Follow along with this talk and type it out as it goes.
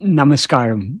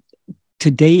Namaskaram.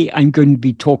 Today I'm going to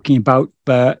be talking about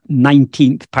the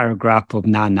 19th paragraph of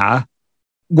Nāṉ Ār.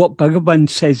 What Bhagavan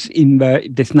says in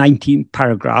this 19th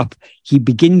paragraph, he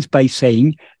begins by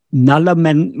saying, Nala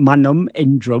manam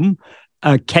endrum,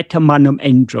 keta manam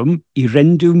endrum,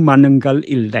 irendu manangal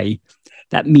illai.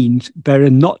 That means there are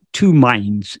not two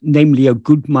minds, namely a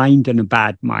good mind and a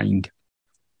bad mind.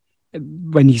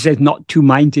 When he says not two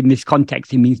minds in this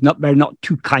context, he means there are not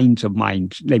two kinds of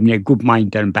minds, namely a good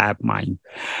mind and a bad mind.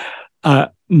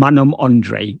 Manam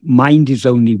Andre, mind is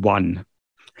only one.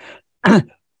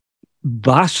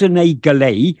 Vasane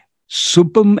galei,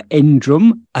 subam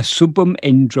endrum, asubam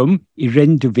endrum,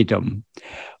 irenduvidum.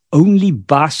 Only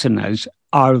vasanas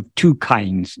are of two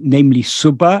kinds, namely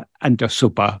subha and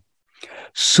asubha.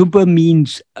 Subha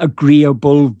means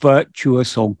agreeable,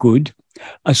 virtuous, or good.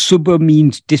 Asubha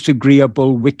means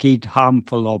disagreeable, wicked,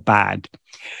 harmful, or bad.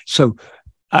 So,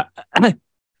 but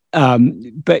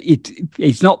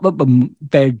it's not that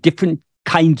there are different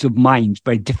kinds of minds,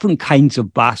 but different kinds of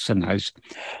vasanas.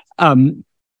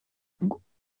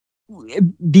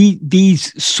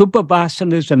 These subha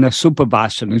vasanas and asubha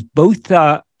vasanas both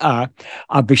are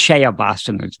vishaya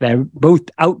vasanas. They're both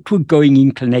outward-going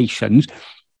inclinations.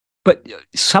 But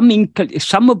some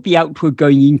of the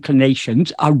outward-going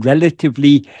inclinations are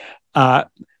relatively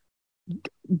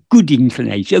good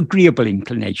inclination, agreeable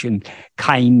inclination,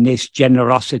 kindness,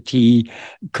 generosity,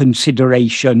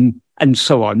 consideration, and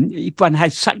so on. If one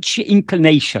has such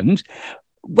inclinations,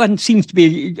 one seems to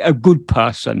be a good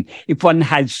person. If one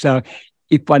has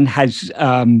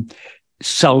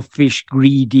selfish,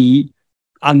 greedy,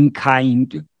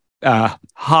 unkind,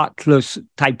 heartless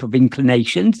type of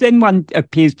inclinations, then one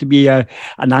appears to be an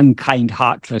unkind,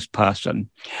 heartless person.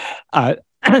 Sorry,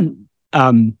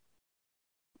 I'm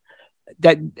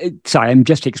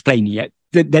just explaining it.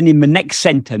 Then in the next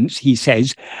sentence, he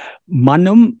says,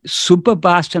 Manam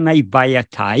subhavasanai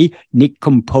vayatai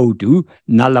nikampodu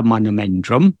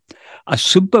nalamanamendram,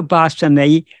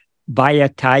 asubhavasanai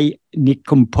vayatai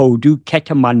nikampodu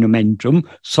ketamanamendram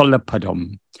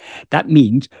solapadam. That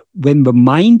means when the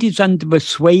mind is under the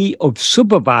sway of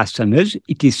subhavasanas,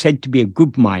 it is said to be a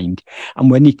good mind.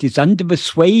 And when it is under the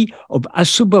sway of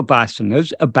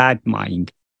asubhavasanas, a bad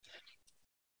mind.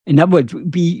 In other words,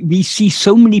 we see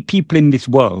so many people in this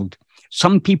world.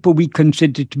 Some people we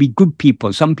consider to be good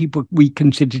people. Some people we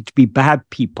consider to be bad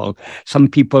people. Some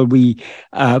people we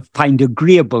find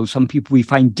agreeable. Some people we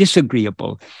find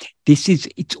disagreeable.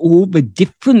 It's all, the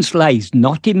difference lies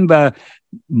not in the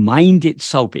mind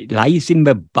itself. It lies in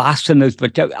the vasanas,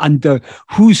 but under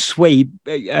whose sway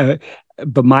the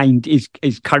mind is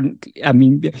currently,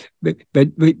 the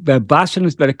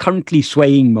vasanas that are currently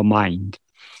swaying the mind.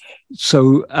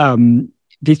 So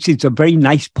this is a very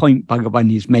nice point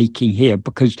Bhagavan is making here,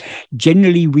 because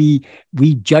generally we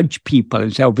judge people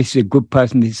and say, oh, this is a good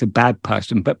person, this is a bad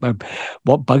person. But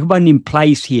what Bhagavan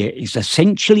implies here is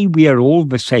essentially we are all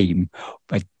the same.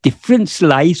 But difference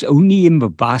lies only in the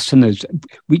vasanas,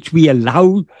 which we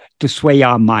allow to sway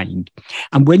our mind.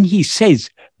 And when he says,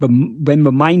 when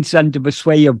the mind's under the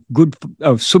sway of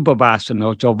subha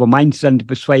vasanas, or the mind's under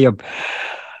the sway of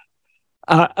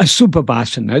asubha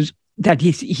vasanas, that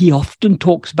is, he often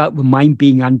talks about the mind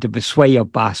being under the sway of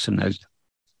vasanas.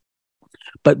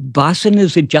 But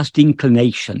vasanas are just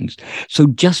inclinations. So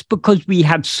just because we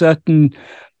have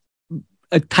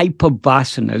a type of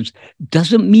vasanas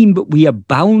doesn't mean that we are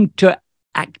bound to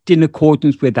act in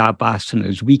accordance with our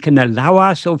vasanas. We can allow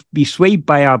ourselves to be swayed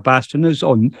by our vasanas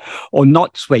or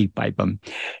not swayed by them.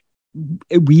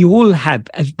 We all have,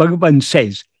 as Bhagavan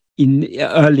says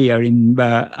earlier in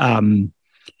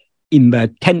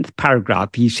the 10th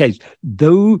paragraph, he says,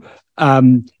 though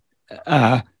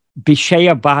Vishaya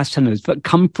vasanas that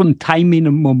come from time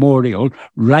immemorial,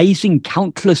 rise in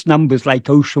countless numbers like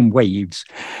ocean waves.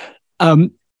 So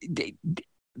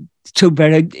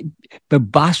the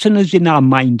vasanas in our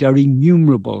mind are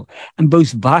innumerable. And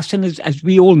those vasanas, as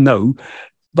we all know,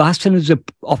 vasanas are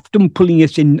often pulling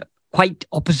us in quite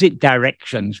opposite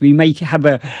directions. We may have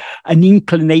an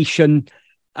inclination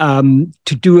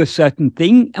to do a certain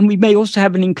thing, and we may also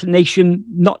have an inclination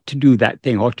not to do that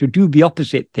thing or to do the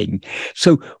opposite thing.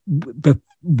 So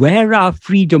where our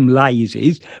freedom lies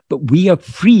is, but we are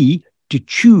free to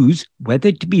choose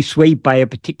whether to be swayed by a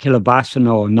particular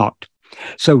vasana or not.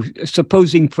 So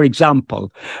supposing, for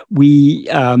example, we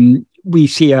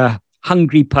see a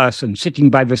hungry person sitting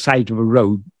by the side of a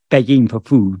road begging for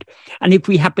food, and if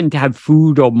we happen to have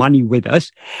food or money with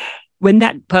us, when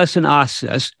that person asks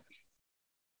us,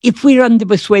 If we're under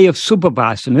the sway of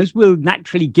subhavasanas, we'll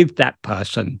naturally give that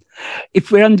person.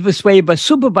 If we're under the sway of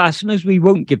subhavasanas, we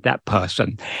won't give that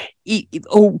person.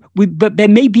 But there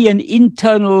may be an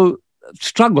internal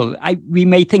struggle. We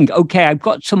may think, okay, I've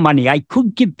got some money. I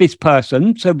could give this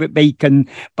person so that they can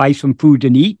buy some food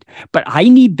and eat, but I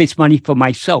need this money for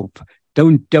myself.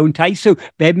 Don't I? So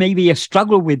there may be a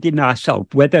struggle within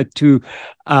ourselves, whether to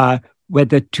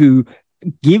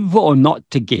give or not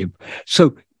to give.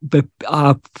 So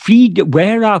our freedom,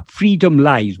 where our freedom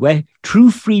lies, where true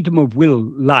freedom of will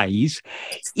lies,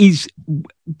 is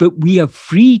that we are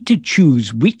free to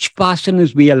choose which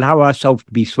vasanas we allow ourselves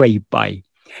to be swayed by.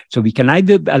 So we can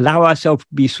either allow ourselves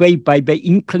to be swayed by the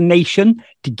inclination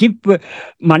to give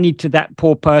money to that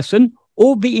poor person,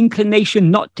 or the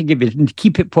inclination not to give it and to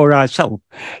keep it for ourselves.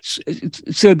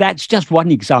 So that's just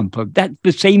one example. That's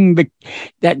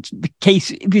the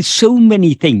case with so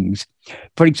many things.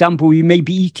 For example, we may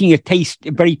be eating a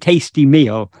very tasty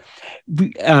meal,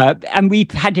 and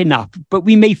we've had enough, but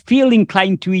we may feel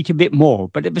inclined to eat a bit more.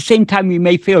 But at the same time, we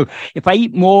may feel, if I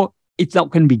eat more, it's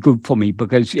not going to be good for me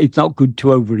because it's not good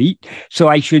to overeat. So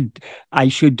I should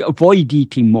avoid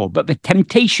eating more. But the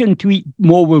temptation to eat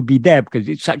more will be there because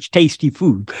it's such tasty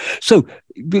food. So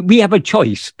we have a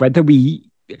choice whether we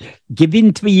give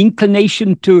in to the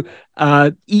inclination to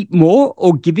eat more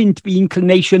or give in to the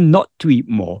inclination not to eat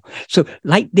more. So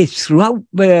like this, throughout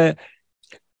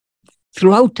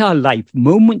our life,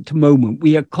 moment to moment,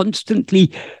 we are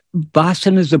constantly,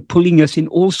 vasanas are pulling us in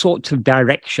all sorts of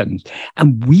directions.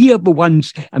 And we are the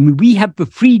ones, we have the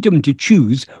freedom to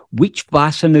choose which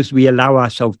vasanas we allow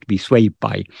ourselves to be swayed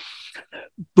by.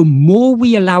 The more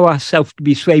we allow ourselves to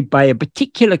be swayed by a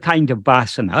particular kind of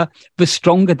vasana, the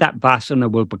stronger that vasana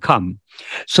will become.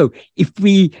 So if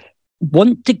we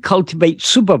want to cultivate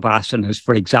subhavasanas,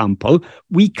 for example,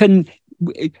 we can,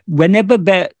 whenever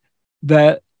a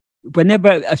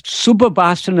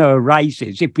subhavasana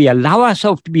arises, if we allow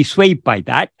ourselves to be swayed by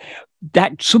that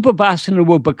subhavasana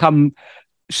will become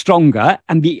stronger,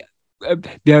 and the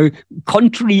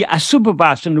contrary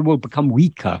asubhavasana will become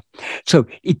weaker. So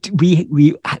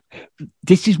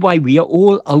this is why we are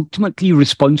all ultimately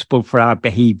responsible for our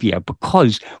behavior,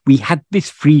 because we have this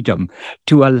freedom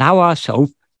to allow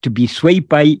ourselves to be swayed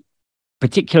by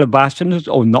particular vasanas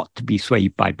or not to be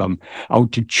swayed by them, or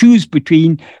to choose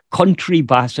between contrary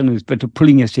vasanas that are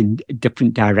pulling us in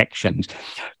different directions.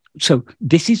 So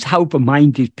this is how the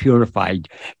mind is purified.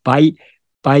 By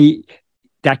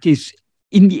that is,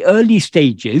 in the early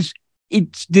stages,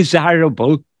 it's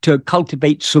desirable to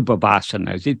cultivate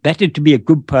subhavasanas. It's better to be a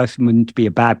good person than to be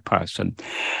a bad person.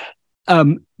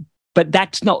 But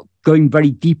that's not going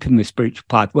very deep in the spiritual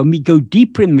path. When we go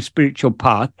deeper in the spiritual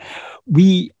path,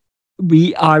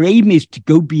 our aim is to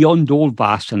go beyond all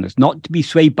vasanas, not to be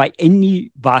swayed by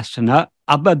any vasana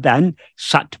other than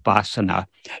satvasana.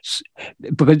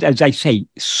 Because, as I say,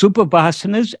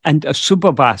 subhavasanas and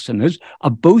asubhavasanas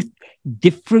are both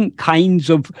different qualities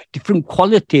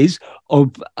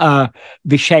of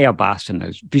vishaya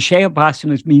vasanas. Vishaya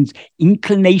vasanas means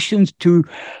inclinations to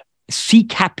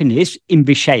seek happiness in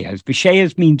vishayas.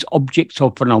 Vishayas means objects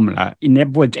or phenomena. In other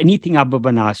words, anything other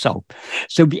than ourselves.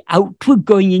 So the outward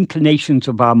going inclinations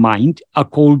of our mind are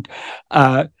called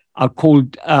vishaya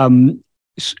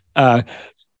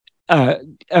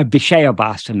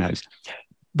vasanas.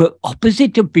 The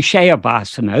opposite of vishaya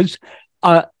vasanas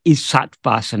is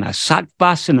satvasana.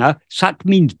 Sat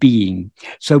means being.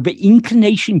 So the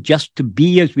inclination just to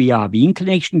be as we are, the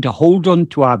inclination to hold on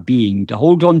to our being, to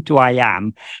hold on to I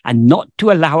am, and not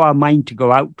to allow our mind to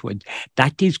go outward,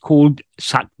 that is called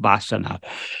satvasana.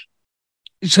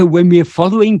 So when we are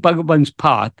following Bhagavan's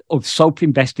path of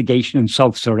self-investigation and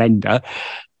self-surrender,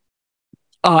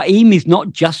 our aim is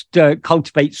not just to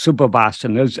cultivate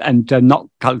subhavasanas and to not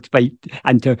cultivate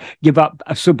and to give up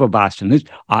subhavasanas.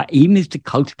 Our aim is to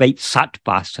cultivate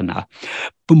satvasana.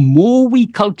 The more we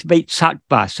cultivate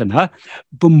satvasana,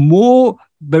 the more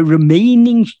the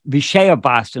remaining vishaya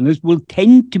vasanas will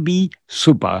tend to be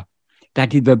subha.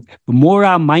 That is, the more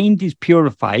our mind is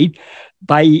purified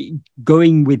by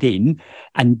going within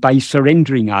and by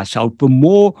surrendering ourselves,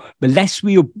 the less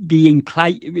we will be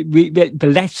inclined, the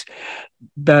less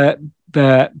the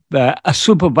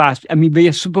asubhavasana, the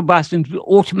asubhavasanas will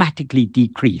automatically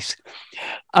decrease.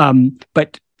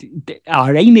 But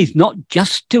our aim is not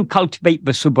just to cultivate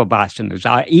the subhavasanas.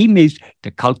 Our aim is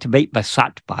to cultivate the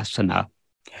satvasana.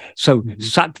 So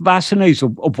satvasana is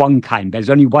of one kind. There's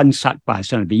only one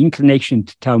satvasana, the inclination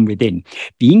to turn within.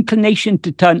 The inclination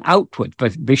to turn outward, the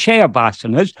vishaya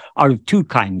vasanas, are of two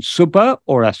kinds, subha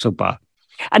or asubha.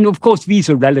 And of course, these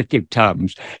are relative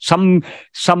terms. Some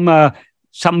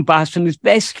some vasanas,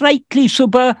 they're slightly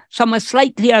subha, some are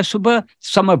slightly asubha,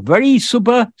 some are very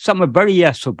subha, some are very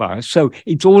asubha. So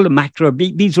it's all a matter of,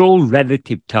 these are all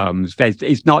relative terms.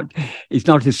 It's not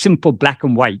a simple black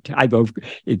and white. Either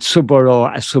it's subha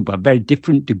or asubha, very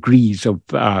different degrees of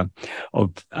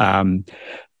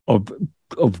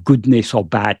goodness or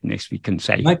badness, we can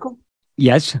say. Michael?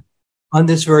 Yes? On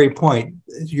this very point,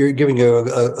 you're giving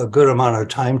a good amount of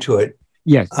time to it.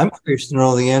 Yes. I'm curious to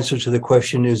know the answer to the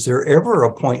question, is there ever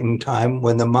a point in time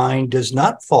when the mind does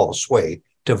not fall sway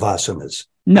to vasanas?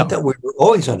 No. I thought we were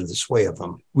always under the sway of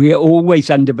them. We are always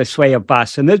under the sway of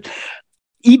vasanas.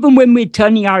 Even when we're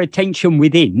turning our attention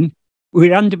within,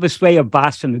 we're under the sway of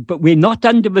vasanas, but we're not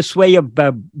under the sway of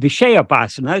Vishaya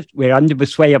vasanas. We're under the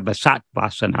sway of the Sat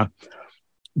vasana.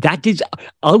 That is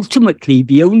ultimately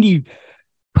the only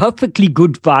perfectly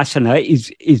good vasana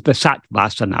is the Sat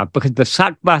vasana, because the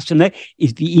Sat vasana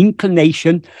is the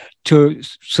inclination to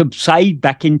subside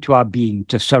back into our being,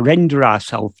 to surrender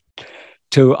ourselves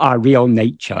to our real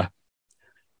nature,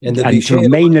 and to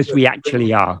remain as we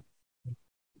actually are.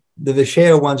 The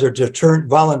Vishaya ones are to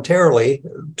voluntarily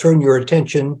turn your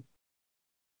attention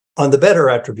on the better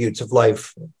attributes of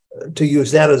life, to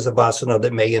use that as a vasana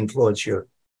that may influence your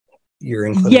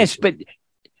inclination. Yes, but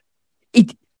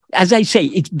as I say,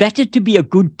 it's better to be a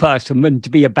good person than to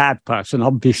be a bad person,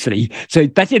 obviously. So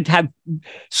it's better to have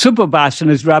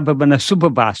subhavasanas rather than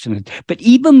asubhavasanas. But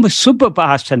even the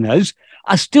subhavasanas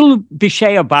are still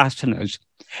Vishaya vasanas.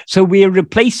 So we are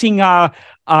replacing our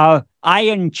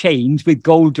iron chains with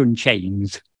golden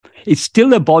chains. It's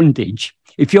still a bondage.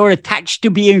 If you're attached to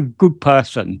being a good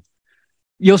person,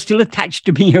 you're still attached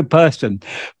to being a person.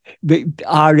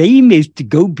 Our aim is to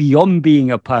go beyond being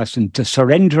a person, to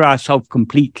surrender ourselves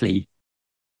completely.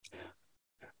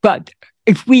 But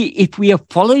if we are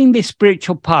following this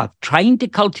spiritual path, trying to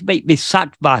cultivate this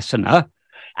Sat vasana,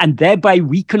 and thereby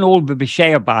weaken all the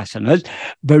Vishaya vasanas,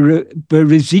 the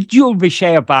residual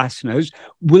Vishaya vasanas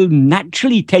will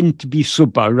naturally tend to be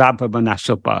subha rather than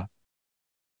asubha.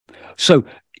 So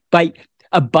by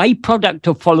a byproduct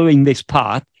of following this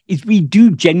path is we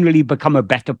do generally become a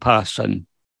better person.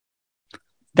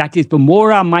 That is, the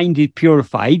more our mind is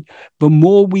purified, the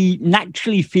more we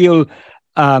naturally feel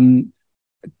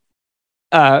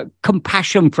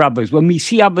compassion for others. When we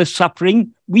see others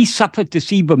suffering, we suffer to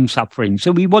see them suffering.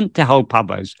 So we want to help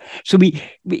others. So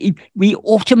we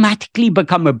automatically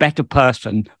become a better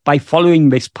person by following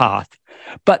this path.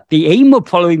 But the aim of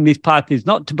following this path is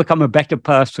not to become a better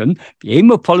person. The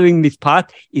aim of following this path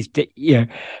is to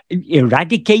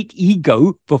eradicate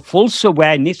ego, the false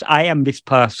awareness, I am this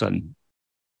person.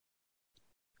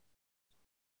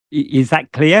 Is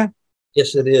that clear?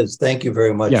 Yes, it is. Thank you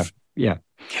very much. Yeah.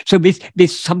 So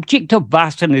this subject of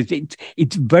vasanas,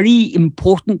 it's very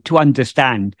important to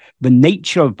understand the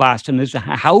nature of vasanas,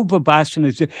 how the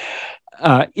vasanas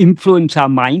influence our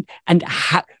mind, and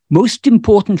most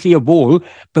importantly of all,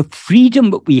 the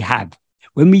freedom that we have.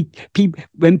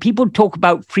 When people talk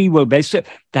about free will,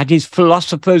 that is,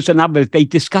 philosophers and others, they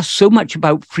discuss so much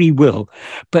about free will,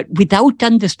 but without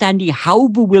understanding how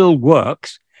the will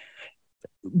works.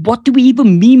 What do we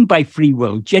even mean by free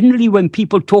will? Generally, when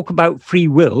people talk about free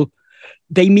will,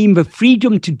 they mean the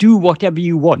freedom to do whatever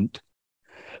you want.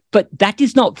 But that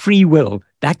is not free will.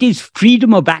 That is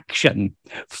freedom of action.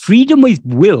 Freedom of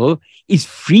will is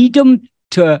freedom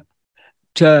to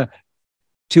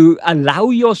allow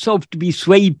yourself to be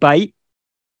swayed by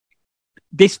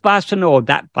this vasana or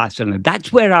that vasana.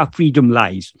 That's where our freedom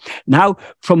lies. Now,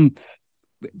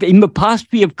 in the past,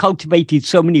 we have cultivated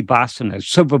so many vasanas.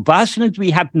 So the vasanas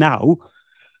we have now,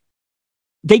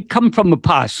 they come from the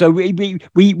past. So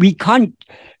we can't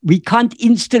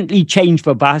instantly change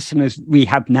the vasanas we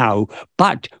have now,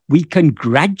 but we can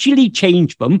gradually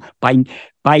change them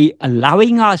by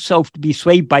allowing ourselves to be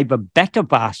swayed by the better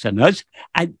vasanas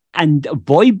and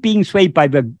avoid being swayed by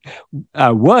the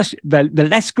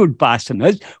less good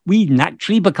vasanas. We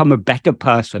naturally become a better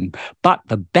person. But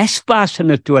the best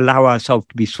vasana to allow ourselves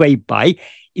to be swayed by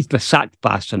is the Sat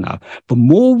vasana. The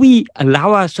more we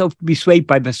allow ourselves to be swayed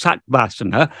by the Sat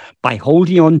vasana, by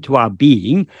holding on to our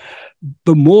being,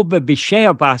 the more the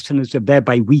Vishaya vasanas are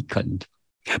thereby weakened.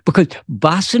 Because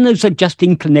vasanas are just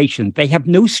inclinations. They have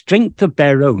no strength of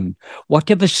their own.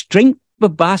 Whatever strength the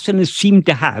vasanas seem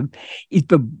to have is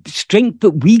the strength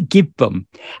that we give them.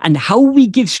 And how we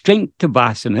give strength to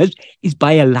vasanas is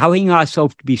by allowing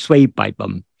ourselves to be swayed by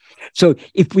them. So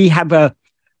if we have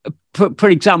for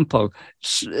example,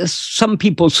 some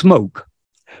people smoke.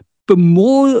 The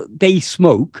more they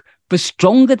smoke, the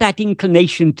stronger that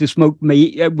inclination to smoke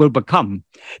will become.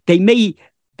 They may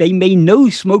They may know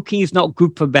smoking is not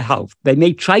good for their health. They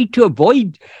may try to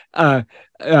avoid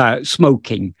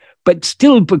smoking, but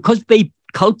still, because they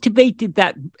cultivated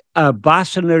that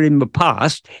vasana in the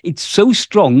past, it's so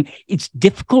strong, it's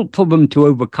difficult for them to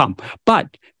overcome.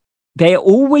 But they're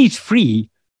always free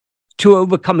to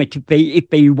overcome it if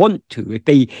they want to.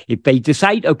 If they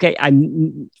decide, okay,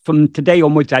 I'm from today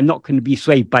onwards, I'm not going to be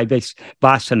swayed by this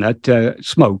vasana to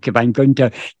smoke. If I'm going to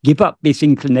give up this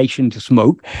inclination to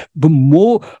smoke, the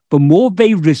more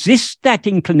they resist that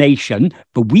inclination,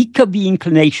 the weaker the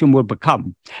inclination will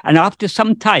become. And after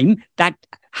some time, that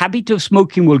habit of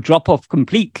smoking will drop off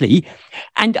completely.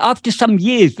 And after some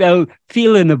years, they'll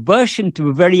feel an aversion to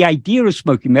the very idea of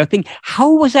smoking. They'll think,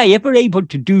 how was I ever able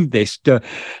to do this, to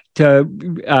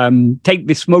take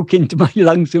this smoke into my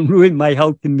lungs and ruin my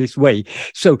health in this way?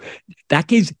 So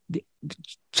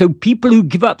people who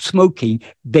give up smoking,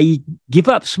 they give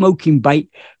up smoking by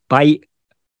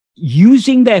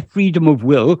using their freedom of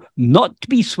will not to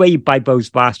be swayed by those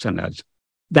vasanas,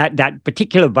 that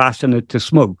particular vasana to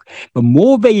smoke. The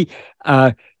more they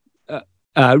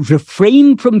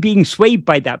refrain from being swayed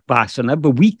by that vasana,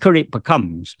 the weaker it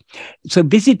becomes. So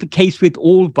this is the case with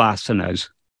all vasanas.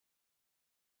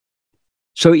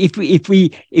 So if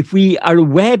we are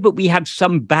aware that we have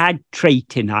some bad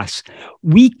trait in us,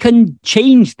 we can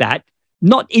change that.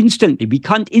 Not instantly. We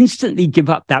can't instantly give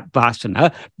up that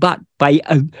vasana, but by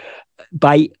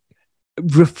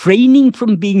refraining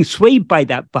from being swayed by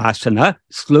that vasana,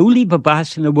 slowly the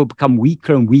vasana will become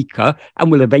weaker and weaker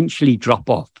and will eventually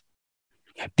drop off.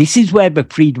 This is where the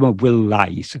freedom of will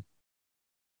lies.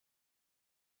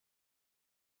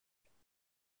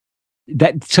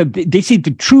 This is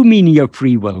the true meaning of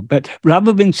free will. But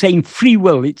rather than saying free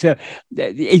will,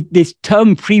 this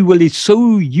term free will is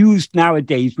so used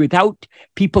nowadays without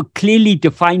people clearly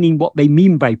defining what they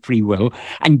mean by free will.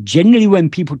 And generally, when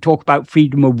people talk about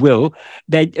freedom of will,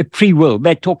 they're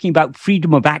talking about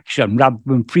freedom of action rather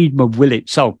than freedom of will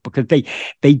itself, because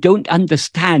they don't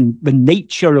understand the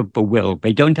nature of the will.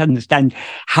 They don't understand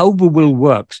how the will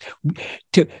works.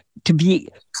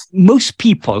 Most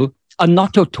people are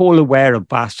not at all aware of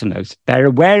vasanas. They're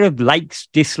aware of likes,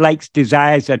 dislikes,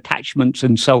 desires, attachments,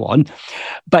 and so on.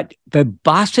 But the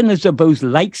vasanas are those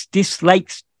likes,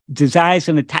 dislikes, desires,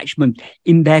 and attachment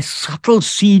in their subtle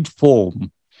seed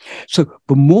form. So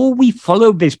the more we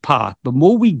follow this path, the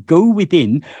more we go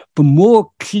within, the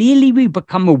more clearly we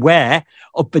become aware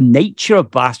of the nature of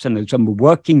vasanas and the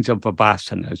workings of the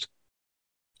vasanas.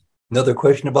 Another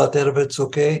question about that, if it's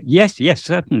okay? Yes,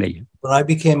 certainly. When I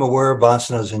became aware of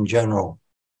vasanas in general,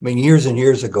 I mean, years and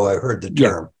years ago, I heard the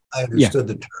term. Yeah. I understood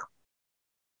the term.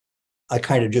 I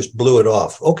kind of just blew it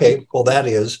off. Okay, well, that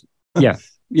is. Yeah.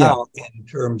 Now, in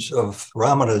terms of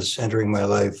Ramana's entering my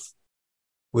life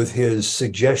with his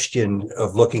suggestion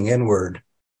of looking inward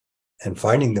and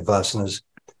finding the vasanas,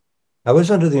 I was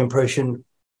under the impression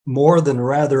more than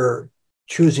rather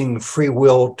choosing free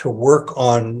will to work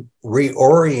on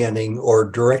reorienting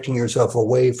or directing yourself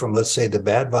away from, let's say, the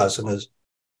bad vasanas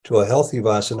to a healthy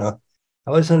vasana.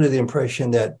 I was under the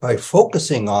impression that by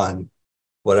focusing on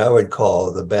what I would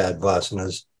call the bad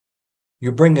vasanas,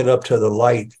 you bring it up to the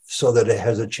light so that it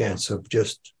has a chance of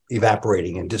just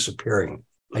evaporating and disappearing.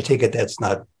 I take it that's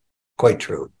not quite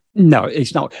true. No,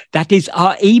 it's not. That is,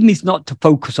 our aim is not to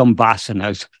focus on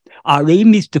vasanas. Our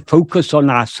aim is to focus on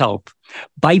ourselves.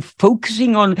 By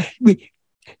focusing on,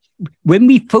 when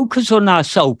we focus on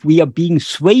ourselves, we are being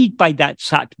swayed by that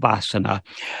sat vasana.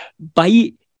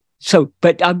 We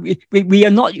are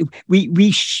not.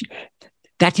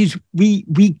 That is,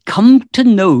 we come to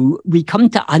know, we come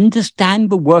to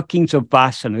understand the workings of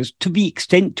vasanas to the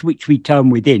extent to which we turn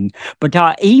within. But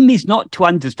our aim is not to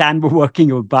understand the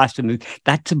working of vasanas.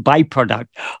 That's a byproduct.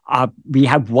 We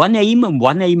have one aim and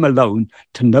one aim alone: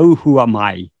 to know who am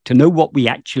I, to know what we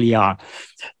actually are.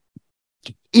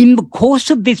 In the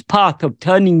course of this path of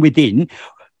turning within,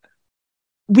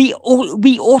 we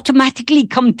automatically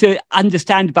come to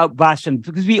understand about vasanas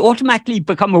because we automatically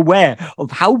become aware of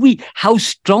how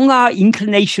strong our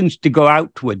inclinations to go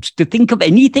outwards, to think of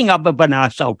anything other than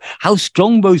ourselves, how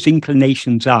strong those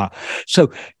inclinations are. So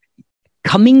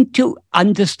coming to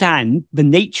understand the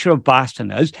nature of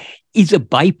vasanas is a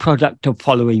byproduct of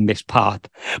following this path.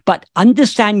 But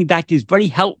understanding that is very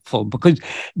helpful because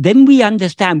then we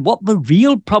understand what the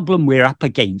real problem we're up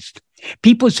against.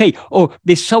 People say, oh,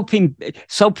 this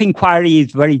self-inquiry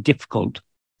is very difficult.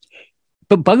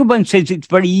 But Bhagavan says it's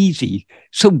very easy.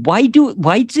 So why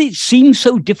does it seem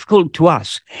so difficult to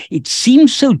us? It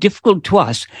seems so difficult to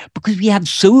us because we have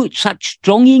such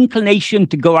strong inclination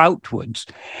to go outwards.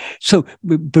 So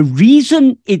the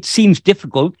reason it seems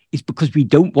difficult is because we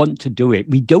don't want to do it.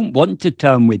 We don't want to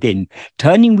turn within.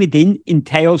 Turning within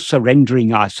entails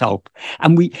surrendering ourselves,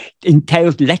 and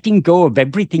entails letting go of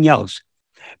everything else.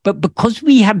 But because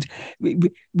we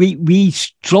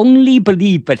strongly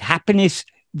believe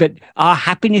that our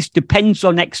happiness depends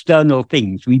on external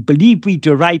things. We believe we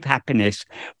derive happiness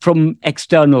from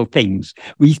external things.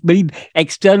 We believe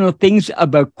external things are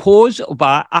the cause of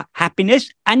our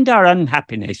happiness and our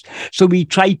unhappiness. So we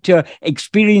try to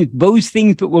experience those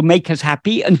things that will make us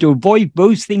happy and to avoid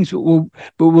those things that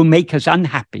will make us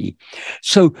unhappy.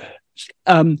 So,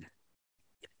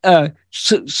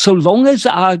 so long as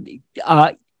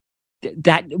that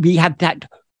we have that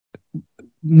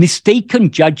mistaken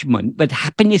judgment that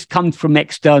happiness comes from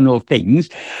external things,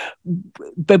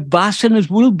 the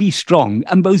vasanas will be strong,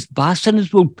 and those vasanas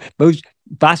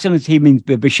here means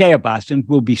the Vishaya vasanas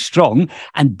will be strong,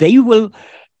 and they will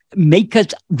make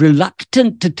us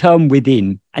reluctant to turn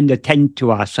within and attend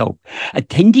to ourselves.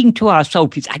 Attending to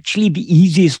ourselves is actually the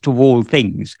easiest of all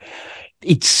things.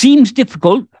 It seems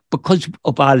difficult because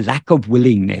of our lack of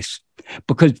willingness.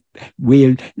 Because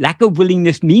lack of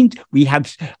willingness means we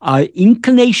have our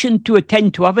inclination to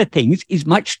attend to other things is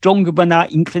much stronger than our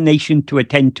inclination to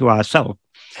attend to ourselves.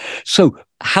 So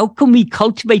how can we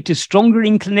cultivate a stronger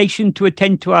inclination to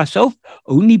attend to ourselves?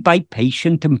 Only by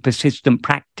patient and persistent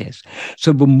practice.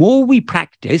 So the more we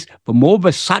practice, the more the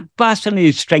Sattvasana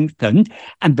is strengthened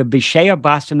and the Vishaya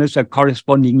vasanas are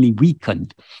correspondingly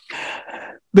weakened.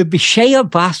 The Vishaya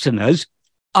vasanas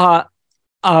are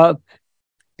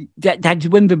that's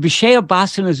when the Vishaya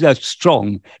vasanas are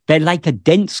strong. They're like a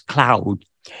dense cloud.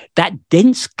 That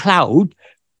dense cloud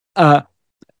covers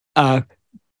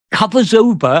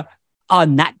over our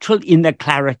natural inner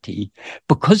clarity.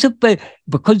 Because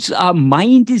our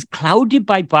mind is clouded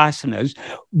by vasanas,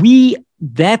 we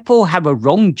therefore have a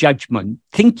wrong judgment,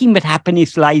 thinking that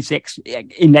happiness lies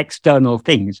in external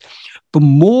things. The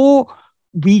more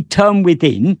we turn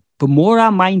within, the more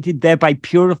our mind is thereby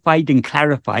purified and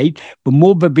clarified, the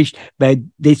more this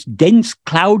dense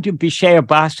cloud of Vishaya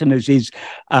vasanas is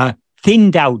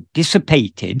thinned out,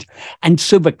 dissipated. And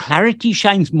so the clarity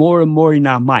shines more and more in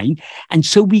our mind. And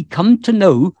so we come to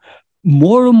know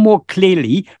more and more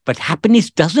clearly that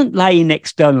happiness doesn't lie in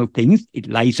external things. It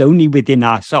lies only within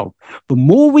ourselves. The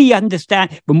more we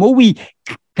understand, the more we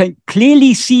can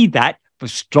clearly see that,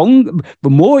 the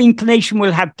more inclination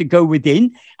we'll have to go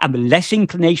within, and the less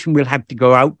inclination we'll have to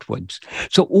go outwards.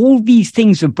 So all these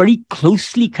things are very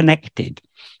closely connected.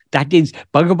 That is,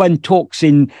 Bhagavan talks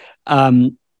in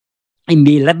the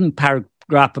 11th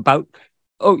paragraph about,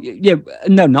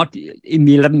 not in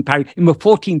the 11th paragraph, in the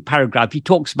 14th paragraph, he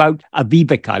talks about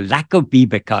aviveka, lack of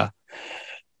viveka.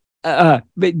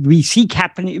 We seek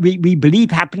happiness, we believe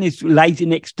happiness lies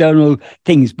in external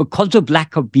things because of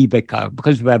lack of viveka,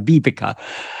 because of aviveka.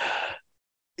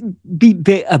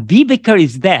 The aviveka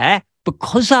is there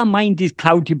because our mind is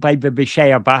clouded by the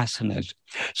Vishaya vasanas.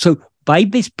 So by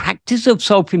this practice of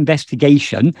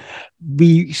self-investigation,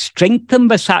 we strengthen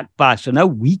the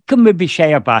Sattvasana, weaken the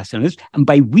Vishaya vasanas, and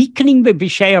by weakening the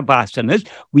Vishaya vasanas,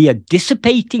 we are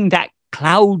dissipating that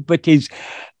cloud that is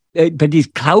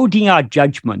clouding our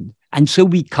judgment. And so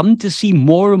we come to see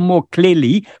more and more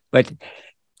clearly that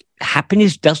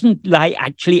happiness doesn't lie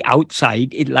actually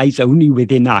outside, it lies only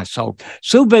within ourselves.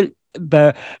 So the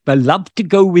love to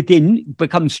go within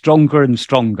becomes stronger and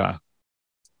stronger.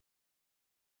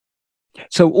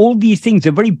 So all these things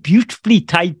are very beautifully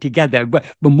tied together. But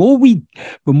the more we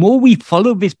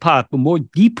follow this path, the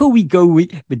deeper we go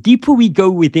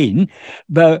within,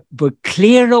 the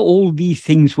clearer all these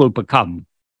things will become.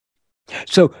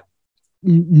 So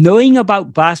knowing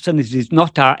about vasanas is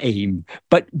not our aim,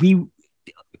 but we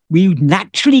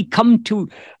naturally come to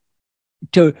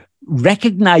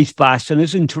recognize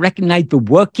vasanas and to recognize the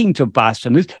workings of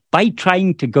vasanas by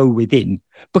trying to go within,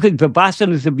 because the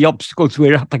vasanas are the obstacles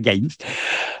we're up against.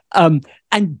 And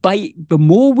by the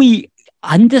more we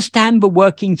understand the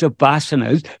workings of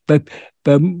vasanas,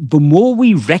 the more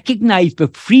we recognize the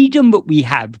freedom that we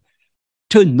have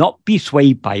to not be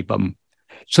swayed by them.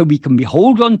 So we can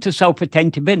hold on to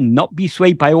self-attentive and not be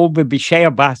swayed by all the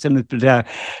Vishaya vasanas that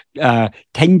are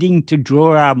tending to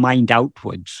draw our mind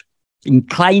outwards,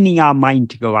 inclining our mind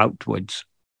to go outwards.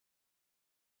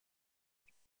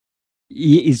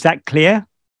 Is that clear?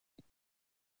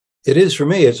 It is for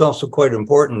me. It's also quite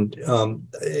important.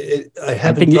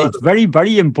 I think it's very,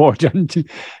 very important.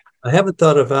 I haven't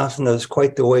thought of asanas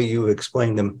quite the way you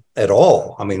explained them at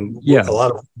all. I mean, a lot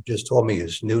of what you just told me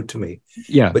is new to me.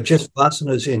 Yeah. But just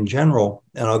asanas in general,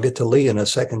 and I'll get to Lee in a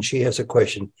second. She has a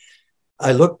question.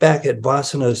 I look back at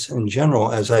vasanas in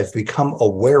general as I've become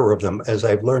aware of them, as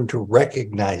I've learned to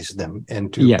recognize them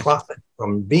and to profit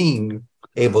from being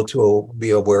able to be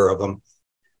aware of them.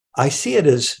 I see it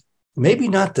as maybe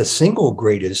not the single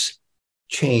greatest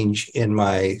change in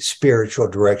my spiritual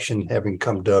direction, having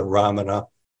come to Ramana.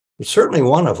 It's certainly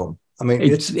one of them. I mean,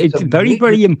 it's very,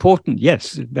 very important.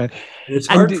 Yes. It's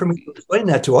hard for me to explain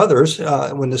that to others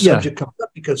when the subject comes up,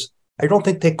 because I don't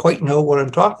think they quite know what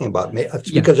I'm talking about. It's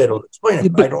because I don't explain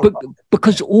it.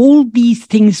 Because all these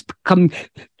things become,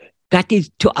 that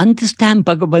is, to understand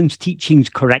Bhagavan's teachings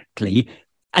correctly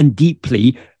and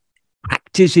deeply,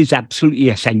 practice is absolutely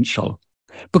essential.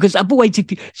 Because otherwise,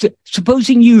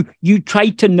 supposing you try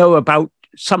to know about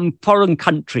some foreign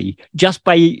country just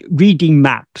by reading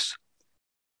maps,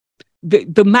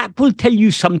 the map will tell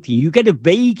you something. You get a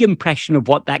vague impression of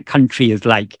what that country is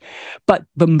like, but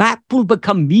the map will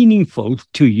become meaningful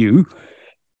to you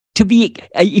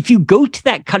if you go to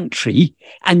that country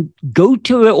and go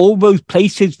to all those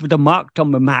places that are marked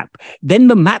on the map, then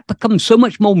the map becomes so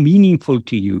much more meaningful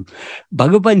to you.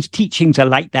 Bhagavan's teachings are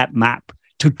like that map.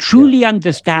 To truly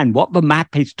understand what the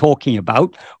map is talking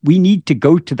about, we need to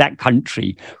go to that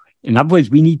country. In other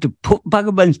words, we need to put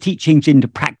Bhagavan's teachings into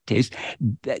practice.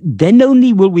 Then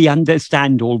only will we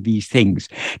understand all these things.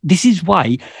 This is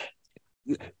why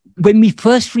when we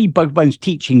first read Bhagavan's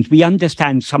teachings, we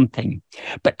understand something.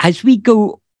 But as we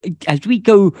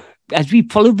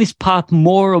follow this path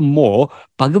more and more,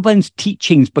 Bhagavan's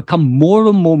teachings become more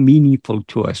and more meaningful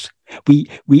to us. We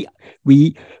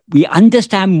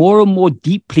understand more and more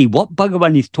deeply what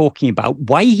Bhagavan is talking about,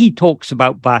 why he talks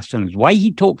about vasanas, why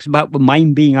he talks about the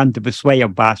mind being under the sway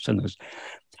of vasanas,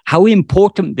 how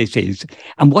important this is,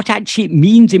 and what actually it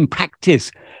means in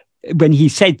practice when he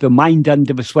said the mind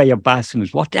under the sway of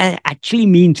vasanas, what that actually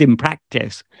means in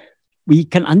practice. We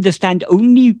can understand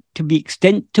only to the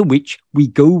extent to which we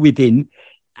go within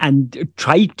and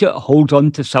try to hold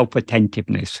on to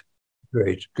self-attentiveness.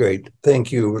 Great.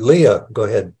 Thank you. Leah, go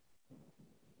ahead.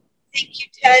 Thank you,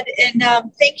 Ted. And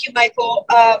thank you, Michael.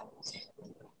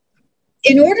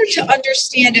 In order to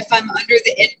understand if I'm under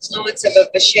the influence of a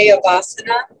Vishaya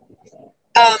Vasana,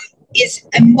 is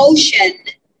emotion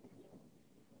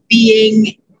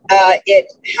being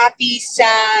it happy,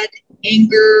 sad,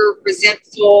 anger,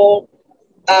 resentful,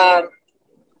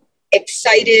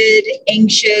 excited,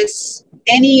 anxious,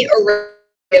 any array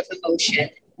of emotion?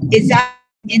 Is that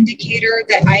indicator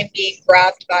that I'm being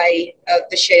grabbed by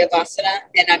Vishaya Vasana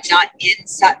and I'm not in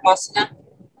Satvasana?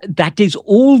 That is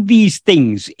all these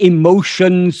things,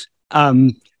 emotions,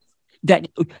 that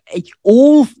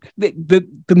all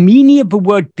the meaning of the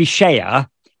word Vishaya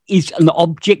is an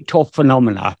object or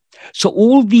phenomena. So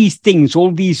all these things,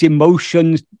 all these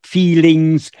emotions,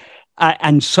 feelings,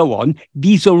 and so on,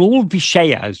 these are all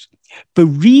Vishayas. The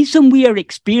reason we are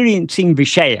experiencing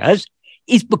Vishayas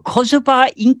is because of our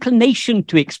inclination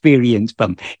to experience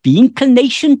them. The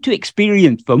inclination to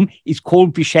experience them is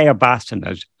called Vishaya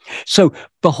Vasanas. So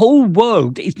the whole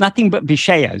world is nothing but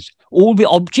Vishayas. All the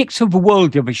objects of the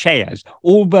world are Vishayas.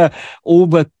 All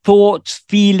the thoughts,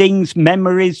 feelings,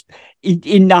 memories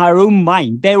in our own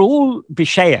mind, they're all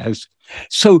Vishayas.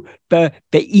 So the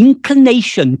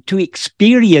inclination to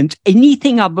experience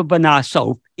anything other than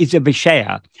ourselves is a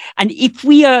Vishaya. And if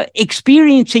we are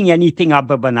experiencing anything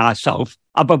other than ourselves,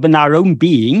 other than our own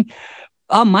being,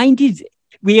 our mind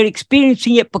we are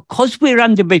experiencing it because we're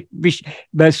under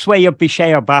the sway of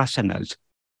Vishaya Vasanas.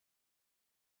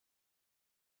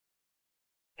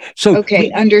 So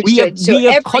okay, understood. We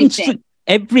are constant,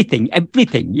 everything,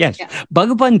 yes. Yeah.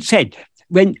 Bhagavan said,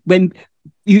 when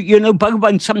you know,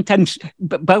 Bhagavan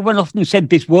often said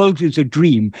this world is a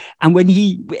dream. And when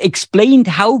he explained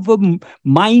how the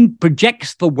mind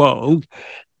projects the world,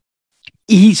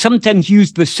 he sometimes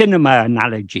used the cinema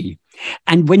analogy.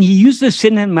 And when he used the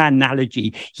cinema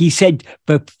analogy, he said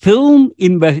the film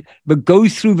that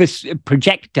goes through the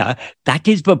projector, that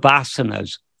is the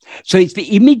vasanas. So it's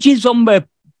the images on the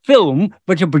film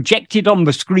that are projected on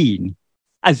the screen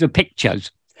as the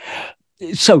pictures.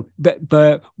 So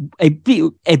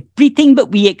everything that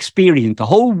we experience, the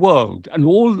whole world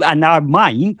and our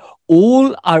mind,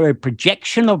 all are a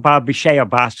projection of our Vishaya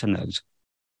Vasanas.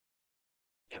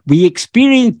 We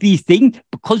experience these things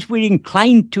because we're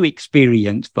inclined to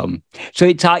experience them. So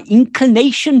it's our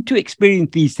inclination to experience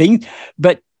these things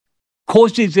that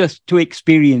causes us to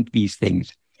experience these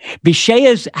things.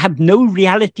 Vishayas have no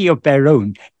reality of their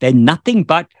own. They're nothing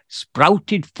but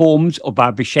sprouted forms of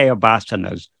our Vishaya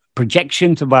Vasanas,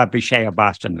 projections of our Vishaya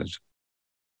vasanas.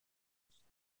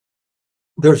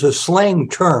 There's a slang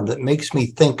term that makes me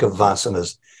think of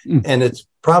vasanas, and it's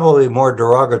probably more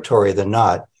derogatory than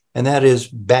not, and that is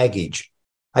baggage.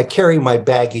 I carry my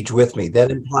baggage with me. That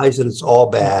implies that it's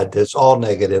all bad, that it's all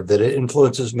negative, that it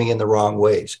influences me in the wrong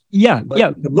ways. Yeah, but yeah.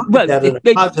 You can look at that in a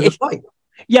positive light.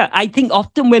 Yeah, I think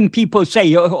often when people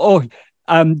say,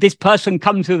 this person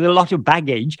comes with a lot of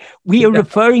baggage, we are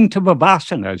referring to the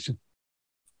vasanas.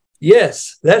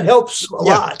 Yes, that helps a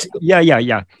lot.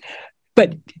 Yeah.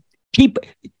 But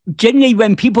generally,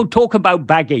 when people talk about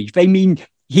baggage, they mean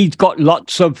he's got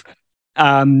lots of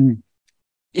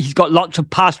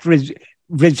past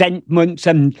resentments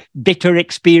and bitter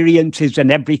experiences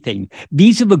and everything.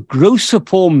 These are the grosser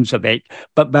forms of it,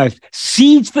 but the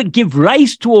seeds that give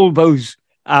rise to all those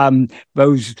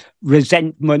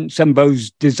resentments and those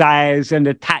desires and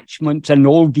attachments and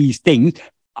all these things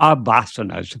are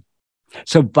vasanas.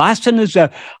 So vasanas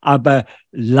are the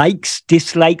likes,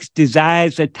 dislikes,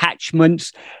 desires,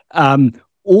 attachments,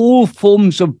 all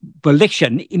forms of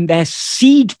volition in their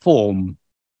seed form,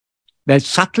 their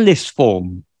subtlest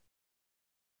form.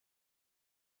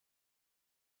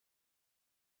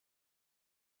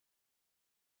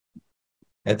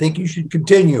 I think you should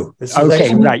continue.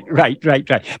 Okay, right.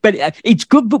 But it's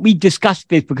good that we discussed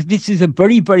this because this is a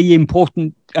very, very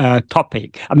important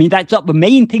topic. I mean, that's not the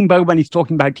main thing Bhagavan is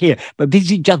talking about here, but this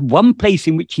is just one place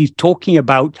in which he's talking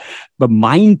about the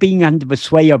mind being under the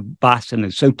sway of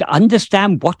vasanas. So to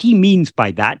understand what he means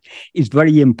by that is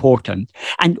very important.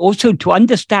 And also to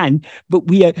understand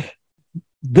that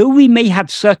though we may have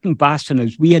certain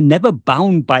vasanas, we are never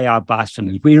bound by our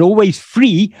vasanas. We're always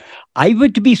free either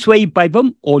to be swayed by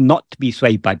them or not to be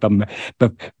swayed by them.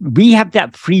 But we have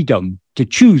that freedom to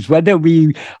choose whether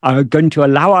we are going to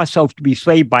allow ourselves to be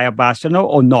swayed by a vasana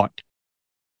or not.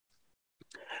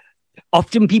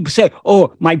 Often people say,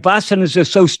 my vasanas are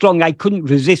so strong, I couldn't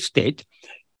resist it.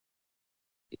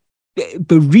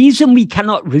 The reason we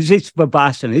cannot resist the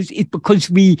vasanas is because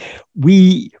we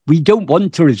don't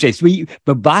want to resist. The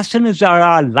vasanas are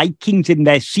our likings in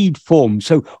their seed form.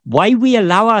 So why we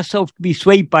allow ourselves to be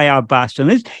swayed by our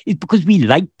vasanas is because we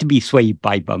like to be swayed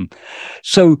by them.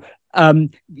 So the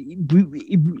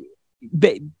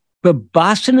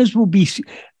vasanas will be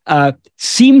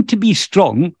seem to be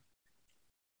strong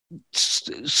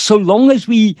so long as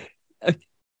we.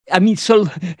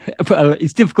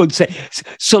 It's difficult to say.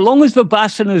 So long as the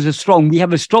vasanas are strong, we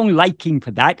have a strong liking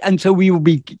for that, and so we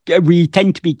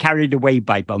tend to be carried away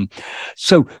by them.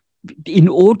 So, in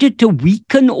order to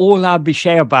weaken all our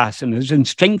Vishaya vasanas and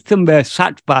strengthen the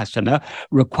Sat vasana,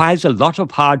 requires a lot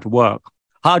of hard work.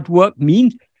 Hard work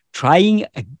means trying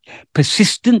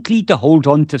persistently to hold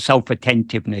on to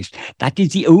self-attentiveness. That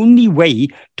is the only way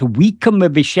to weaken the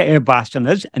Vishaya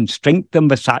vasanas and strengthen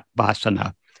the Sat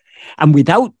vasana. And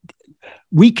without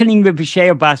weakening the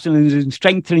Vishaya vasanas and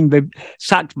strengthening the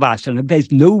Sat vasana,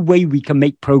 there's no way we can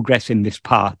make progress in this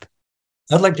path.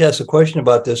 I'd like to ask a question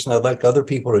about this, and I'd like other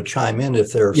people to chime in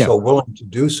if they're so willing to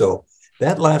do so.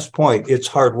 That last point, it's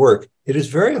hard work. It is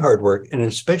very hard work, and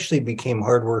especially became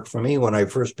hard work for me when I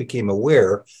first became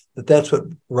aware that that's what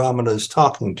Ramana is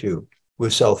talking to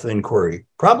with self-inquiry,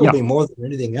 probably more than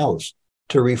anything else,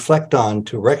 to reflect on,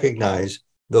 to recognize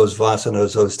those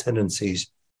vasanas, those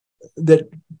tendencies that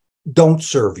don't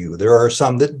serve you. There are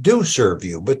some that do serve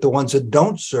you, but the ones that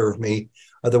don't serve me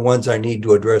are the ones I need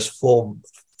to address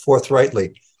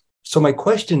forthrightly. So my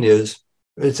question is,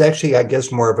 it's actually, I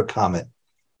guess, more of a comment.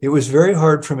 It was very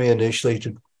hard for me initially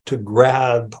to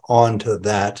grab onto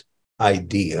that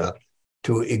idea,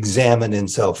 to examine in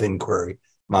self-inquiry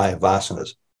my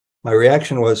vasanas. My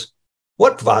reaction was,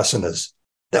 what vasanas?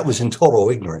 That was in total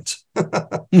ignorance.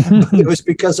 But it was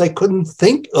because I couldn't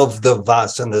think of the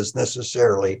vasanas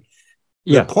necessarily.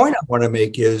 The point I want to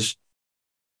make is,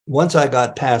 once I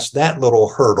got past that little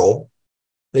hurdle,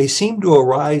 they seem to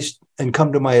arise and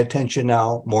come to my attention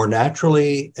now more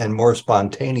naturally and more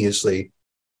spontaneously,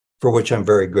 for which I'm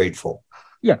very grateful.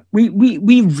 Yeah,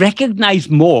 we recognize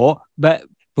more the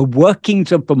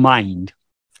workings of the mind.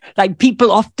 Like people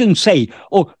often say,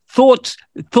 thoughts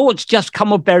just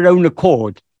come of their own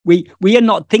accord. We are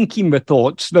not thinking the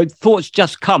thoughts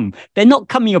just come. They're not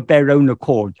coming of their own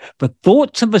accord. The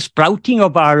thoughts are the sprouting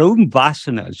of our own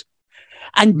vasanas.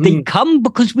 And they come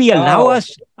because we allow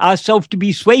ourselves to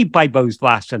be swayed by those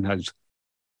vasanas.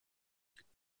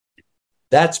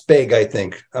 That's big, I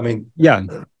think. I mean,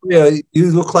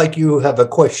 you look like you have a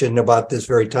question about this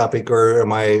very topic, or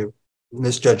am I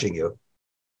misjudging you?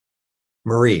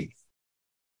 Marie.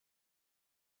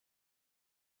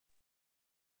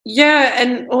 Yeah,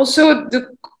 and also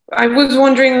I was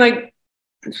wondering, like,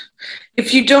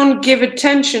 if you don't give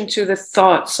attention to the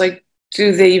thoughts, like,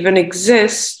 do they even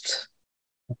exist?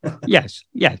 Yes.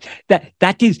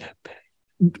 That is,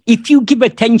 if you give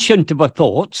attention to the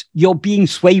thoughts, you're being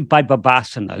swayed by the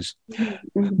vasanas.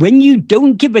 When you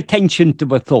don't give attention to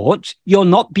the thoughts, you're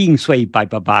not being swayed by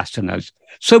the vasanas.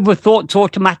 So the thoughts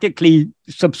automatically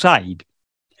subside.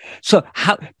 So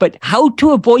how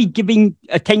to avoid giving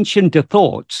attention to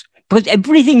thoughts? Because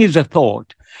everything is a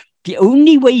thought. The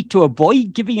only way to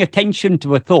avoid giving attention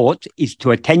to a thought is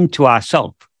to attend to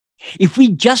ourselves. If we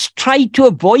just try to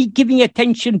avoid giving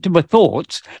attention to the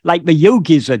thoughts, like the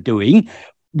yogis are doing,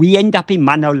 we end up in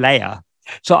manolaya.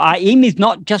 So our aim is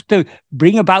not just to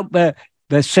bring about the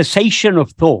cessation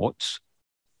of thoughts.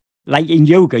 Like in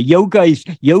yoga, yoga's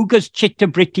chitta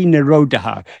vritti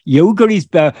nirodha. Yoga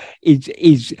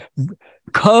is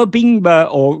curbing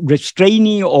or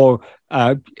restraining or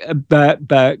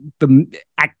the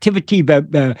activity,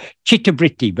 the chitta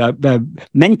vritti, the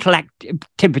mental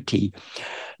activity.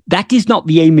 That is not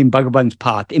the aim in Bhagavan's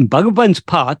path. In Bhagavan's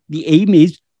path, the aim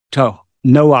is to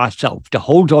know ourselves, to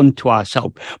hold on to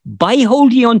ourselves. By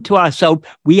holding on to ourselves,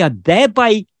 we are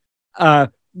thereby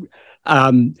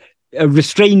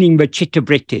restraining the chitta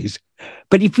vrittis.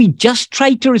 But if we just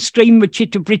try to restrain the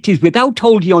chitta vrittis without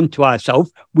holding on to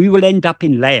ourselves, we will end up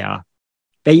in laya.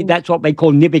 That's what they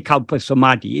call nivikalpa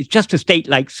samadhi. It's just a state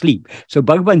like sleep. So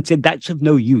Bhagavan said that's of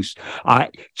no use.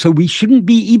 So we shouldn't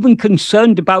be even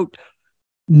concerned about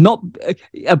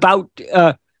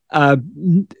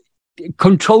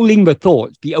controlling the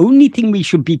thoughts. The only thing we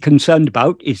should be concerned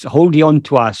about is holding on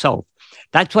to ourselves.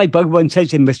 That's why Bhagavan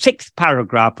says in the 6th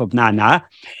paragraph of Nāṉ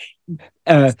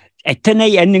Ār,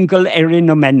 etane enengal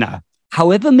erinomena.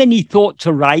 However many thoughts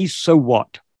arise, so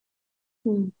what?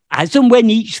 As and when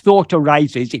each thought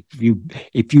arises, if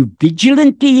you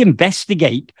vigilantly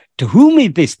investigate to whom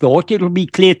is this thought, it'll be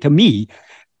clear to me.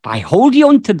 By holding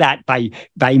on to that, by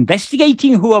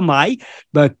investigating who am I,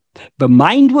 but the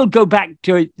mind will go back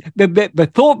to it.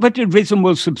 The thought that had risen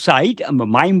will subside, and the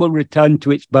mind will return to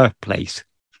its birthplace.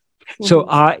 So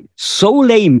our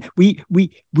sole aim,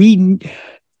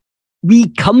 we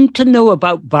come to know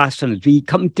about vasanas.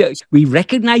 We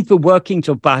recognize the workings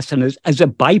of vasanas as a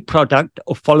byproduct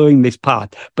of following this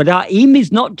path. But our aim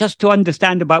is not just to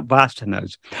understand about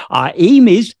vasanas. Our aim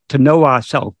is to know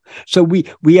ourselves. So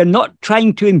we are not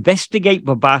trying to investigate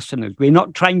the vasanas.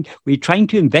 We're trying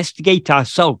to investigate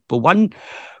ourselves, the one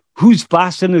whose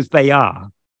vasanas they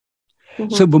are.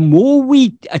 So the more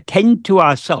we attend to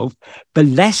ourselves, the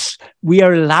less we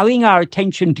are allowing our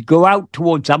attention to go out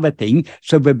towards other things.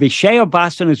 So the Vishaya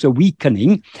vasanas are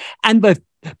weakening, and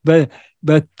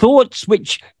the thoughts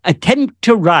which attempt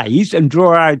to rise and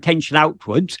draw our attention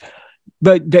outwards,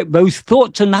 those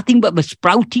thoughts are nothing but the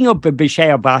sprouting of the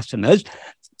Vishaya vasanas.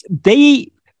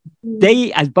 They,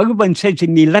 as Bhagavan says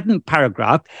in the 11th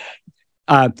paragraph,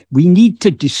 we need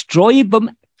to destroy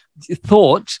them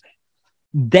thoughts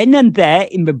then and there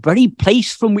in the very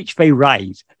place from which they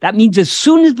rise. That means as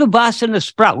soon as the vasana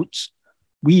sprouts,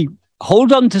 we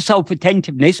hold on to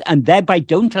self-attentiveness and thereby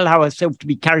don't allow ourselves to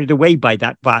be carried away by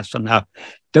that vasana.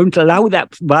 Don't allow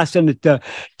that vasana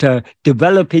to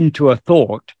develop into a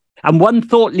thought. And one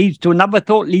thought leads to another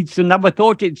thought, leads to another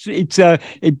thought. It's a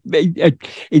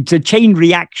chain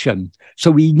reaction.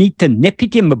 So we need to nip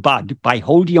it in the bud by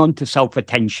holding on to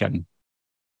self-attention.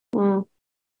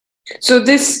 So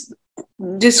this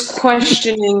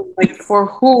questioning, like, for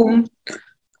whom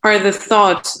are the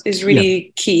thoughts, is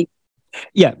really key.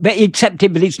 Yeah, but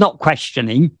it's not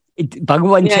questioning.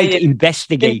 Bhagavan said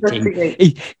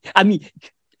investigating.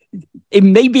 It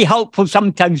may be helpful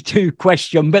sometimes to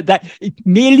question, but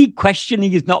merely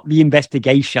questioning is not the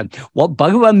investigation. What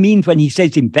Bhagavan means when he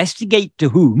says investigate to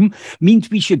whom means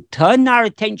we should turn our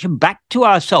attention back to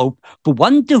ourselves, the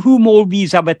one to whom all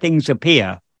these other things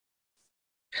appear.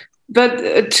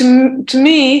 But to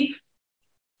me,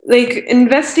 like,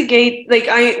 investigate, like,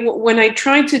 when I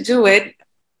try to do it,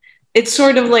 it's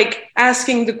sort of like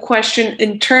asking the question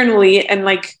internally and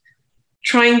like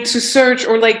trying to search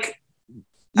or like,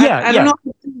 I don't know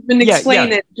how to even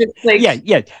explain it. Just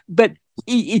like, but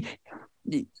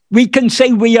we can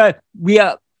say we are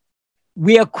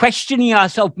questioning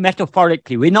ourselves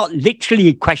metaphorically. We're not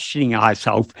literally questioning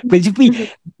ourselves. Because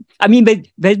if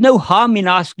there's no harm in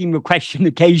asking the question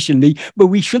occasionally, but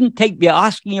we shouldn't take the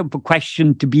asking of the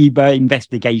question to be the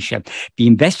investigation. The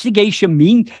investigation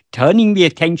means turning the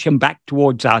attention back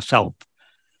towards ourselves.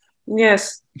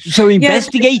 Yes. So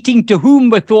investigating to whom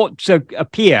the thoughts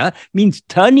appear means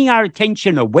turning our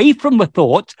attention away from the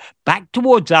thoughts back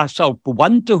towards ourselves, the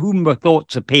one to whom the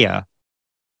thoughts appear.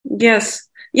 Yes.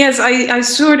 I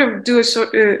sort of do a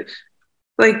sort of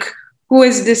like who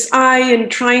is this I,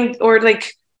 and trying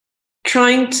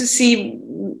to see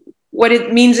what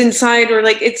it means inside, or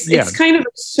like it's kind of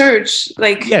a search.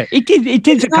 Like it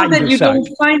is a kind of search. Not that you don't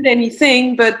find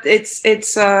anything, but it's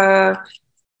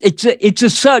a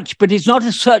search, but it's not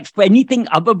a search for anything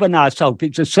other than ourselves.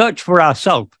 It's a search for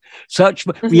ourselves.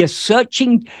 We are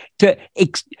searching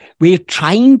we are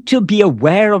trying to be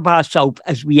aware of ourselves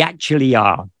as we actually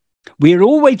are. We're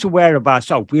always aware of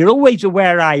ourselves. We're always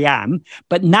aware I am.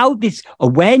 But now this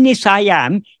awareness I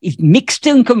am is mixed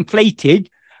and conflated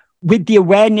with the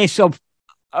awareness of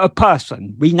a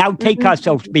person. We now take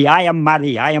ourselves to be, I am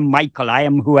Marie, I am Michael, I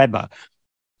am whoever.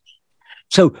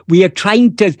 So we are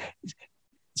trying to,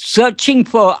 searching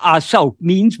for ourselves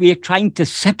means we are trying to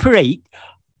separate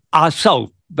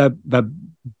ourselves,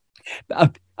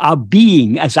 our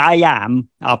being as I am,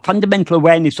 our fundamental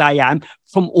awareness I am,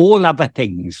 from all other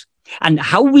things. And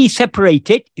how we separate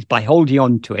it is by holding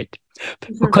on to it.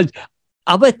 Because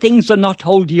other things are not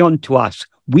holding on to us.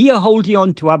 We are holding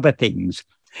on to other things.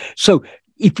 So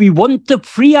if we want to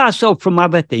free ourselves from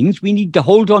other things, we need to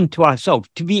hold on to ourselves.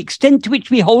 To the extent to which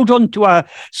we hold on to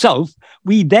ourselves,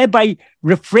 we thereby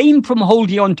refrain from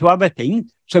holding on to other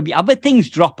things. So the other things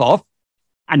drop off,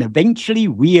 and eventually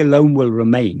we alone will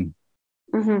remain.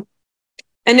 And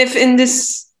if in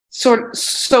this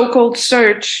so-called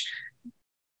search,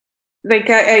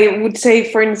 like I would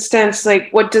say, for instance,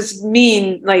 like what does it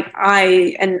mean, like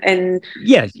I and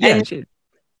yes. And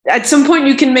at some point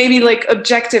you can maybe like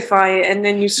objectify it, and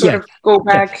then you sort of go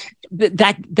back.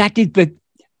 That is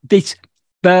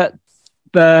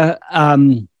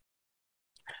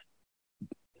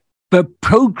the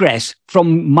progress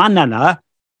from manana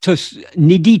to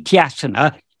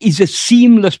nididhyasana is a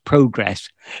seamless progress.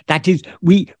 That is,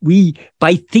 we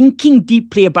by thinking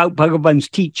deeply about Bhagavan's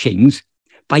teachings,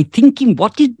 by thinking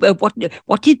what is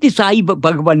this I that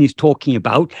Bhagavan is talking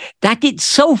about, that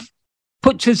itself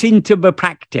puts us into the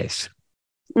practice.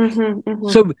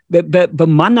 So the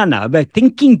manana, the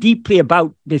thinking deeply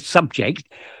about this subject,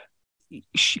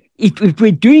 if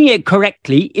we're doing it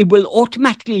correctly, it will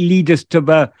automatically lead us to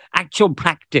the actual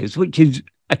practice, which is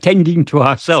attending to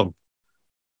ourselves.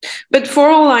 But for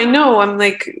all I know, I'm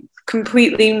like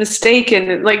completely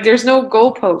mistaken. Like there's no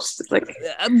goalpost. Like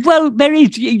well, there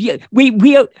is.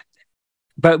 We are.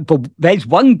 But there's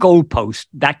one goalpost,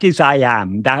 that is I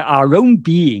am, that our own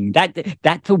being,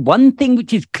 that's the one thing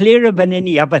which is clearer than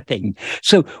any other thing.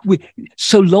 So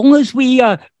so long as we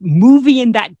are moving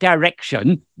in that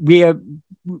direction, we are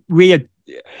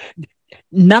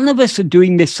none of us are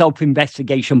doing this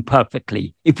self-investigation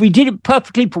perfectly. If we did it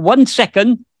perfectly for 1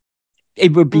 second,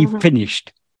 it would be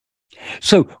finished.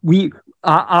 So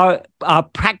our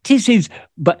practice is,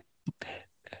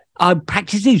 our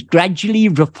practice is gradually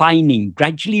refining.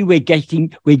 Gradually, we're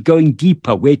going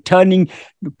deeper. We're turning,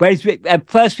 whereas at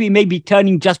first we may be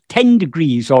turning just 10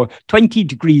 degrees or 20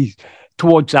 degrees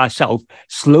towards ourselves.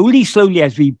 Slowly,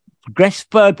 as we progress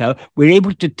further, we're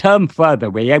able to turn further.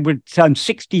 We're able to turn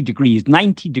 60 degrees,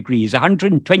 90 degrees,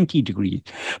 120 degrees.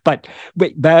 But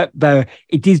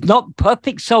it is not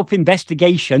perfect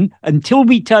self-investigation until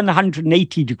we turn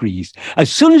 180 degrees.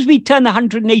 As soon as we turn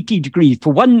 180 degrees,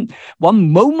 for one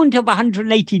moment of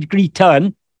 180 degree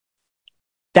turn,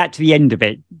 that's the end of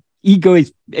it. Ego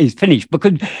is finished,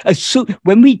 because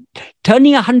when we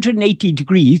turning 180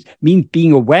 degrees means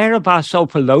being aware of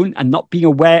ourselves alone and not being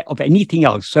aware of anything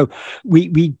else. So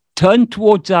we turn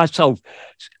towards ourselves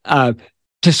to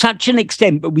such an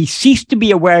extent that we cease to be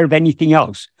aware of anything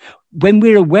else. When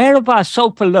we're aware of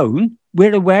ourselves alone,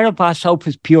 we're aware of ourselves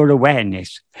as pure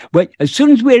awareness. But as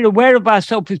soon as we're aware of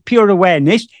ourselves as pure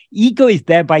awareness, ego is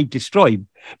thereby destroyed,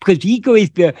 because ego is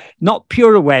not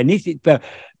pure awareness, it's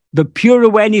the pure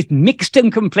awareness mixed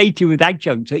and conflated with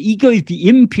adjunct. So ego is the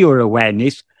impure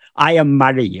awareness. I am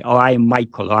Marie, or I am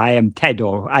Michael, or I am Ted,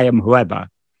 or I am whoever.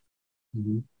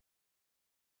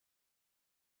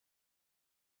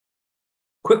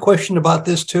 Quick question about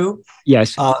this too.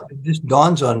 Yes. This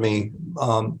dawns on me.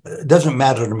 It doesn't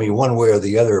matter to me one way or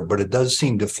the other, but it does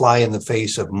seem to fly in the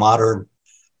face of modern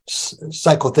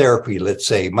psychotherapy, let's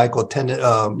say. Michael tended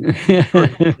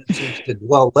to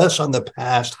dwell less on the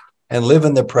past and live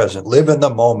in the present, live in the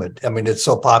moment. I mean, it's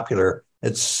so popular.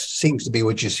 It seems to be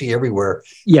what you see everywhere.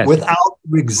 Yes. Without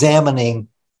examining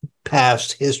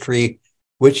past history,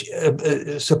 which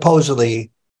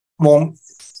supposedly won't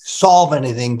solve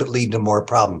anything but lead to more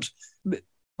problems.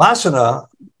 Vasana,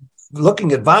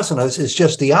 looking at vasanas is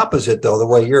just the opposite, though, the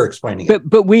way you're explaining it.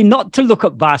 But we're not to look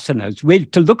at vasanas. We're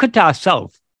to look at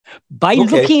ourselves. By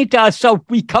looking at ourselves,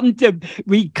 we come to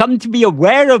be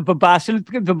aware of Vibhasanas,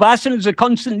 because Vibhasanas are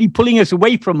constantly pulling us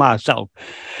away from ourselves.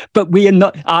 But we are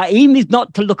not. Our aim is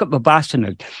not to look at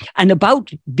Vibhasanas. And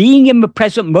about being in the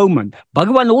present moment,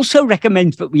 Bhagavan also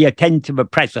recommends that we attend to the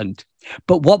present.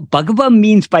 But what Bhagavan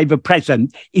means by the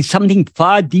present is something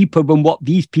far deeper than what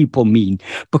these people mean.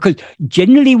 Because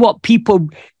generally what people,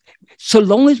 so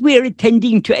long as we are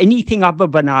attending to anything other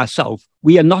than ourselves,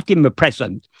 we are not in the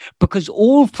present, because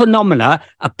all phenomena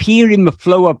appear in the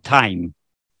flow of time.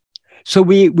 So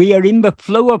we are in the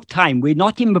flow of time. We're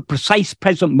not in the precise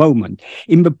present moment.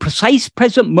 In the precise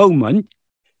present moment,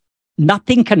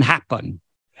 nothing can happen,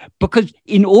 because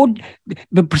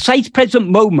the precise present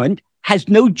moment has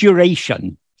no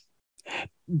duration.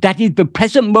 That is, the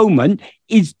present moment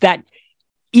is that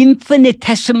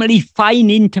infinitesimally fine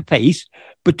interface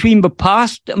between the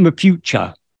past and the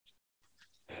future.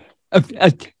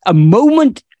 A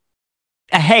moment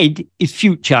ahead is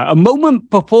future. A moment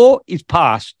before is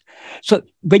past. So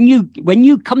when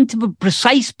you come to the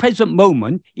precise present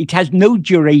moment, it has no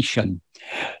duration.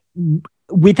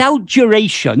 Without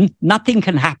duration, nothing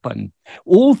can happen.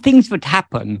 All things that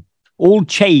happen, all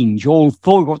change, all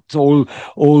thoughts,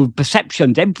 all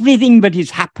perceptions, everything that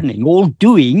is happening, all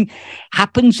doing,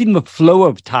 happens in the flow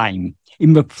of time,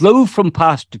 in the flow from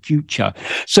past to future.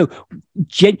 So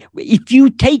if you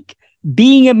take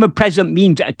being in the present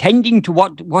means attending to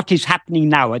what is happening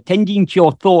now, attending to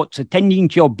your thoughts, attending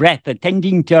to your breath,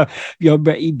 attending to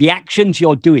the actions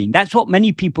you're doing. That's what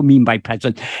many people mean by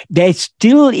present. They're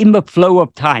still in the flow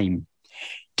of time.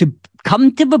 To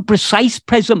come to the precise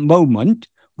present moment,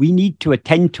 we need to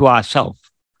attend to ourselves.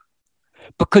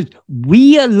 Because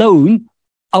we alone,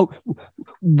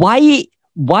 why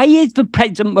is the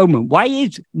present moment? Why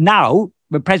is now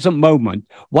the present moment?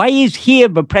 Why is here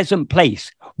the present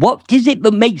place? What is it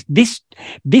that makes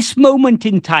this moment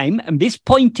in time and this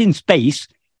point in space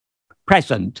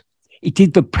present? It is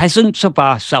the presence of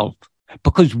ourself,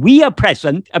 because we are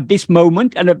present at this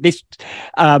moment and at this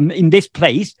in this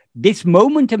place. This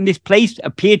moment and this place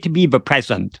appear to be the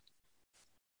present.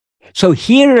 So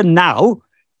here and now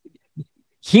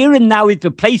is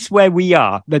the place where we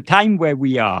are, the time where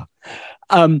we are.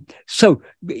 So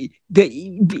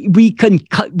we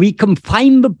can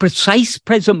find the precise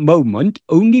present moment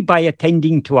only by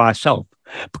attending to ourselves,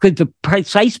 because the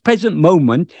precise present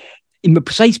moment, in the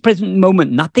precise present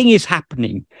moment, nothing is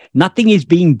happening, nothing is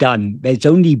being done. There's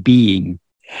only being,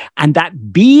 and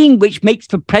that being which makes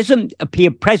the present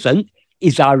appear present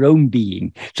is our own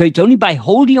being. So it's only by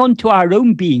holding on to our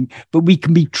own being that we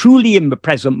can be truly in the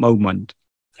present moment,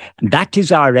 and that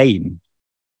is our aim.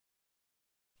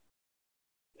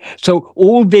 So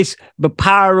all this, the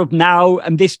power of now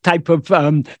and this type of,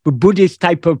 the Buddhist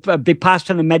type of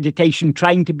Vipassana meditation,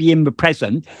 trying to be in the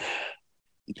present,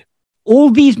 all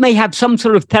these may have some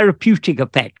sort of therapeutic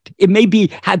effect. It may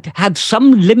be have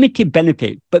some limited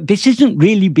benefit, but this isn't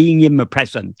really being in the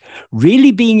present.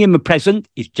 Really being in the present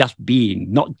is just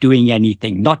being, not doing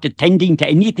anything, not attending to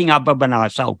anything other than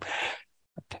ourselves.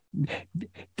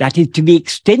 That is, to the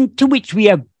extent to which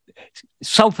we are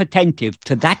self-attentive,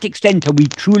 to that extent are we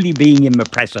truly being in the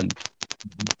present.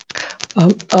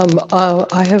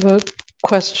 I have a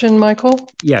question, Michael.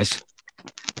 Yes.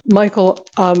 Michael,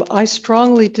 I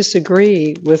strongly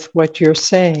disagree with what you're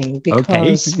saying,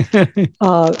 because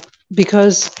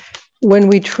because when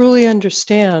we truly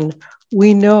understand,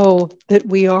 we know that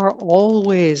we are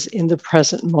always in the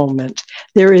present moment.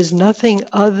 There is nothing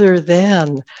other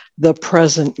than the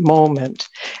present moment.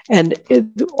 And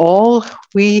all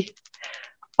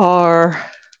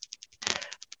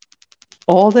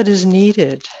that is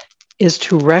needed is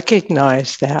to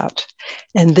recognize that,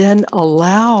 and then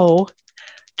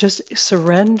just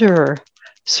surrender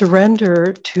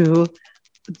to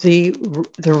the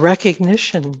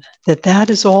recognition that that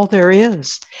is all there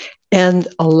is, and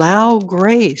allow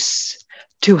grace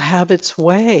to have its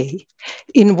way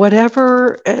in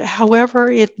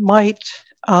however it might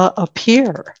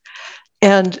appear.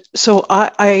 And so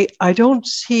I don't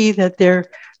see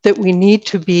that we need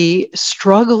to be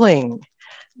struggling.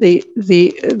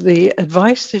 The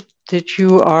advice that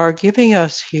you are giving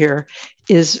us here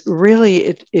is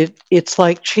really, it's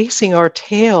like chasing our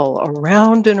tail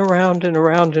around and around and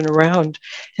around and around,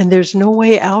 and there's no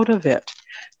way out of it.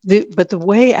 But the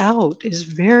way out is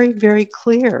very, very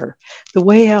clear. The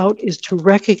way out is to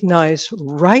recognize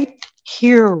right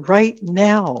here, right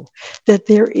now, that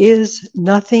there is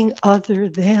nothing other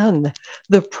than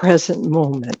the present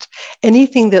moment.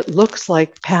 Anything that looks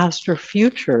like past or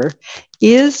future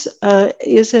is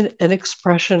an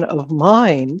expression of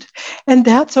mind, and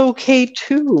that's okay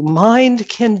too. Mind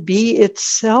can be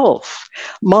itself.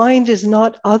 Mind is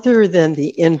not other than the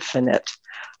infinite.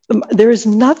 There is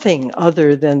nothing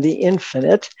other than the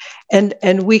infinite,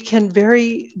 and we can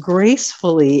very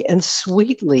gracefully and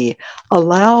sweetly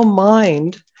allow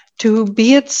mind to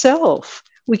be itself.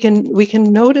 We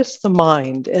can notice the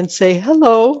mind and say,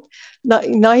 hello,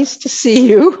 nice to see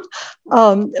you,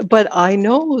 but I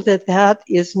know that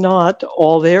is not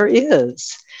all there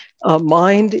is.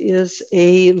 Mind is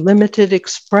a limited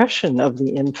expression of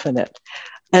the infinite.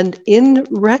 And in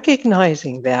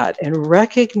recognizing that and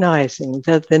recognizing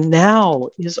that the now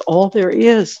is all there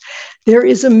is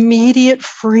immediate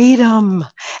freedom,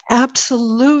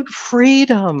 absolute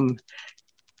freedom.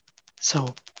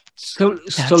 So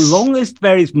long as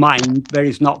there is mind, there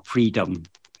is not freedom.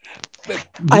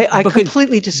 I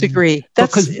completely disagree.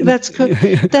 That's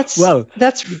all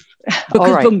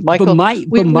right, Michael.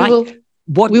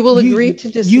 We will agree to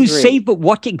disagree. You say that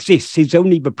what exists is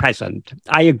only the present.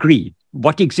 I agree.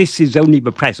 What exists is only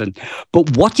the present.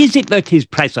 But what is it that is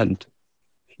present?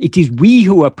 It is we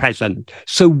who are present.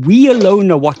 So we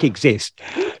alone are what exists.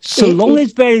 So long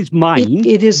as there is mind,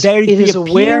 there is the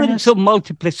appearance of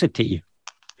multiplicity.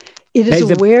 It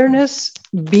is awareness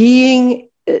being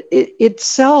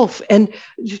itself. And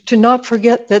to not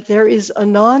forget that there is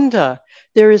Ananda.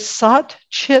 There is Sat,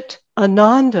 Chit,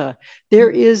 Ananda. There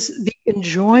is the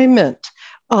enjoyment,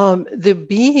 the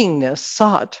beingness,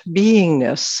 Sat,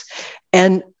 beingness,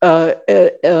 and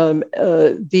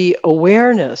the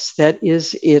awareness that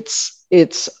is its you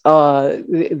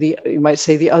might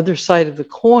say the other side of the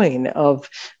coin of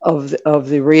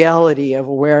the reality of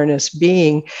awareness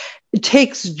being. It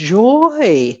takes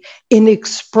joy in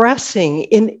expressing,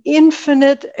 in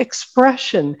infinite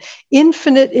expression,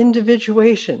 infinite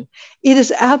individuation. It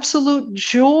is absolute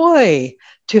joy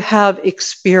to have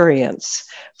experience,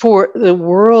 for the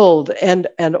world and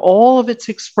all of its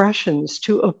expressions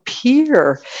to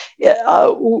appear.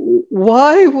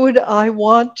 Why would I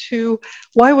want to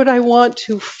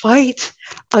fight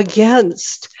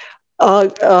against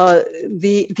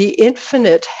the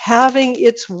infinite having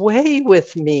its way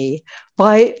with me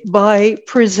by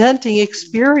presenting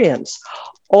experience?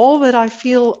 All that I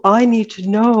feel I need to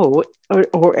know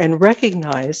and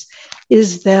recognize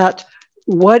is that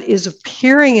what is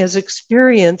appearing as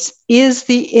experience is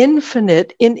the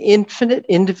infinite in infinite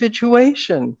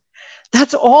individuation.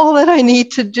 That's all that I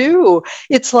need to do.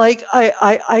 It's like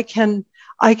I can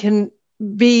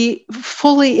be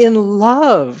fully in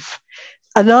love,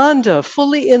 Ananda,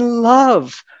 fully in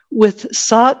love with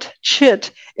Sat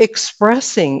Chit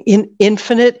expressing in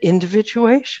infinite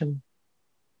individuation.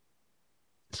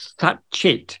 Sat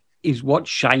Chit is what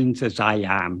shines as I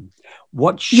am.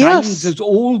 What shines as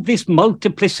all this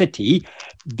multiplicity,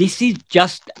 this is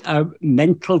just a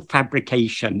mental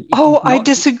fabrication. I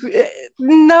disagree.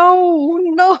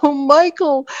 No,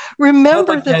 Michael.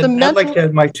 Remember that the mental... I'd like to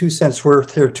add my 2 cents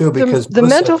worth here too, because... The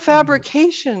mental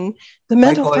fabrication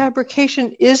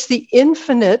is the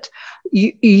infinite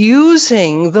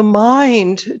using the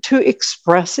mind to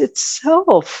express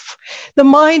itself. The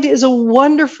mind is a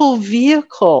wonderful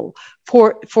vehicle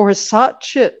for Sat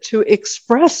Chit to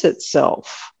express itseless.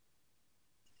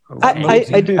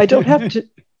 I don't have to.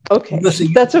 Okay,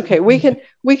 that's okay. We can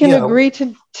agree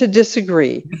to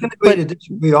disagree. We can agree to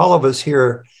disagree, all of us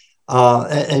here,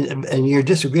 and your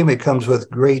disagreement comes with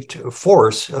great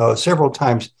force several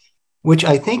times, which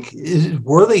I think is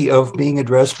worthy of being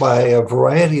addressed by a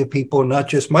variety of people, not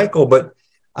just Michael. But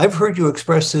I've heard you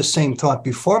express this same thought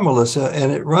before, Melissa,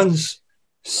 and it runs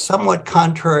somewhat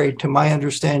contrary to my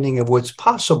understanding of what's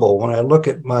possible when I look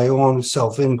at my own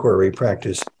self-inquiry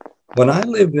practice. When I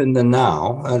live in the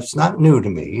now, it's not new to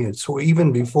me. It's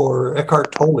even before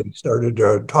Eckhart Tolle started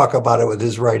to talk about it with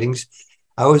his writings.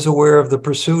 I was aware of the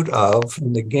pursuit of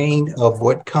and the gain of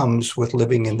what comes with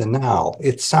living in the now.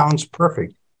 It sounds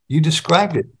perfect. You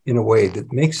described it in a way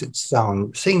that makes it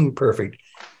seem perfect.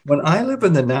 When I live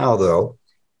in the now, though,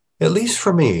 at least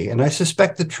for me, and I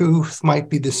suspect the truth might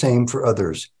be the same for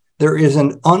others, there is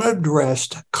an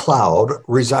unaddressed cloud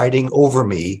residing over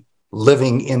me,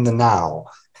 living in the now.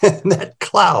 And that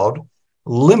cloud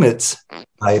limits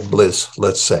my bliss,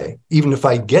 let's say. Even if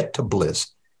I get to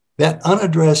bliss, that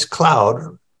unaddressed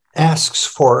cloud asks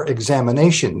for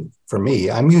examination for me.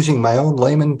 I'm using my own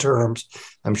layman terms.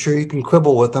 I'm sure you can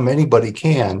quibble with them, anybody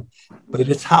can, but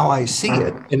it's how I see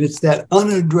it. And it's that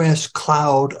unaddressed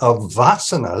cloud of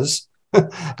vasanas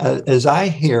as I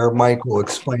hear Michael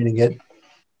explaining it,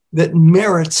 that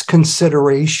merits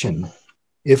consideration.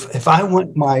 If I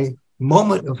want my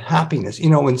moment of happiness,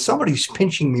 when somebody's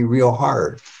pinching me real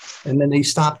hard and then they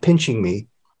stop pinching me,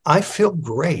 I feel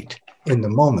great in the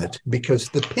moment because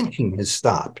the pinching has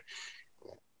stopped.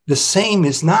 The same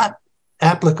is not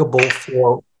applicable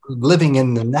for living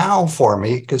in the now for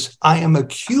me, because I am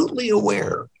acutely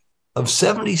aware of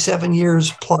 77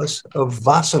 years plus of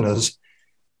vasanas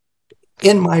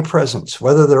in my presence,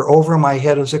 whether they're over my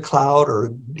head as a cloud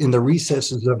or in the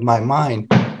recesses of my mind.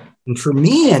 And for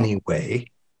me anyway,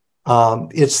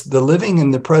 it's the living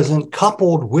in the present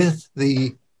coupled with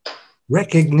the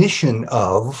recognition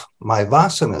of my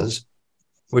vasanas,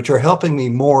 which are helping me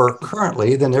more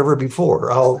currently than ever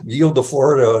before. I'll yield the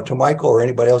floor to Michael or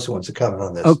anybody else who wants to comment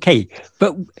on this. Okay,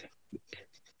 but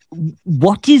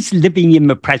what is living in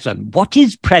the present? What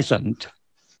is present?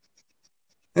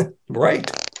 Right.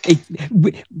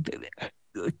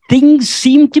 Things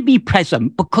seem to be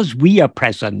present because we are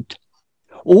present.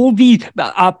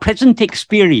 Our present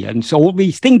experience, all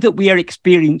these things that we are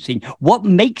experiencing, what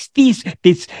makes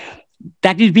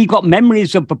that is, we've got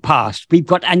memories of the past, we've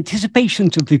got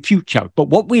anticipations of the future, but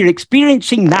what we're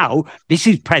experiencing now, this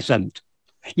is present.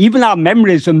 Even our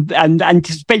memories and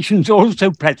anticipations are also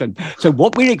present. So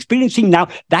what we're experiencing now,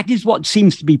 that is what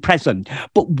seems to be present.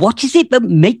 But what is it that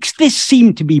makes this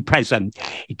seem to be present?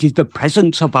 It is the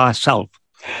presence of ourself.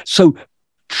 So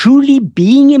truly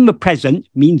being in the present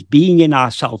means being in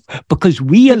ourselves, because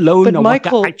we alone are what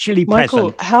are actually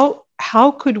present.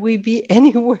 How could we be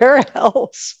anywhere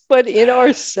else but in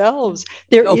ourselves?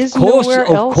 There is nowhere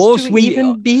else to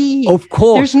even be. Of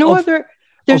course.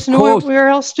 There's nowhere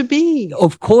else to be.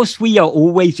 Of course, we are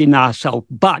always in ourselves,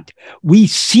 but we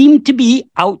seem to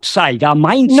be outside. Our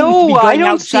mind seems to be going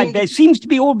outside. There seems to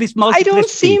be all this multiplicity. I don't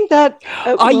seem that.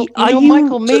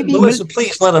 Michael, maybe. Melissa,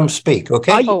 please let him speak,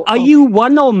 okay? Are you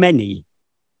one or many?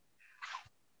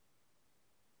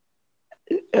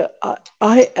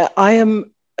 I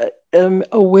am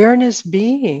awareness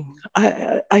being.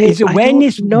 Is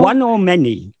awareness one or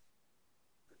many?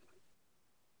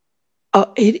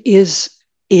 It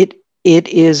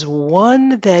is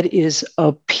one that is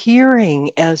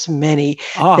appearing as many.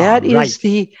 That is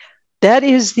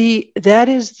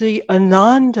the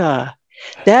Ananda.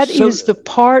 That is the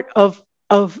part of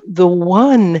the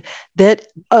one that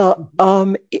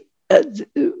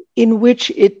in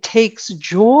which it takes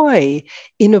joy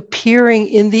in appearing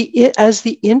as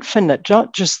the infinite,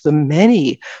 not just the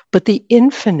many, but the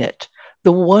infinite.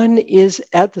 The one is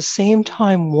at the same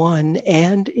time one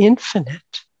and infinite.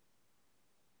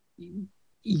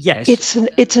 Yes,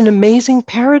 it's an amazing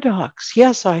paradox.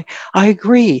 Yes, I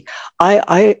agree.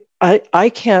 I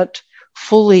can't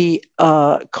fully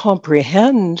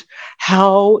comprehend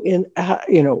how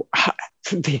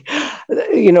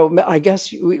I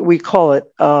guess we call it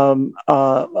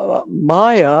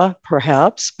Maya,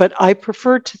 perhaps, but I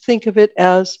prefer to think of it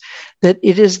as that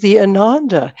it is the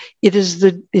Ananda. It is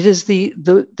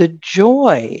the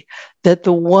joy that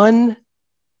the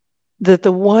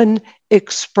one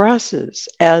expresses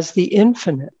as the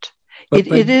infinite.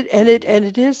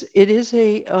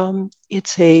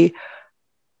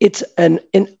 It's an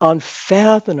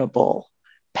unfathomable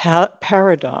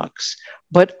paradox,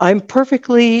 but I'm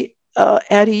perfectly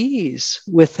at ease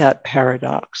with that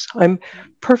paradox. I'm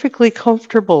perfectly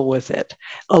comfortable with it,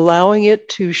 allowing it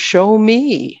to show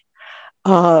me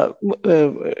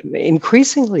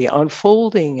increasingly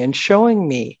unfolding and showing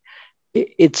me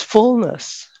its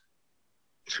fullness.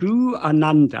 True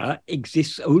Ananda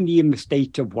exists only in the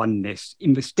state of oneness.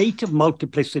 In the state of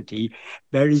multiplicity,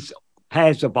 there is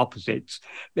pairs of opposites.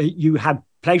 You have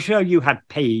pleasure, you have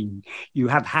pain, you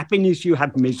have happiness, you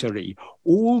have misery.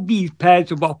 All these pairs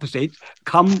of opposites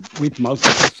come with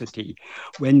multiplicity.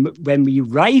 When we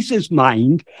rise as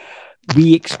mind,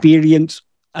 we experience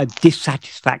a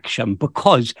dissatisfaction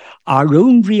because our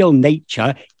own real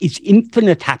nature is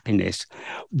infinite happiness.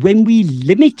 When we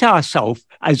limit ourselves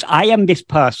as I am this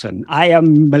person, I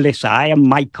am Melissa, I am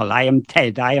Michael, I am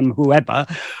Ted, I am whoever,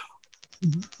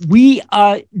 we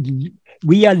are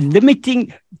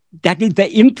limiting. That is, the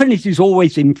infinite is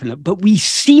always infinite, but we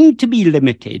seem to be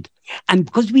limited. And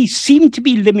because we seem to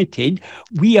be limited,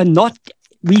 we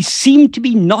seem to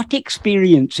be not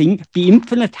experiencing the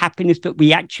infinite happiness that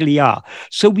we actually are.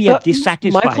 So we are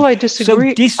dissatisfied. Michael, I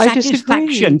disagree. So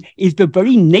dissatisfaction is the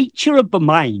very nature of the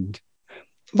mind.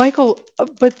 Michael,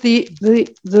 but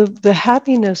the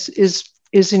happiness is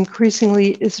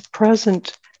increasingly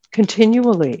present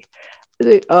continually.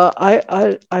 Do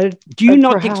you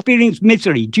not experience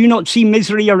misery? Do you not see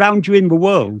misery around you in the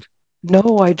world?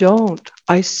 No, I don't.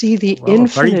 I see the Wow, very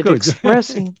infinite good.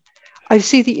 expressing. I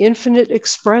see the infinite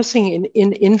expressing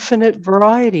in infinite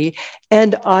variety,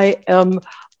 and I am,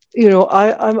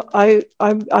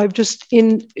 I'm just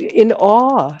in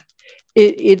awe.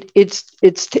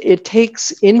 It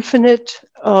takes infinite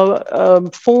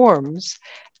forms,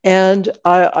 and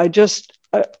I just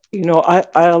I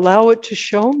allow it to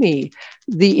show me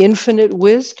the infinite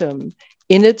wisdom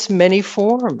in its many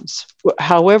forms,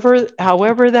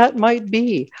 however that might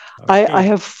be. Okay. I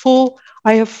have full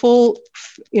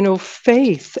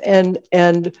faith, and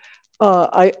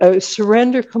I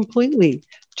surrender completely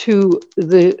to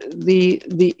the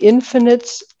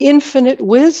infinite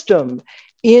wisdom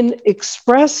in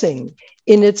expressing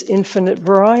in its infinite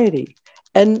variety,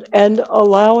 and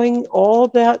allowing all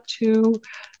that to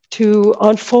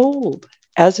unfold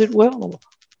as it will.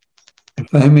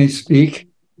 If I may speak.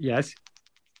 Yes.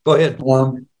 Go ahead.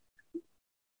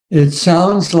 It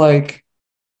sounds like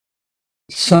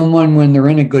someone, when they're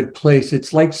in a good place,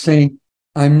 it's like saying,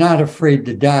 I'm not afraid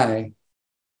to die,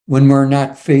 when we're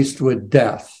not faced with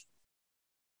death.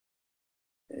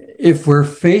 If we're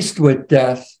faced with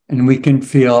death and we can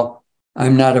feel,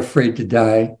 I'm not afraid to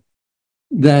die,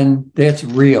 then that's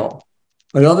real.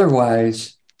 But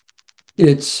otherwise,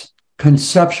 it's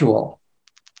conceptual.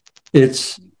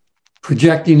 It's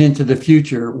projecting into the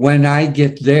future. When I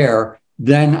get there,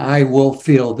 then I will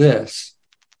feel this.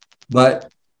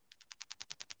 But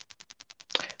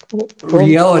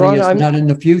reality Ron, is not in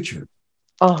the future.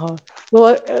 Well,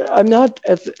 I'm not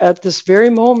at this very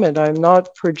moment. I'm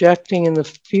not projecting in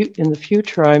the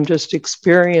future. I'm just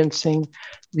experiencing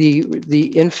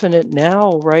the infinite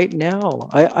now, right now.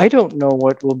 I don't know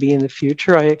what will be in the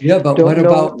future. I but don't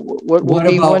know what will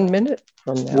be 1 minute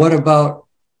from now. What about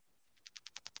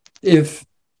if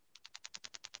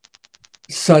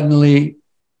suddenly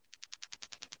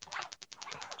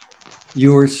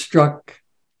you were struck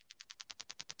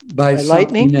by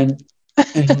lightning and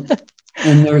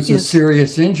there's a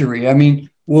serious injury? I mean,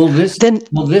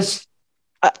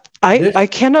 I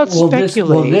cannot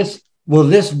speculate. Will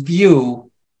this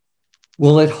view,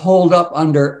 will it hold up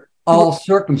under all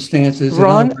circumstances?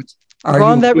 Ron, in other words, are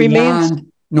you that beyond, remains.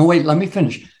 No, wait, let me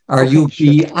finish. Are you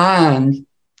beyond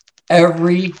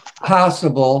every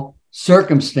possible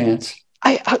circumstance?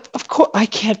 Of course, I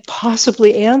can't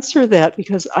possibly answer that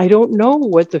because I don't know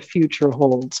what the future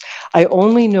holds. I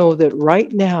only know that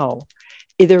right now,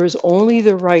 there is only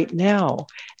the right now.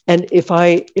 And if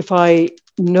I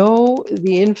know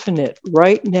the infinite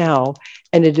right now,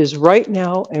 and it is right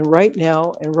now and right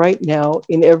now and right now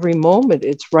in every moment,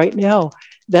 it's right now.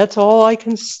 That's all I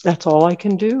can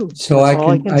do. So I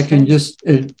can just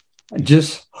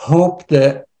hope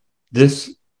that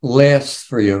this lasts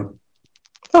for you.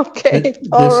 Okay,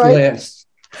 all right. Lasts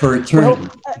for eternity.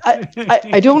 Well,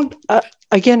 I don't.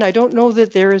 Again, I don't know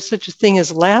that there is such a thing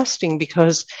as lasting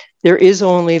because there is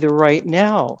only the right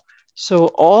now. So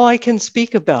all I can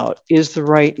speak about is the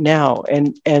right now,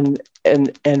 and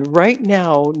right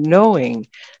now, knowing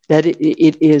that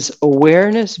it is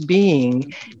awareness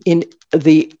being in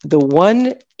the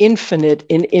one infinite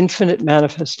in infinite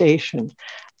manifestation.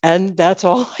 And that's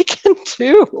all I can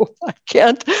do. I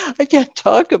can't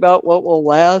talk about what will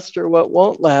last or what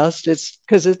won't last. It's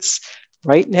because it's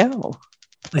right now.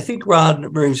 I think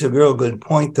Rod brings a real good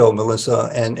point, though, Melissa,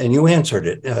 and you answered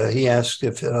it. He asked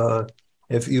if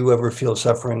you ever feel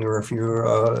suffering, or if you're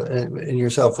in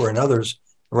yourself or in others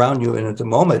around you, and at the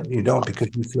moment you don't because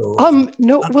you feel.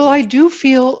 No. Well, I do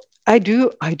feel. I do.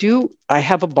 I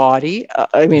have a body.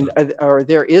 Or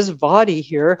there is a body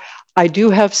here. I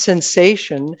do have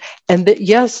sensation, and that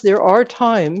yes, there are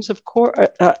times. Of course,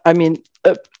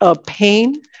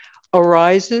 pain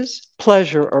arises,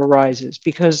 pleasure arises,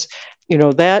 because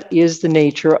that is the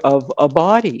nature of a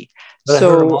body. I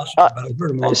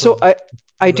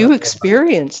do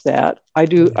experience that. I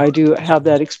do have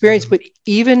that experience. But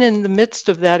even in the midst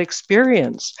of that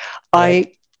experience,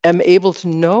 I am able to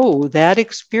know that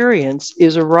experience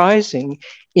is arising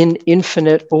in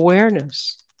infinite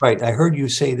awareness. Right. I heard you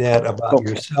say that about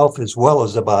yourself as well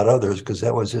as about others, because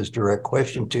that was his direct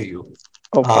question to you.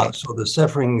 Okay. So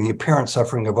the apparent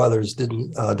suffering of others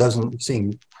doesn't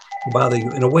seem to bother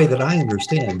you in a way that I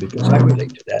understand, because I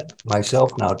relate to that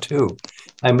myself now too.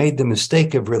 I made the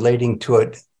mistake of relating to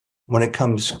it when it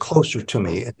comes closer to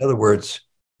me. In other words,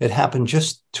 it happened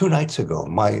just 2 nights ago.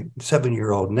 My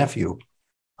 7-year-old nephew,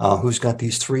 who's got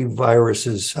these 3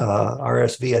 viruses,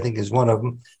 RSV, I think is one of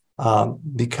them,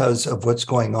 because of what's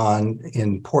going on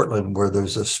in Portland, where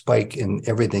there's a spike in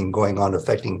everything going on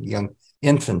affecting young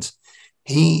infants.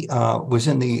 He was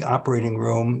in the operating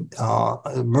room,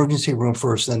 emergency room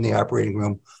first, then the operating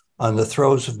room, on the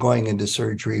throes of going into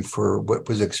surgery for what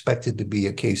was expected to be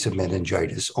a case of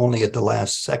meningitis. Only at the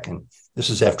last second, this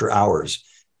is after hours,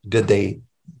 did they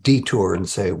detour and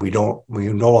say, we no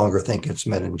longer think it's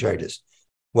meningitis.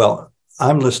 Well,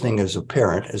 I'm listening as a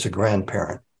parent, as a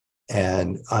grandparent,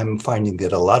 and I'm finding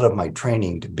that a lot of my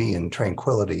training to be in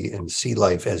tranquility and see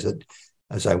life as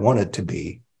I want it to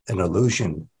be, an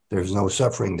illusion. There's no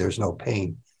suffering, there's no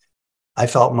pain. I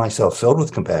felt myself filled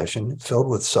with compassion, filled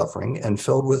with suffering, and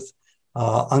filled with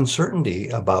uncertainty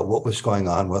about what was going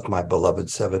on with my beloved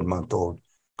 7-month-old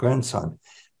grandson.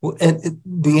 And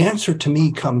the answer to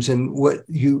me comes in what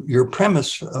your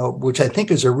premise, which I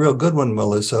think is a real good one,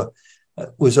 Melissa,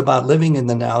 was about living in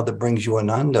the now that brings you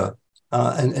ananda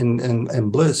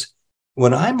and bliss.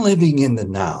 When I'm living in the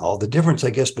now, the difference, I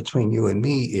guess, between you and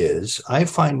me is I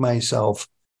find myself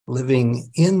living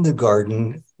in the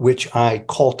garden which I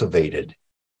cultivated.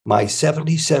 My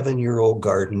 77-year-old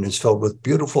garden is filled with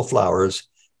beautiful flowers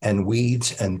and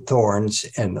weeds and thorns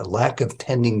and a lack of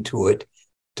tending to it,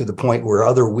 to the point where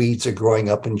other weeds are growing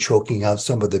up and choking out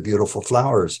some of the beautiful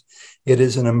flowers. It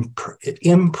is an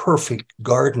imperfect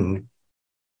garden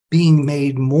being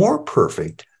made more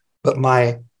perfect, but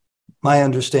my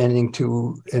understanding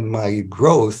too, and my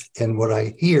growth in what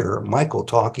I hear Michael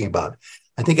talking about,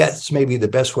 I think that's maybe the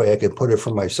best way I could put it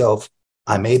for myself.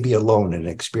 I may be alone in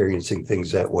experiencing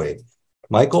things that way.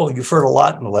 Michael, you've heard a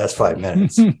lot in the last 5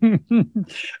 minutes.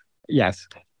 Yes.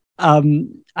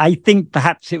 I think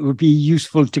perhaps it would be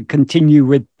useful to continue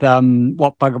with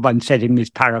what Bhagavan said in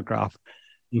this paragraph.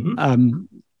 Mm-hmm.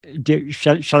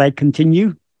 Shall I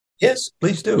continue? Yes,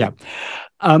 please do. Yeah.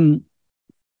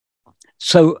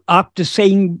 So after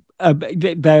saying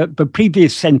the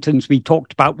previous sentence we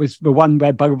talked about was the one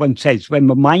where Bhagavan says, when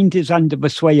the mind is under the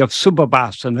sway of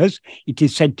subhabasanas, it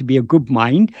is said to be a good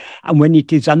mind, and when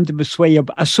it is under the sway of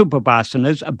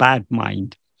asubhabasanas, a bad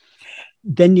mind.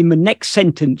 Then in the next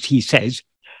sentence he says,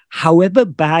 however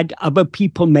bad other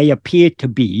people may appear to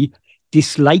be,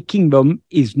 disliking them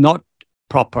is not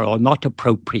proper or not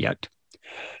appropriate.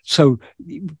 So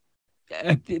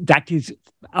that is,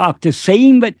 after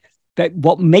saying that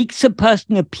what makes a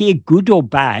person appear good or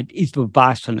bad is the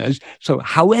vasanas. So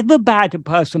however bad a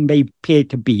person may appear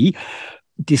to be,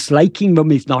 disliking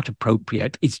them is not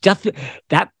appropriate. It's just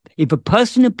that if a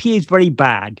person appears very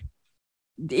bad,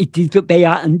 it is that they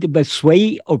are under the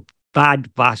sway of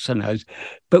bad vasanas,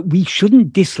 but we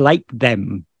shouldn't dislike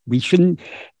them. We shouldn't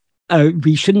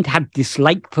have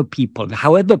dislike for people,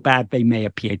 however bad they may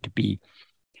appear to be.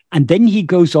 And then he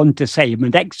goes on to say in the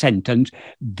next sentence,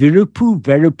 Virupu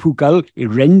verupugal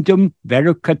irendum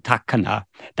verukatakana.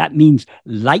 That means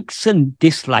likes and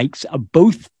dislikes are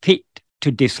both fit to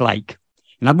dislike.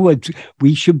 In other words,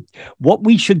 what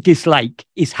we should dislike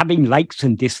is having likes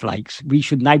and dislikes. We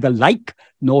should neither like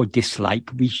nor dislike.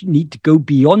 We need to go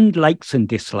beyond likes and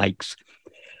dislikes.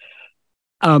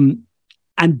 And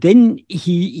then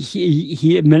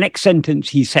he in the next sentence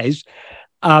he says,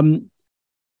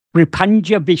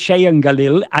 Pripanja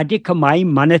Vishayangalil Adikamai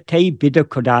Manate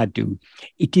Vidakodadu.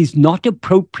 It is not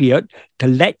appropriate to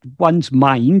let one's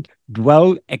mind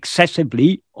dwell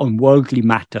excessively on worldly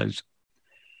matters.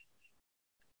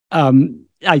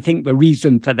 I think the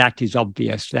reason for that is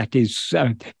obvious. That is,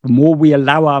 the more we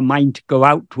allow our mind to go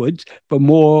outwards, the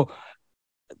more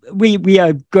we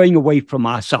are going away from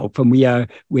ourselves, and we are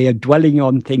dwelling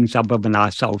on things other than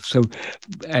ourselves. So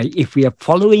if we are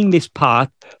following this path,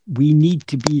 we need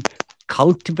to be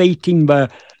cultivating the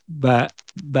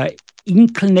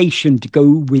inclination to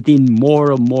go within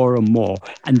more and more and more,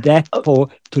 and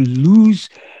therefore to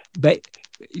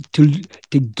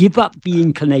give up the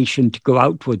inclination to go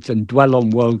outwards and dwell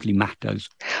on worldly matters.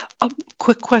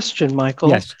 Quick question, Michael.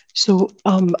 Yes. So,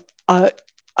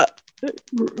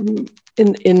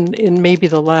 in maybe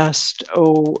the last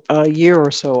year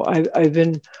or so, I've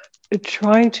been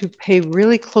trying to pay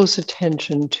really close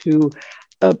attention to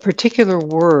particular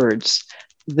words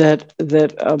that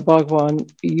Bhagwan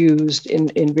used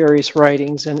in various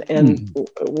writings, and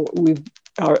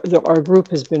our group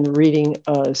has been reading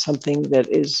something that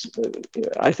is,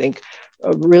 I think,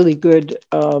 a really good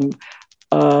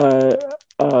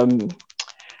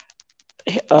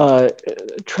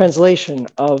translation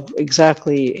of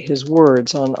exactly his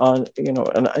words on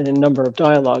a number of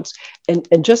dialogues.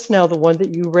 And just now, the one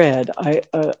that you read,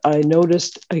 I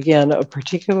noticed again a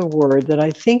particular word that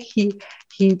I think he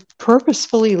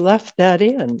purposefully left that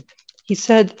in. He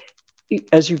said,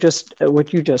 as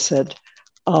what you just said,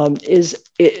 is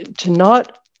to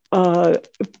not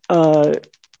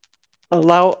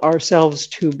allow ourselves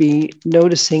to be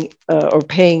noticing or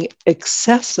paying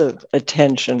excessive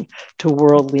attention to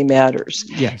worldly matters.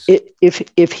 Yes.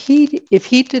 If he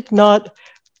did not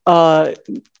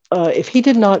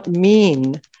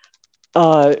mean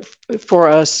for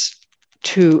us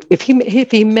to,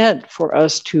 if he meant for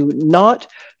us to not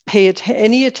pay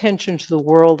any attention to the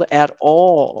world at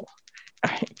all,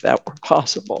 if that were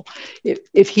possible,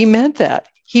 if he meant that,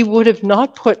 he would have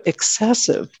not put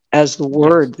excessive as the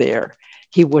word there.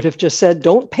 He would have just said,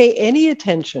 don't pay any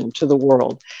attention to the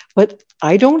world. But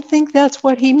I don't think that's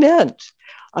what he meant.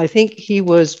 I think he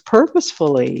was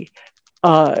purposefully,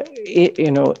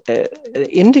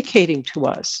 indicating to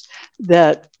us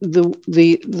that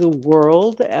the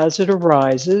world as it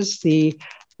arises, the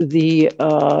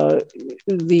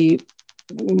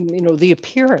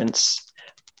appearance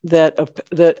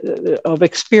of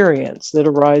experience that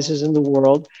arises in the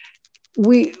world,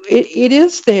 it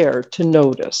is there to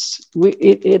notice.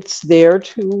 It's there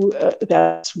to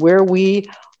that's where we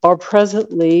are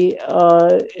presently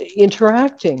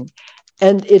interacting,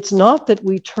 and it's not that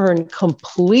we turn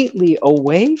completely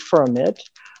away from it,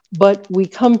 but we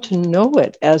come to know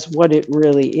it as what it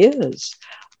really is.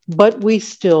 But we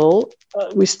still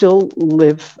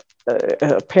live.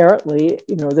 Apparently,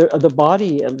 the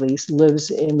body at least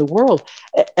lives in the world,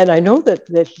 and I know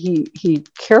that he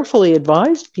carefully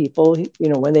advised people.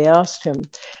 When they asked him,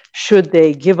 should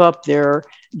they give up their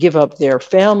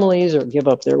families or give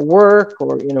up their work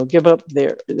or give up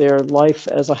their life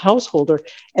as a householder,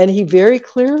 and he very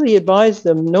clearly advised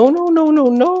them,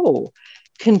 no.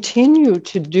 Continue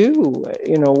to do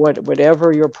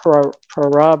whatever your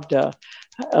prarabdha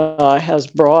has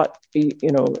brought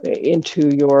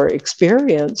into your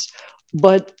experience,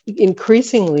 but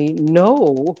increasingly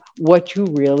know what you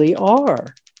really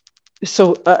are.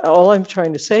 So all I'm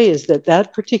trying to say is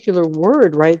that particular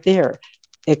word right there,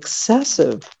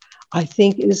 excessive, I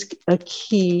think is a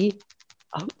key,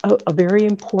 a very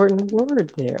important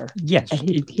word there. Yes. And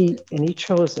he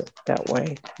chose it that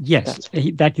way. Yes,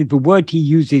 that is the word he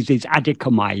uses is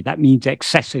adikamai. That means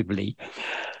excessively.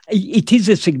 It is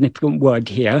a significant word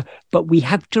here, but we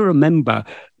have to remember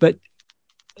that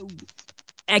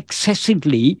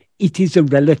excessively, it is a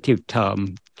relative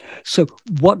term. So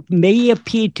what may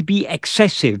appear to be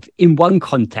excessive in one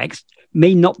context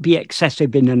may not be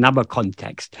excessive in another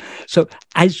context. So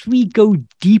as we go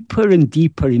deeper and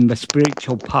deeper in the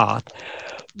spiritual path,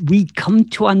 we come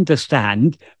to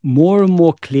understand more and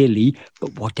more clearly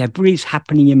that whatever is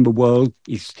happening in the world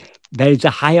there is a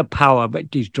higher power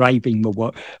that is driving the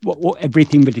world,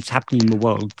 everything that is happening in the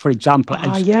world. For example,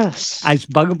 as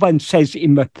Bhagavan says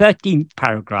in the 13th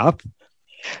paragraph,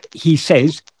 he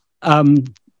says,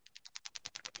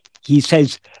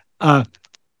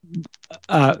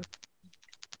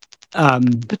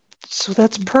 so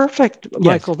that's perfect,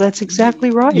 Michael. Yes. That's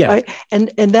exactly right. Yeah.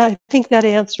 And I think that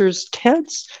answers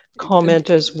Ted's comment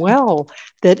as well,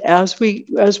 that as we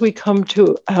come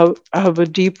to have a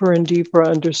deeper and deeper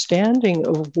understanding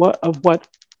of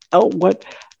what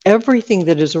everything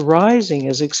that is arising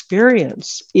as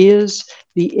experience is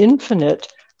the infinite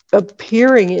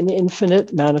appearing in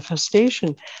infinite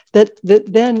manifestation, that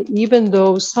then even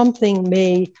though something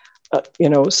may a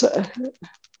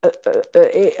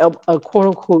quote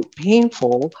unquote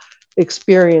painful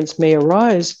experience may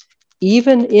arise,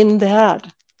 even in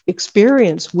that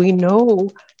experience, we know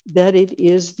that it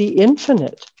is the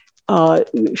infinite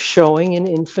showing in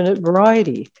infinite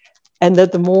variety. And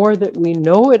that the more that we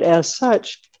know it as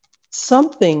such,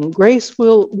 grace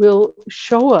will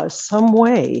show us some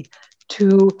way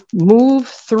to move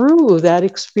through that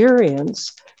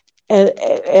experience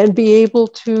and be able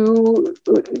to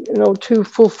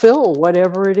fulfill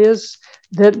whatever it is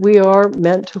that we are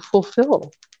meant to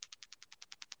fulfill.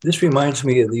 This reminds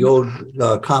me of the old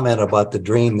comment about the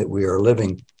dream that we are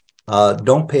living.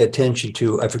 Don't pay attention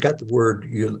to, I forgot the word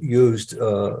you used,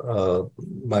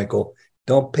 Michael.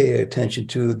 Don't pay attention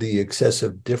to the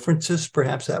excessive differences.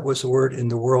 Perhaps that was the word in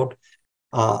the world.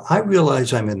 I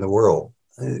realize I'm in the world.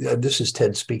 This is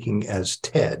Ted speaking as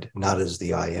Ted, not as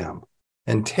the I am.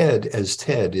 And Ted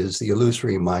is the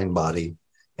illusory mind-body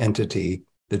entity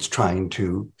that's trying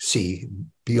to see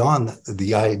beyond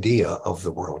the idea of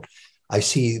the world. I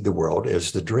see the world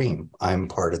as the dream. I'm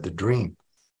part of the dream.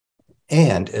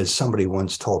 And as somebody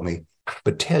once told me,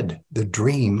 but Ted, the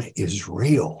dream is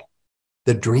real.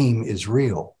 The dream is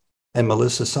real. And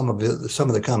Melissa, some of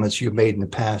the comments you've made in the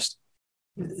past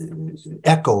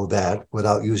echo that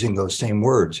without using those same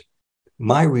words.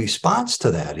 My response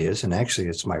to that is, and actually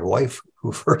it's my wife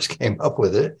who first came up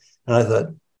with it, and I thought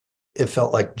it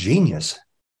felt like genius.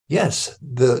 Yes,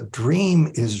 the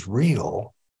dream is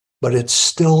real, but it's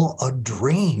still a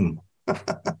dream.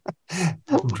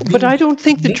 But I don't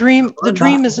think the dream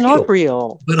is not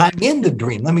real. But I'm in the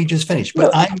dream. Let me just finish.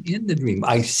 But I'm in the dream.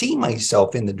 I see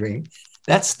myself in the dream.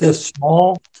 That's the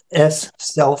small s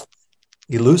self,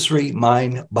 illusory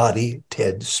mind, body,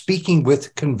 Ted, speaking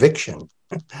with conviction.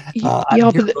 I'm here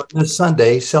on this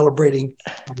Sunday celebrating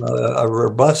a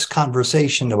robust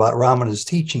conversation about Ramana's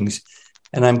teachings,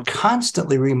 and I'm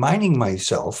constantly reminding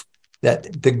myself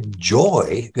that the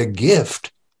joy, the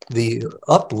gift, the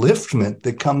upliftment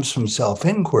that comes from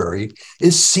self-inquiry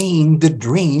is seeing the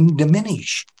dream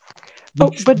diminish.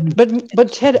 Oh,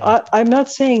 but Ted, I'm not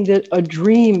saying that a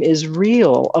dream is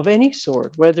real of any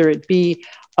sort, whether it be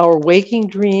our waking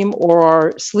dream or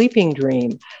our sleeping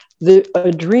dream.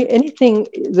 A dream, anything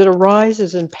that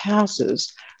arises and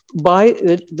passes, by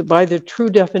the true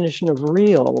definition of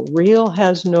real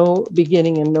has no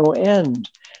beginning and no end.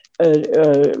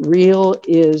 Real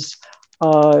is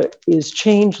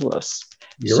changeless.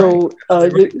 You're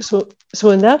right. So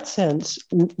in that sense,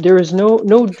 there is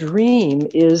no dream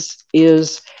is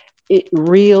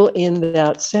real in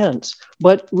that sense.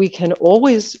 But we can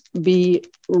always be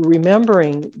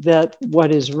remembering that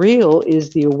what is real is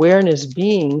the awareness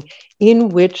being in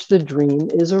which the dream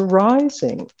is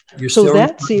arising. That's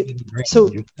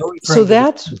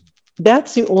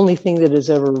the only thing that is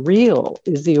ever real,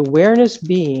 is the awareness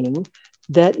being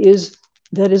that is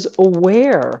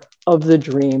aware of the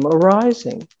dream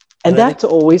arising, and that's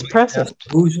always present.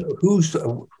 Who is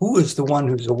the one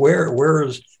who's aware?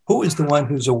 Who is the one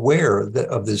who's aware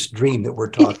of this dream that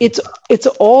we're talking about? It's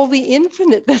all the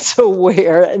infinite that's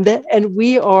aware, and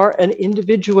we are an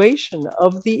individuation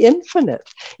of the infinite.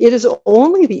 It is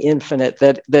only the infinite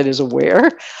that is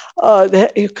aware,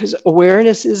 because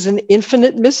awareness is an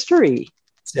infinite mystery.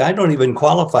 See, I don't even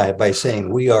qualify it by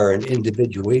saying we are an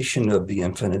individuation of the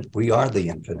infinite. We are the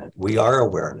infinite. We are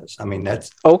awareness. I mean, that's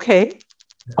okay.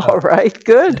 All right,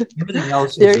 good. Everything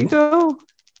else. There you go.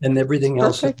 And everything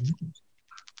else.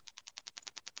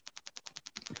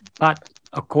 But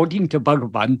according to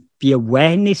Bhagavan, the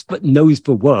awareness that knows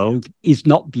the world is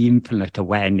not the infinite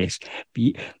awareness.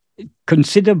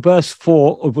 Consider verse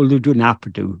 4 of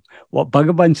Uludunapadu. What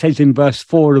Bhagavan says in verse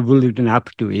 4 of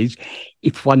Uludunapadu is,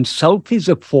 if oneself is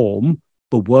a form,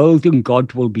 the world and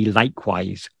God will be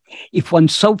likewise. If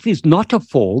oneself is not a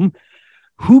form,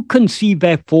 who can see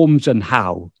their forms and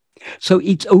how? So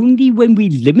it's only when we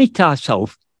limit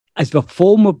ourselves as the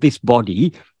form of this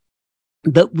body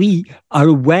that we are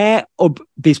aware of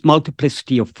this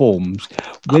multiplicity of forms.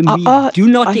 When we do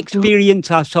not experience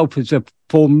ourselves as the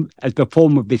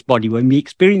form of this body, when we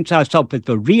experience ourselves as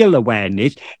the real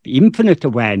awareness, the infinite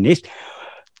awareness,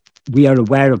 we are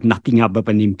aware of nothing other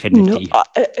than infinity.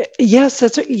 Yes,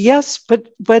 but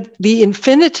the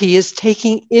infinity is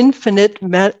taking infinite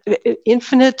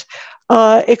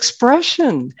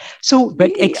expression.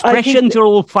 But expressions are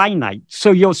all finite.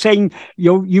 So you're saying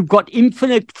you've got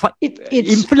infinite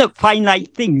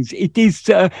finite things. It is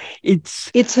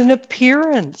it's an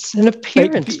appearance.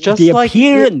 Just the like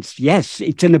appearance. Yes,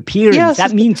 it's an appearance. Yes,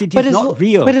 that means it is not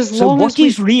real. So what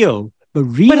is real? The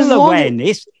real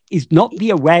awareness is not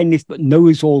the awareness that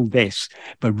knows all this.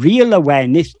 The real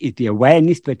awareness is the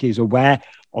awareness that is aware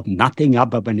of nothing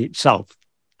other than itself.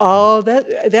 Oh,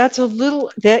 that's a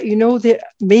little that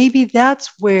maybe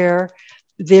that's where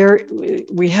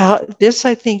we have this.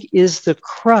 I think is the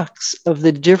crux of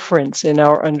the difference in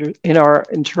our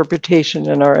interpretation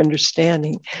and our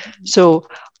understanding. So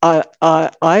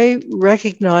I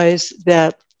recognize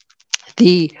that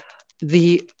the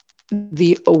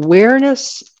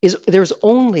awareness there's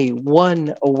only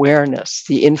one awareness,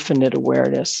 the infinite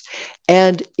awareness,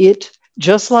 and it,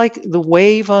 just like the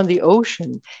wave on the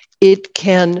ocean, it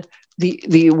can,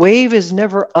 the wave is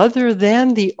never other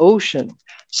than the ocean.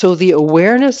 So the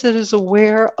awareness that is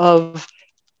aware of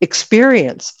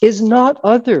experience is not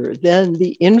other than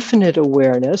the infinite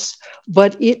awareness,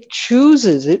 but it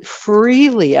chooses, it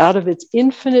freely, out of its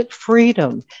infinite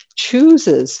freedom,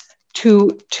 chooses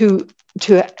to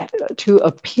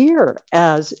appear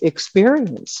as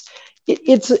experience.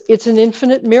 It's an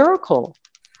infinite miracle.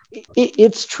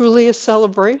 It's truly a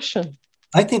celebration.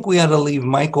 I think we ought to leave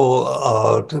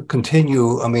Michael to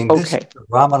continue. I mean, this is the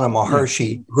Ramana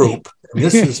Maharshi group.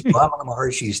 This is Ramana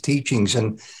Maharshi's teachings,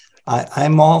 and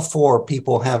I'm all for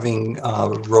people having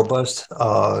robust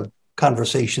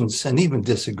conversations and even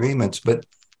disagreements, but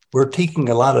we're taking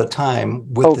a lot of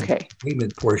time with the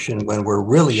disagreement portion when we're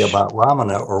really about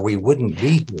Ramana, or we wouldn't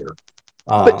be here.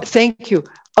 But thank you.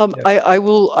 I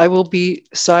will be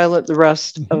silent the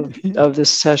rest of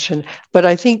this session, but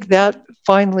I think that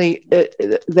finally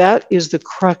that is the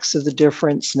crux of the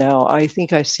difference now. I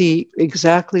think I see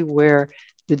exactly where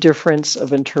the difference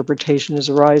of interpretation is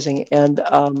arising, and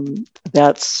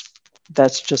that's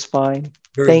just fine.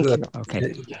 Very Thank good. you.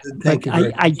 Okay. Thank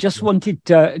you. I just wanted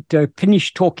to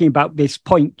finish talking about this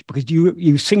point, because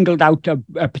you singled out a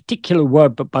particular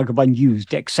word that Bhagavan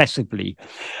used excessively.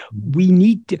 We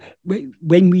need to,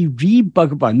 when we read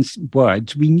Bhagavan's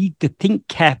words, we need to think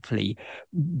carefully.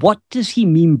 What does he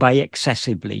mean by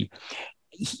excessively?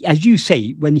 As you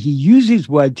say, when he uses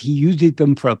words, he uses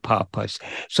them for a purpose.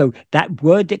 So that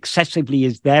word excessively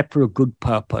is there for a good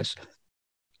purpose.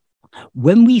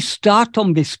 When we start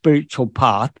on this spiritual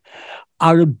path,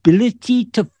 our ability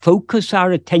to focus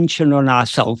our attention on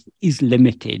ourselves is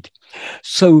limited.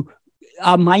 So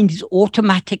our mind is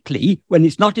automatically, when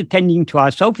it's not attending to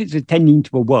ourselves, it's attending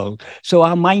to the world. So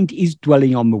our mind is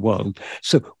dwelling on the world.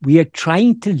 So we are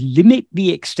trying to limit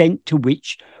the extent to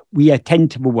which we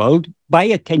attend to the world by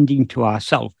attending to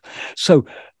ourselves. So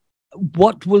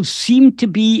what will seem to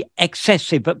be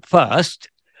excessive at first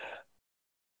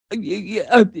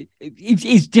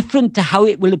is different to how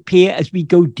it will appear as we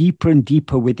go deeper and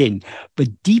deeper within. The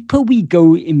deeper we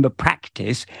go in the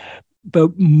practice, the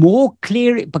more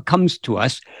clear it becomes to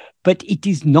us, but it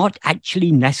is not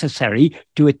actually necessary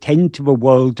to attend to the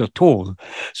world at all.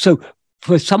 So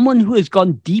for someone who has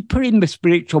gone deeper in the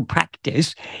spiritual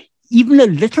practice, even a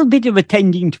little bit of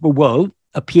attending to the world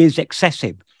appears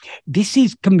excessive. This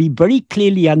can be very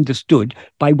clearly understood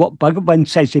by what Bhagavan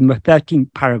says in the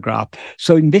 13th paragraph.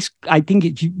 So in this, I think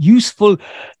it's useful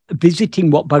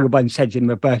visiting what Bhagavan says in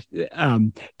the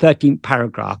 13th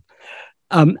paragraph.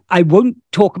 I won't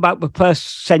talk about the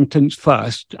first sentence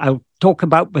first. I'll talk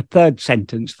about the third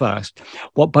sentence first.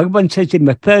 What Bhagavan says in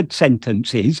the third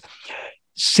sentence is,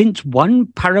 since one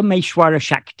Parameshwara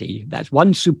Shakti, that's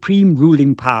one supreme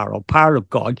ruling power or power of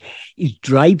God, is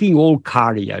driving all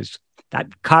karyas. That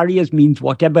karyas means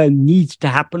whatever needs to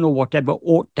happen or whatever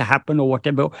ought to happen or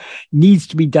whatever needs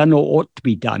to be done or ought to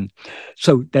be done.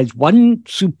 So there's one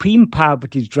supreme power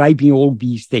that is driving all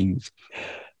these things.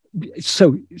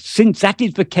 So since that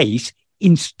is the case,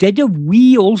 instead of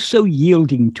we also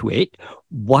yielding to it,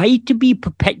 why to be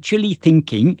perpetually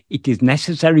thinking it is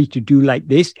necessary to do like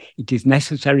this, it is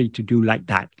necessary to do like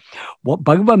that? What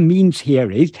Bhagavan means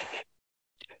here is,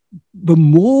 the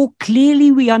more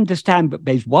clearly we understand that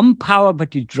there's one power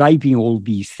that is driving all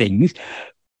these things,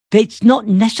 it's not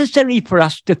necessary for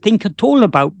us to think at all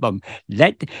about them.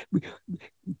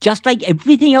 Just like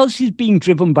everything else is being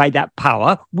driven by that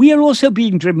power, we are also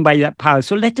being driven by that power.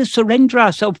 So let us surrender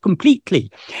ourselves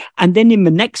completely. And then in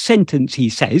the next sentence, he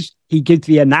says, he gives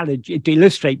the analogy, to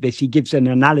illustrate this, he gives an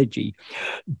analogy.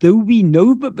 Though we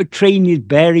know that the train is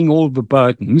bearing all the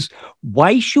burdens,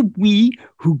 why should we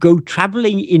who go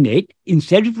traveling in it,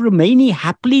 instead of remaining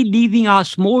happily leaving our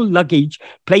small luggage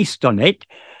placed on it,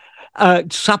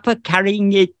 suffer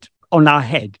carrying it on our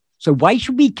head? So why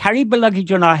should we carry the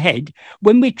luggage on our head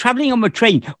when we're traveling on the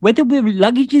train? Whether the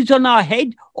luggage is on our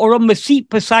head or on the seat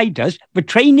beside us, the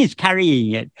train is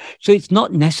carrying it. So it's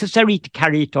not necessary to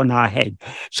carry it on our head.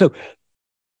 So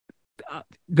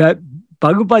the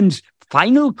Bhagavan's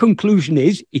final conclusion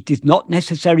is, it is not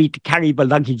necessary to carry the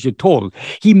luggage at all.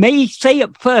 He may say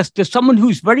at first to someone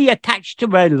who's very attached to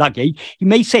their luggage, he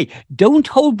may say, don't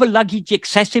hold the luggage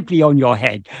excessively on your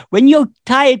head. When you're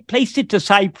tired, place it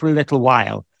aside for a little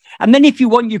while. And then if you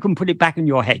want, you can put it back on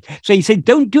your head. So he said,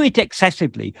 don't do it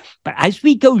excessively. But as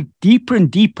we go deeper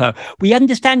and deeper, we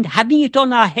understand having it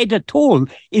on our head at all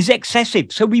is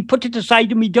excessive. So we put it aside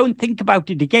and we don't think about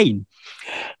it again.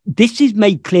 This is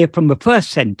made clear from the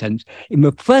first sentence. In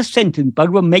the first sentence,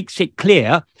 Bhagavan makes it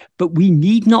clear, but we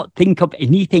need not think of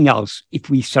anything else if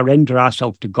we surrender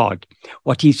ourselves to God.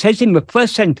 What he says in the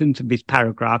first sentence of this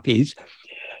paragraph is,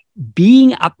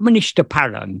 being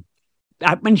Atmanishtaparan.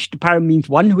 Atmanishtaparan means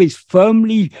one who is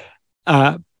firmly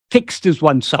fixed as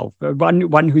oneself,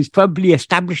 one who is firmly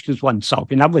established as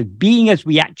oneself. In other words, being as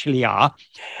we actually are,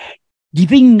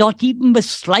 giving not even the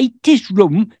slightest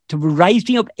room to the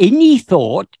rising of any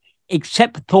thought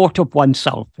except thought of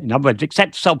oneself. In other words,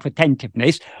 except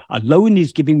self-attentiveness alone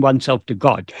is giving oneself to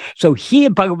God. So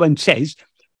here Bhagavan says,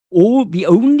 the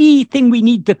only thing we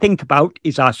need to think about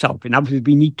is ourselves. In other words,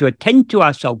 we need to attend to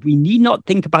ourselves. We need not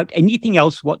think about anything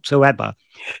else whatsoever.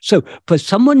 So for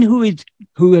someone who is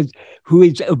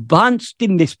advanced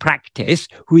in this practice,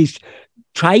 who is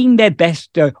trying their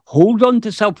best to hold on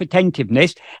to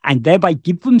self-attentiveness and thereby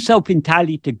give themselves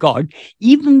entirely to God,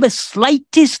 even the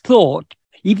slightest thought,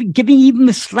 giving even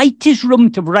the slightest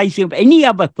room to the rising of any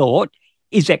other thought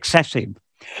is excessive.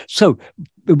 So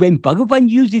when Bhagavan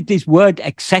uses this word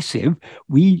excessive,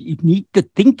 we need to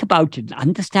think about it and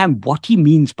understand what he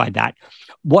means by that.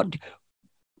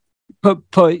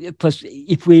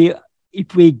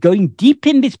 If we're going deep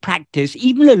in this practice,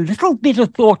 even a little bit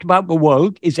of thought about the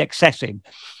world is excessive.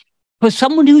 For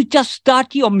someone who's just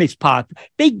starting on this path,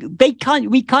 we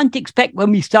can't expect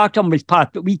when we start on this path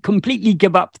that we completely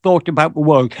give up thought about the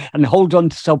world and hold on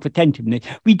to self-attentiveness.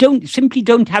 We simply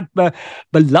don't have the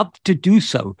love to do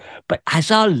so. But as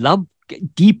our love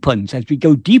deepens, as we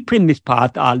go deeper in this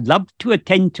path, our love to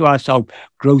attend to ourselves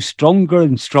grows stronger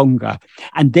and stronger.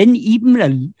 And then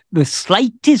even the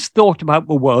slightest thought about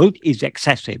the world is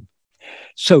excessive.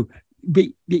 So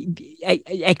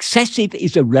excessive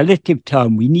is a relative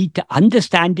term. We need to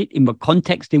understand it in the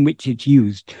context in which it's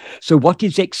used. So what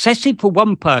is excessive for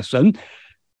one person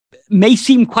may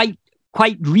seem quite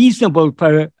reasonable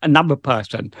for another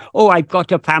person. Oh, I've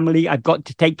got a family. I've got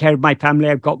to take care of my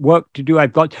family. I've got work to do.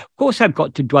 Of course, I've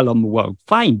got to dwell on the world.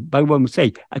 Fine. Bhagavan will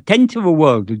say, attend to the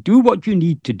world. Do what you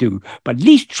need to do. But at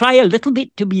least try a little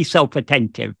bit to be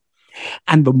self-attentive.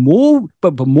 And the more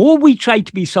we try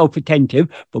to be self-attentive,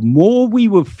 the more we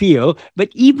will feel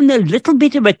that even a little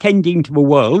bit of attending to the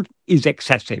world is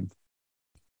excessive.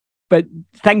 But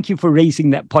thank you for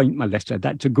raising that point, Melissa.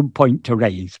 That's a good point to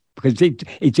raise, because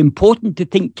it's important to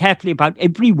think carefully about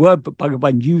every word that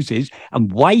Bhagavan uses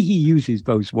and why he uses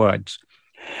those words.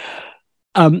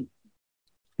 Then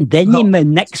in the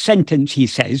next sentence, he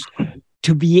says,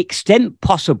 to the extent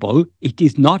possible, it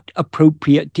is not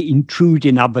appropriate to intrude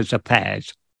in others'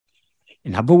 affairs.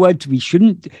 In other words, we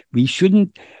shouldn't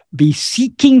be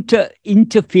seeking to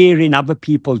interfere in other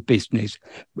people's business.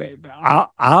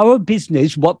 Our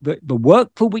business, the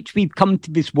work for which we've come to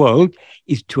this world,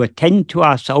 is to attend to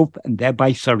ourselves and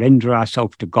thereby surrender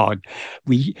ourselves to God.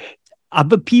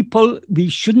 Other people, we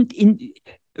shouldn't.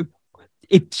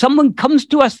 If someone comes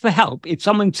to us for help, if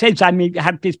someone says, I may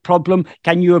have this problem,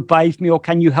 can you advise me or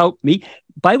can you help me?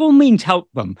 By all means, help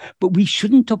them. But we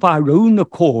shouldn't of our own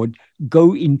accord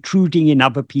go intruding in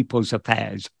other people's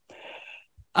affairs.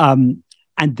 And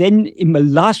then in the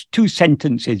last two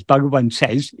sentences, Bhagavan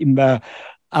says, in the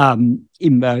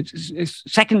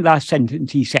second last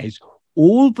sentence, he says,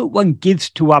 all that one gives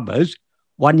to others,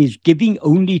 one is giving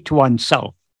only to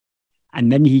oneself.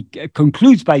 And then he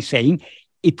concludes by saying,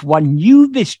 if one knew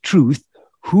this truth,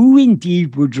 who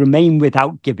indeed would remain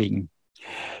without giving?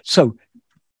 So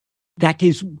that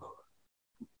is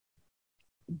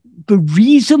the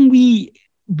reason we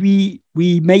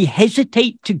may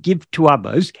hesitate to give to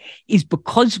others is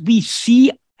because we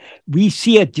see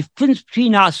a difference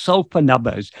between ourselves and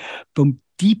others. The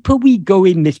deeper we go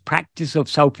in this practice of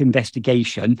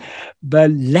self-investigation, the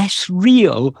less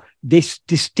real this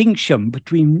distinction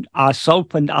between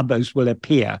ourselves and others will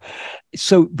appear.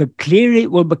 So the clearer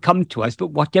it will become to us that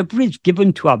whatever is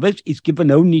given to others is given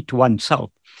only to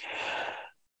oneself.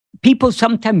 People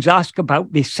sometimes ask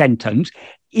about this sentence.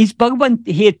 Is Bhagavan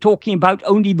here talking about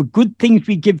only the good things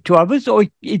we give to others, or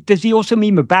does he also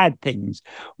mean the bad things?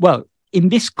 Well, in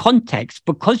this context,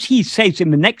 because he says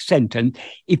in the next sentence,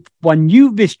 if one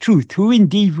knew this truth, who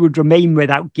indeed would remain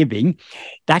without giving,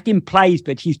 that implies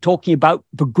that he's talking about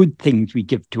the good things we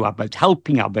give to others,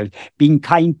 helping others, being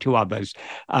kind to others,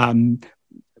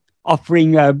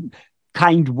 offering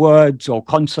kind words or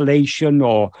consolation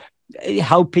or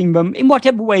helping them in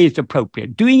whatever way is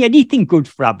appropriate. Doing anything good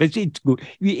for others, it's good.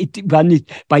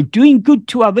 By doing good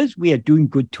to others, we are doing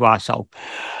good to ourselves.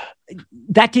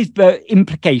 That is the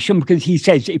implication, because he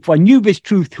says, if one knew this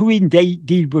truth, who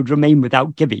indeed would remain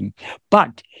without giving?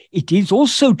 But it is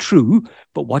also true,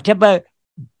 but whatever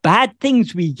bad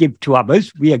things we give to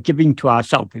others, we are giving to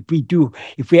ourselves.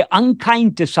 If we're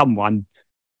unkind to someone,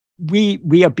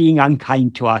 we are being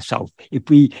unkind to ourselves. If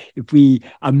we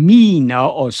are mean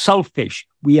or selfish,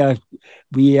 we are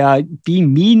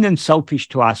being mean and selfish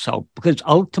to ourselves, because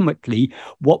ultimately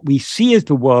what we see as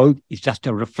the world is just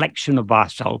a reflection of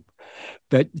ourselves.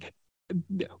 But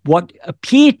what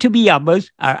appear to be others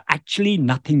are actually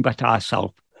nothing but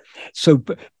ourselves. So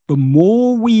the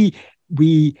more we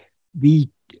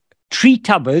treat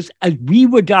others as we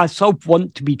would ourselves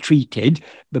want to be treated,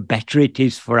 the better it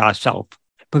is for ourselves.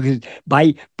 Because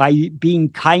by being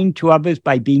kind to others,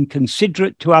 by being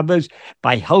considerate to others,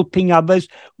 by helping others,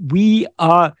 we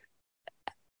are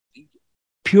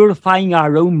purifying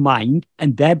our own mind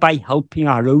and thereby helping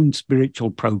our own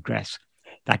spiritual progress.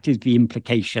 That is the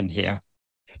implication here.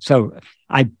 So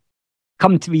I've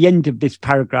come to the end of this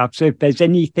paragraph. So if there's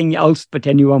anything else that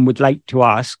anyone would like to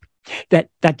ask,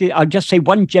 I'll just say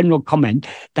one general comment.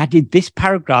 That in this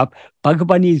paragraph,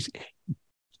 Bhagavan is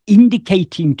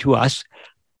indicating to us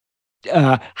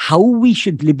how we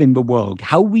should live in the world,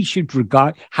 how we should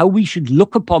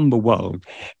look upon the world.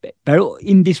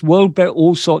 In this world, there are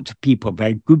all sorts of people. There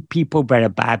are good people, there are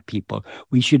bad people.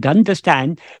 We should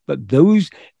understand that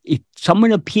if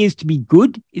someone appears to be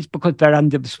good, it's because they're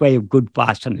under the sway of good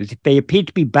vasanas. If they appear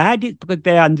to be bad, it's because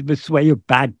they're under the sway of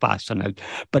bad vasanas.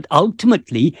 But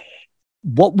ultimately,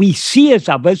 what we see as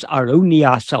others are only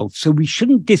ourselves. So we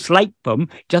shouldn't dislike them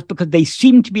just because they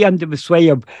seem to be under the sway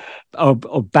of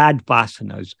bad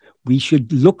vasanas. We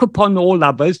should look upon all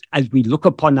others as we look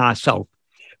upon ourselves.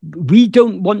 We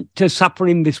don't want to suffer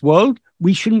in this world.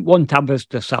 We shouldn't want others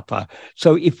to suffer.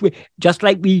 So just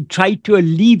like we try to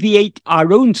alleviate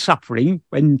our own suffering,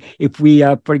 if we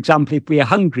are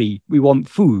hungry, we want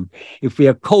food. If we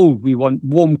are cold, we want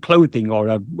warm clothing or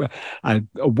a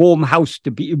warm house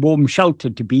warm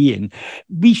shelter to be in.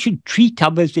 We should treat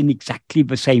others in exactly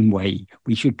the same way.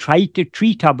 We should try to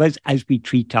treat others as we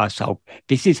treat ourselves.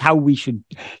 This is how we should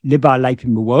live our life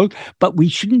in the world, but we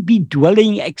shouldn't be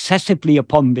dwelling excessively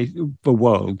upon the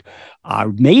world. Our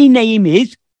main aim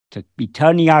is to be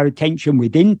turning our attention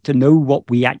within to know what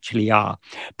we actually are.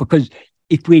 Because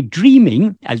if we're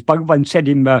dreaming, as Bhagavan said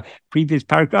in the previous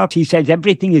paragraph, he says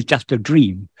everything is just a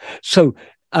dream. So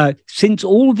since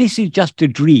all this is just a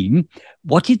dream,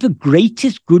 what is the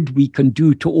greatest good we can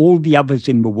do to all the others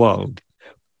in the world?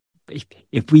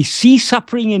 If we see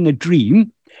suffering in a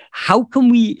dream,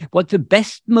 what's the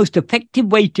best, most effective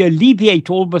way to alleviate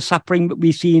all the suffering that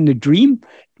we see in the dream?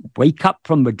 Wake up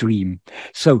from the dream.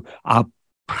 So our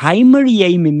primary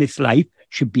aim in this life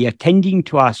should be attending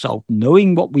to ourselves,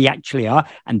 knowing what we actually are,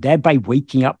 and thereby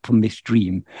waking up from this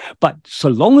dream. But so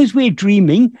long as we're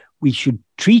dreaming, we should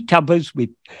treat others with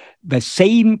the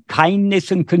same kindness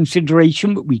and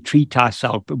consideration that we treat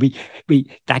ourselves.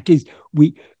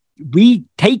 We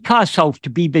take ourselves to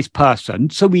be this person,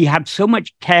 so we have so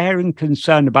much care and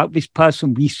concern about this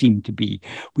person we seem to be.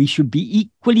 We should be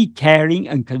equally caring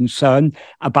and concerned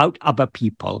about other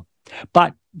people.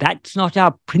 But that's not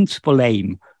our principal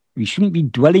aim. We shouldn't be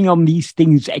dwelling on these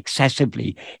things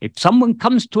excessively. If someone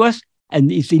comes to us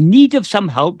and is in need of some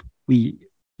help, we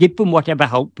give them whatever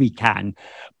help we can.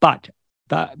 But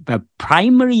the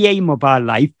primary aim of our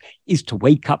life is to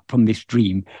wake up from this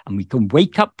dream. And we can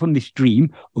wake up from this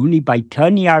dream only by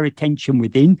turning our attention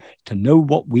within to know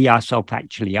what we ourselves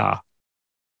actually are.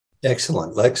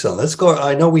 Excellent. Let's go.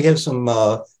 I know we have some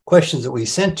questions that we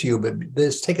sent to you, but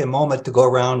let's take a moment to go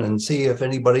around and see if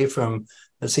anybody from,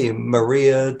 let's see,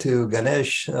 Maria to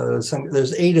Ganesh,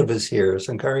 there's 8 of us here,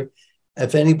 Sankari.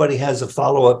 If anybody has a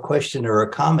follow-up question or a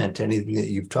comment to anything that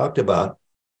you've talked about,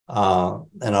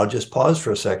 and I'll just pause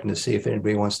for a second to see if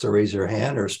anybody wants to raise their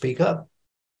hand or speak up.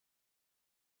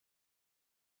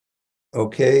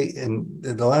 Okay, and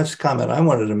the last comment I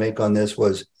wanted to make on this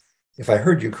was, if I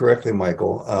heard you correctly,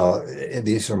 Michael, and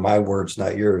these are my words,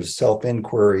 not yours,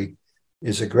 self-inquiry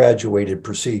is a graduated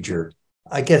procedure.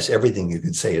 I guess everything you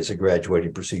could say is a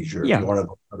graduated procedure. Yeah. If you want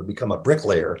to become a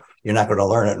bricklayer, you're not going to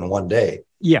learn it in one day.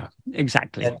 Yeah,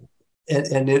 exactly.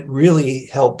 And it really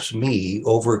helps me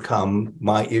overcome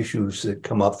my issues that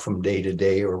come up from day to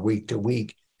day or week to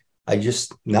week. I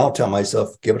just now tell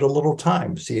myself, give it a little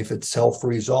time, see if it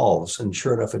self-resolves. And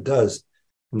sure enough, it does.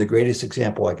 And the greatest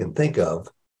example I can think of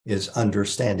is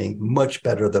understanding much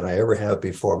better than I ever have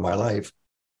before in my life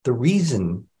the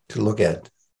reason to look at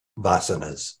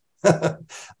vasanas.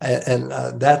 and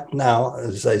that now,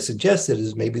 as I suggested,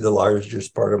 is maybe the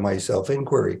largest part of my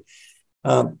self-inquiry.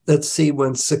 Let's see,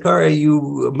 when Sakari,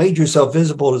 you made yourself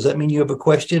visible, does that mean you have a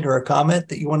question or a comment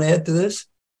that you want to add to this?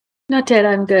 Not yet,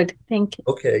 I'm good. Thank you.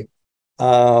 Okay.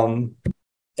 And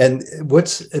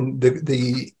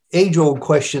the age-old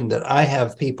question that I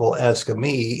have people ask of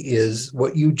me is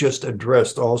what you just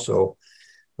addressed also.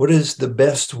 What is the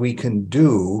best we can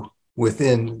do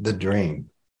within the dream,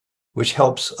 which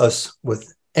helps us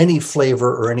with any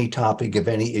flavor or any topic of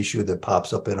any issue that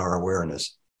pops up in our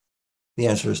awareness? The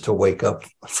answer is to wake up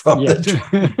from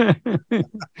the dream.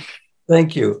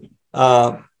 Thank you.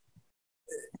 And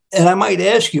I might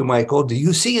ask you, Michael, do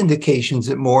you see indications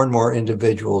that more and more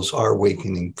individuals are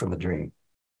awakening from a dream?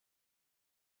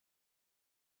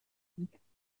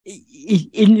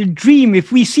 In a dream,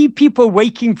 if we see people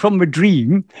waking from a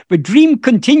dream, the dream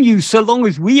continues so long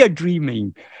as we are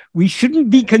dreaming. We shouldn't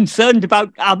be concerned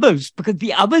about others because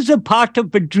the others are part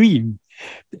of the dream.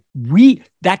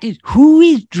 That is who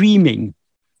is dreaming.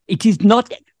 It is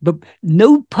not,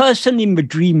 no person in the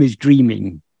dream is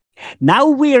dreaming. Now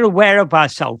we're aware of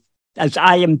ourselves as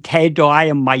I am Ted or I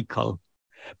am Michael.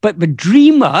 But the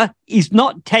dreamer is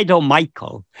not Ted or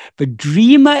Michael. The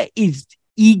dreamer is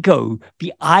ego,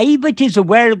 the I that is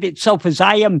aware of itself as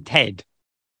I am Ted.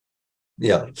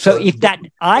 Yeah. So if that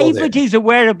I that is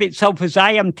aware of itself as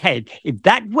I am Ted, if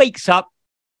that wakes up,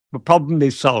 the problem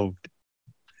is solved.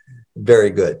 Very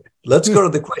good. Let's go to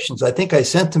the questions. I think I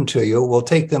sent them to you. We'll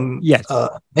take them. Yes.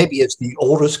 Maybe it's the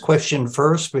oldest question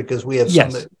first, because we have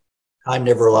some that time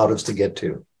never allowed us to get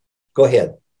to. Go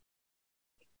ahead.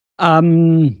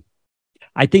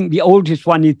 I think the oldest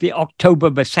one is the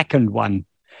October the 2nd one,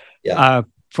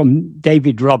 from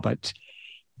David Roberts.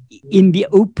 In the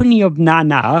opening of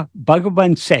Nāṉ Ār,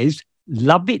 Bhagavan says,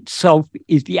 love itself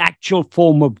is the actual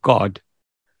form of God.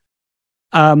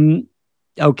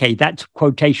 Okay, that's a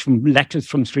quotation from letters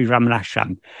from Sri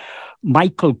Ramanashram.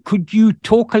 Michael, could you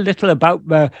talk a little about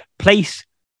the place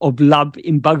of love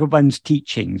in Bhagavan's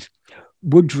teachings?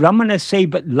 Would Ramana say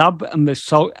that love and the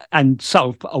soul and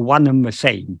self are one and the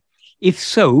same? If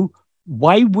so,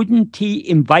 why wouldn't he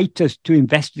invite us to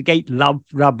investigate love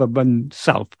rather than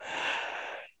self?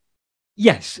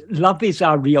 Yes, love is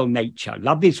our real nature.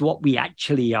 Love is what we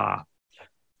actually are.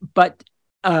 But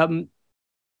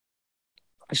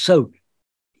so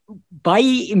by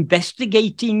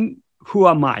investigating who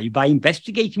am I, by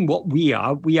investigating what we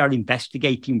are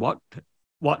investigating what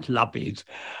love is.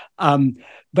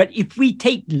 But if we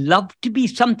take love to be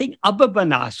something other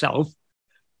than ourselves,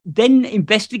 then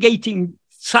investigating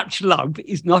such love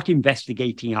is not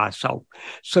investigating ourselves.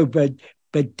 So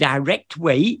the direct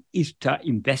way is to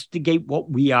investigate what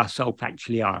we ourselves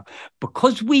actually are.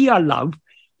 Because we are love,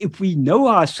 if we know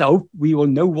ourselves, we will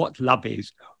know what love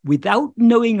is. Without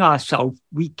knowing ourselves,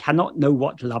 we cannot know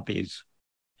what love is.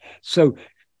 So,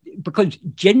 because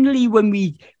generally when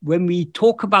we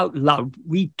talk about love,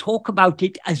 we talk about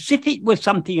it as if it was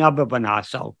something other than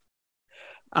ourselves.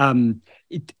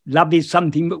 Love is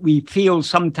something that we feel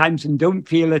sometimes and don't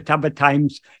feel at other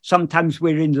times. Sometimes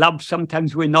we're in love,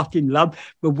 sometimes we're not in love.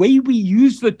 The way we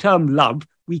use the term love,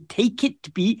 we take it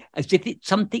to be as if it's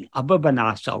something other than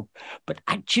ourselves. But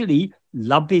actually,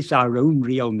 love is our own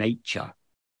real nature.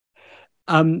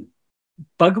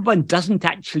 Bhagavan doesn't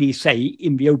actually say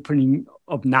in the opening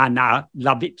of Nāṉ Ār,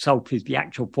 love itself is the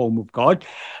actual form of God.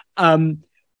 There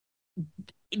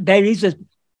is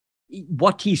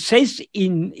what he says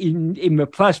in the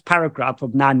first paragraph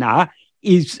of Nāṉ Ār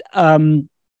is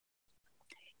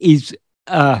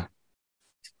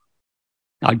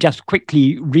I'll just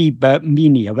quickly read the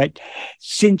meaning of it.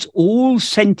 Since all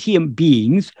sentient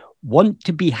beings want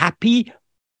to be happy,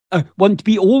 want to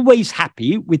be always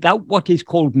happy without what is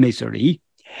called misery,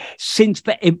 since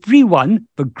for everyone,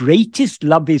 the greatest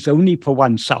love is only for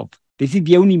oneself. This is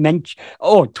the only mention,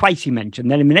 twice he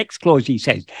mentioned. Then in the next clause he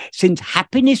says, since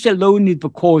happiness alone is the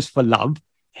cause for love,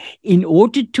 in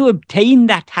order to obtain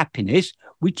that happiness,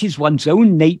 which is one's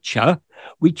own nature,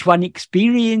 which one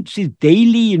experiences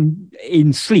daily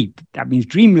in sleep, that means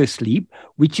dreamless sleep,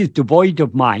 which is devoid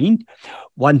of mind,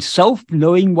 oneself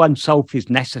knowing oneself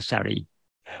is necessary.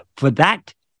 For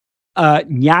that,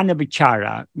 jnana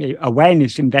vichara,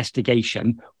 awareness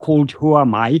investigation, called Who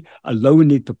Am I,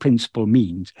 alone is the principal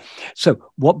means.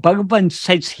 So what Bhagavan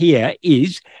says here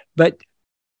is that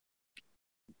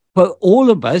for all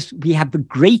of us, we have the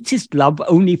greatest love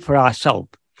only for ourselves.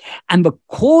 And the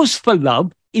cause for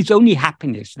love is only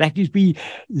happiness. That is, we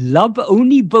love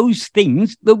only those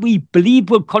things that we believe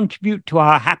will contribute to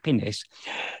our happiness.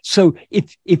 So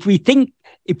if we think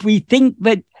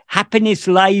that happiness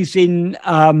lies in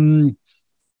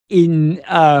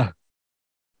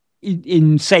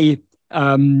say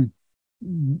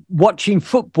watching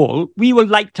football, we will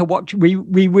like to watch. We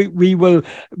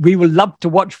will love to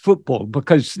watch football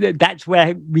because that's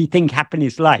where we think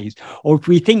happiness lies. Or if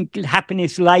we think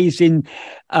happiness lies in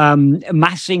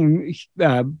amassing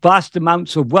vast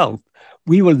amounts of wealth,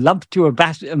 we will love to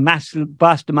amass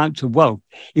vast amounts of wealth.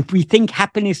 If we think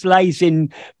happiness lies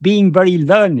in being very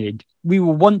learned, we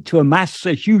will want to amass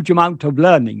a huge amount of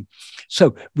learning.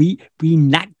 So we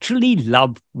naturally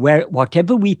love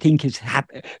whatever we think is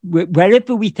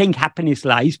wherever we think happiness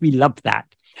lies, we love that.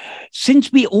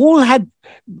 Since we all have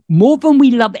more than we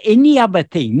love any other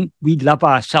thing, we love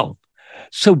ourselves.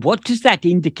 So what does that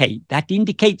indicate? That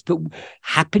indicates that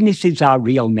happiness is our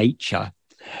real nature.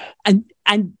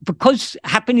 And because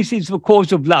happiness is the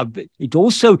cause of love, it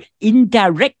also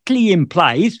indirectly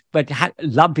implies that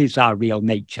love is our real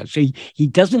nature. So he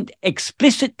doesn't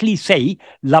explicitly say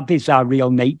love is our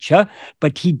real nature,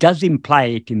 but he does imply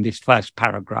it in this first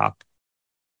paragraph.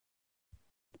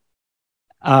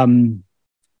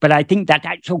 But I think that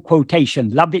actual quotation,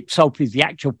 love itself is the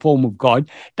actual form of God,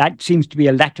 that seems to be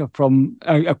a letter from,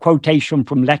 a quotation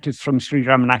from letters from Sri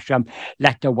Ramanashram,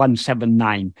 letter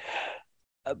 179.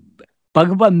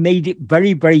 Bhagavan made it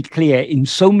very, very clear in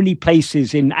so many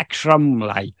places in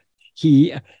Aksharamlai.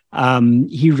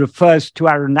 he refers to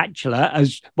Arunachala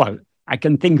as, well, I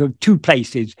can think of two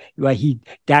places where he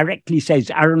directly says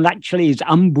Arunachala is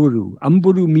Amburu.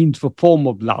 Amburu means the form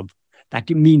of love. That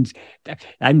implies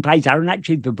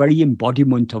Arunachala is the very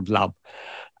embodiment of love.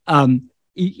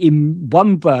 In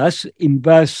one verse, in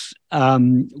verse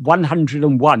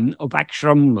 101 of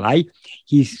Aksharamulai,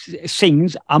 he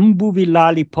sings Ambu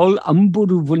Vilali Pol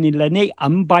Amburu Vunilane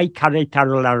Ambai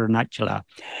Karetarul Arunachala.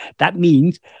 That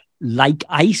means, like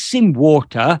ice in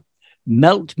water,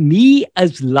 melt me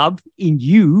as love in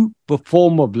you, the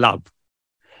form of love.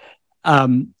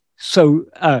 So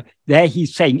there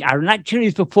he's saying Arunachala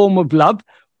is the form of love.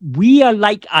 We are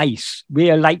like ice. We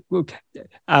are like,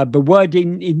 the word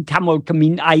in Tamil can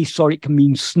mean ice, or it can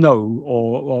mean snow,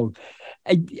 or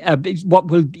what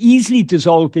will easily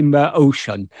dissolve in the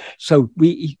ocean. So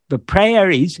the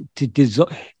prayer is to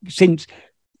dissolve, since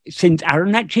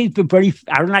Arunachala is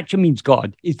Arunachala means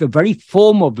God, is the very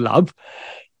form of love.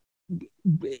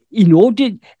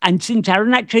 And since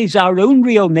Arunachala is our own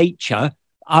real nature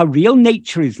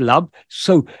is love.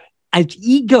 So as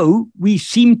ego, we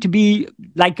seem to be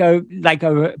like a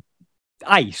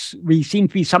ice. We seem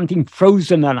to be something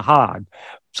frozen and hard.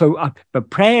 So the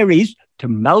prayer is to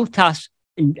melt us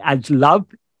as love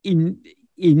in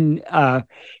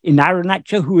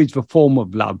Arunachala, who is the form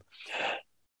of love.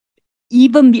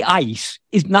 Even the ice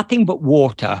is nothing but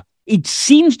water. It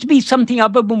seems to be something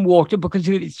other than water because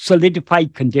of its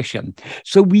solidified condition.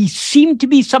 So we seem to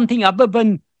be something other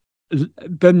than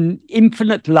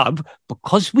infinite love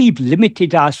because we've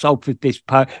limited ourselves with this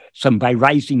person by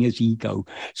rising as ego.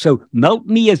 So melt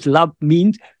me as love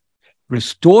means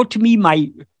restore to me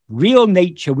my real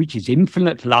nature, which is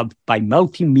infinite love, by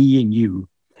melting me in you.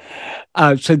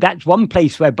 So that's one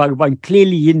place where Bhagavan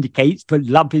clearly indicates that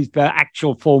love is the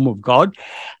actual form of God.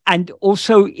 And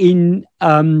also in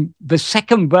the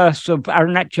second verse of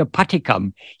Arunachala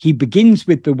Patikam, he begins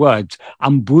with the words,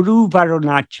 Amburu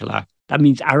Varunachala. That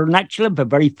means Arunachala, the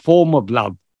very form of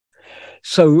love.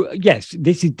 So yes,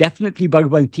 this is definitely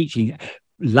Bhagavan's teaching.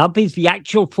 Love is the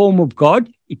actual form of God.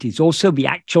 It is also the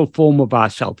actual form of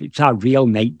ourself. It's our real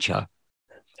nature.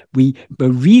 The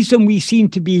reason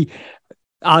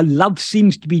our love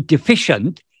seems to be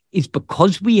deficient is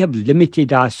because we have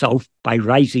limited ourselves by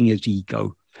rising as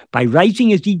ego. By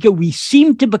rising as ego, we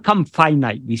seem to become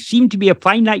finite. We seem to be a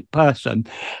finite person.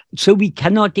 So we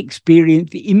cannot experience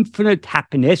the infinite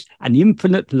happiness and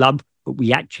infinite love that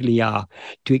we actually are.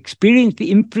 To experience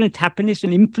the infinite happiness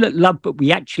and infinite love that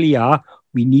we actually are,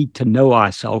 we need to know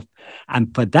ourselves.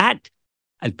 And for that,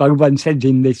 as Bhagavan says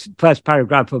in this first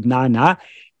paragraph of Nāṉ Ār,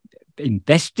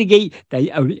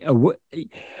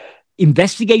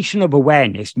 investigation of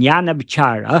awareness, jnana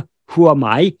vichara, who am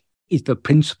I, is the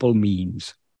principal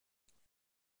means.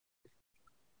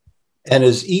 And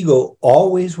is ego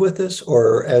always with us,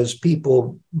 or as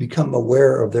people become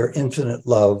aware of their infinite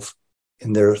love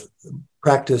in their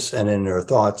practice and in their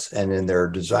thoughts and in their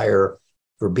desire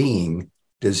for being,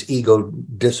 does ego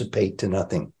dissipate to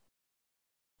nothing?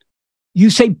 You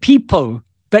say people,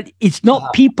 but it's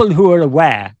not people who are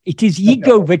aware. It is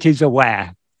ego that is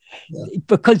aware. Yeah.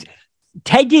 Because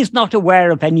Ted is not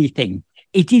aware of anything.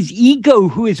 It is ego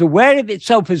who is aware of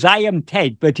itself as I am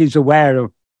Ted, but is aware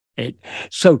of it.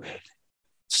 So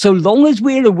long as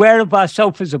we're aware of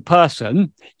ourselves as a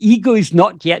person, ego is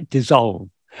not yet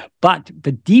dissolved. But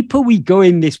the deeper we go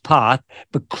in this path,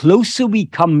 the closer we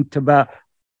come to the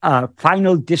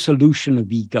final dissolution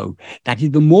of ego. That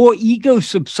is, the more ego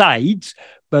subsides,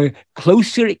 the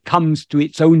closer it comes to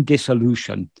its own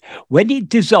dissolution. When it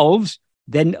dissolves,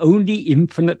 then only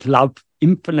infinite love,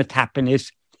 infinite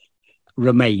happiness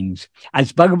remains.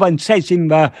 As Bhagavan says in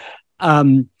the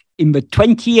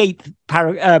 28th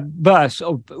verse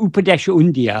of Upadesha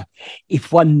Undiyar,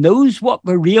 if one knows what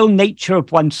the real nature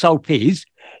of oneself is,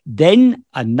 then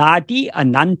Anadi,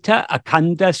 Ananta,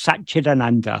 Akhanda,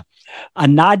 Satchidananda.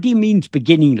 Anadi means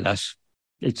beginningless.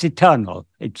 It's eternal.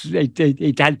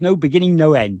 It has no beginning,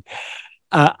 no end.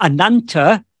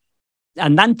 Ananta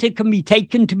can be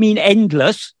taken to mean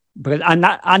endless, but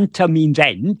Anta means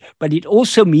end, but it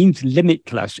also means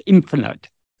limitless, infinite.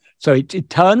 So it's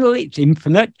eternal, it's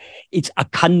infinite, it's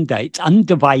Akhanda, it's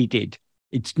undivided.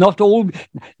 It's not all,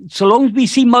 so long as we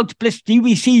see multiplicity,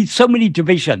 we see so many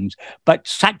divisions, but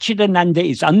Satchidananda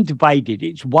is undivided.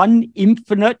 It's one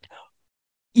infinite,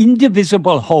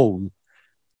 indivisible whole.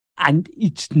 And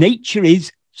its nature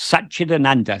is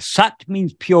Satchidananda. Sat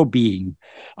means pure being.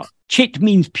 Chit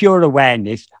means pure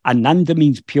awareness. Ananda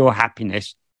means pure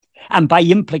happiness. And by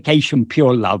implication,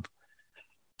 pure love.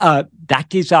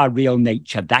 That is our real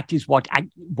nature. That is what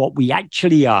we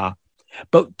actually are.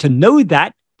 But to know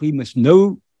that, we must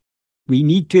know We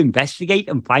need to investigate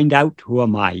and find out, who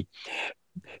am I?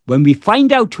 When we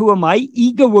find out who am I,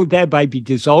 ego will thereby be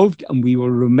dissolved and we will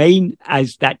remain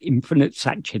as that infinite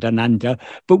Satchitananda.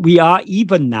 But we are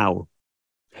even now.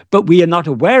 But we are not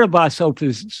aware of ourselves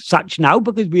as such now,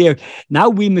 because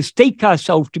we mistake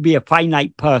ourselves to be a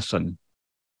finite person.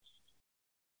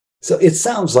 So it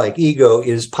sounds like ego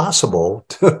is possible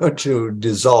to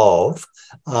dissolve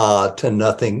to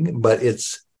nothing, but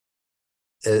it's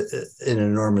an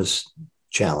enormous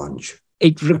challenge.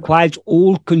 It requires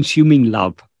all-consuming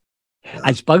love. Yeah.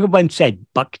 As Bhagavan said,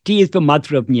 bhakti is the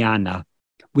mother of jnana.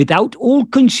 Without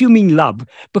all-consuming love,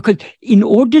 because in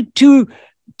order to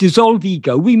dissolve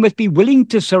ego, we must be willing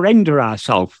to surrender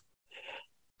ourselves.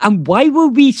 And why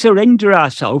will we surrender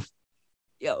ourselves?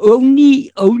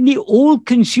 Only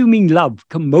all-consuming love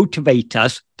can motivate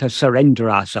us to surrender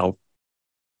ourselves.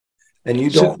 And you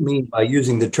don't mean by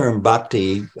using the term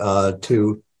bhakti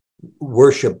to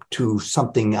worship to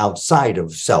something outside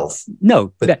of self.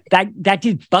 No, but that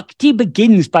is, bhakti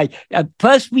begins by,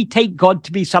 first we take God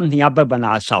to be something other than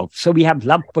ourselves. So we have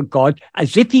love for God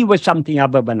as if he was something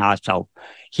other than ourselves,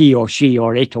 he or she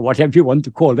or it or whatever you want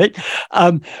to call it.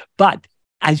 But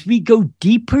as we go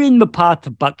deeper in the path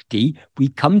of bhakti, we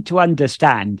come to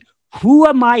understand, who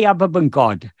am I other than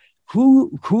God?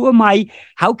 Who am I?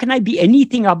 How can I be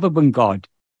anything other than God?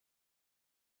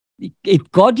 If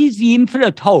God is the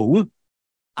infinite whole,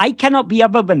 I cannot be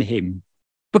other than him.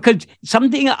 Because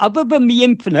something other than the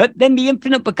infinite, then the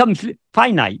infinite becomes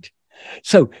finite.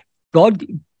 So God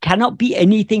cannot be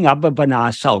anything other than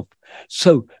ourselves.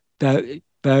 So the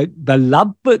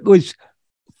love that was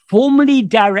formerly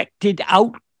directed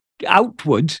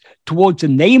outwards towards the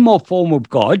name or form of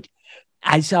God,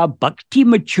 as our bhakti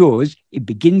matures, it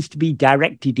begins to be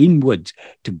directed inwards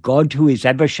to God, who is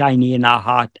ever shining in our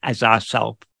heart as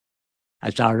ourself,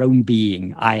 as our own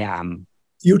being, I am.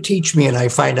 You teach me, and I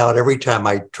find out every time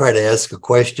I try to ask a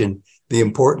question, the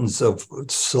importance of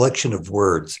selection of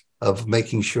words, of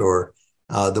making sure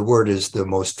the word is the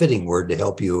most fitting word to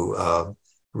help you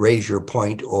raise your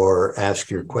point or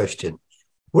ask your question.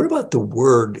 What about the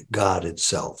word God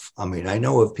itself? I mean, I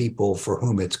know of people for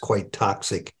whom it's quite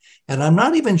toxic, and I'm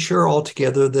not even sure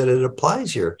altogether that it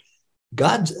applies here.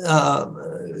 God,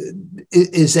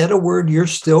 is that a word you're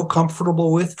still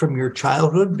comfortable with from your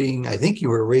childhood? Being, I think you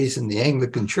were raised in the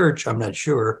Anglican Church, I'm not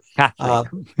sure.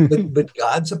 But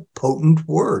God's a potent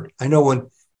word. I know when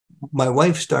my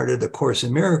wife started the Course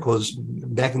in Miracles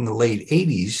back in the late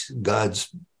 80s, God's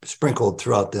sprinkled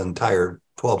throughout the entire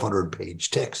 1,200-page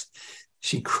text.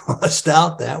 She crossed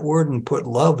out that word and put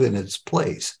love in its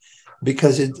place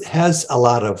because it has a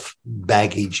lot of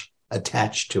baggage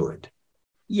attached to it.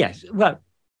 Yes, well,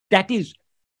 that is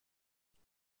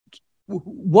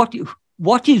what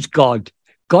is God?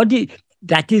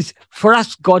 That is, for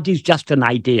us, God is just an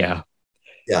idea.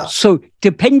 Yeah. So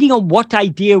depending on what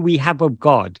idea we have of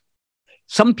God,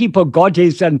 some people, God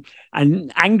is an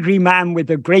angry man with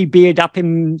a gray beard up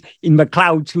in the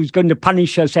clouds who's going to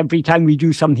punish us every time we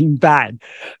do something bad.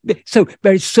 So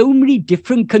there are so many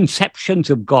different conceptions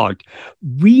of God.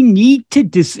 We need to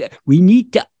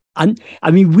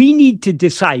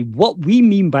decide what we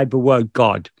mean by the word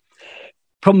God.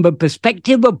 From the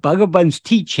perspective of Bhagavan's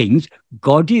teachings,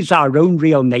 God is our own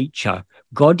real nature.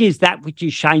 God is that which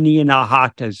is shining in our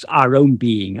heart as our own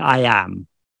being, I am.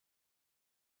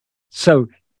 So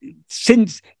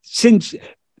since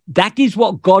that is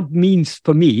what God means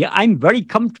for me, I'm very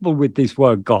comfortable with this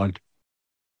word God.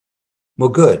 Well,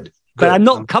 good. But I'm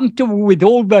not comfortable with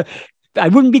I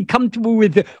wouldn't be comfortable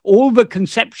with all the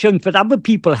conceptions that other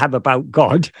people have about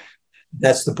God.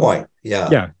 That's the point. Yeah.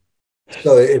 Yeah.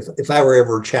 So if I were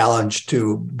ever challenged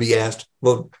to be asked,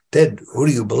 well, Ted, who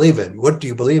do you believe in? What do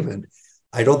you believe in?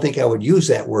 I don't think I would use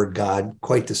that word God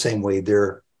quite the same way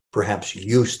they're perhaps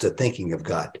used to thinking of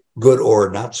God, good or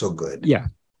not so good. Yeah.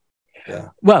 Yeah.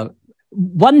 Well,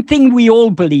 one thing we all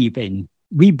believe in,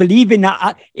 we believe in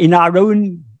our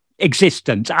own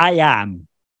existence. I am.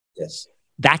 Yes.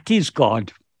 That is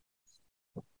God.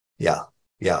 Yeah.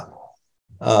 Yeah.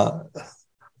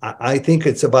 I think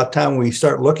it's about time we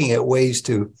start looking at ways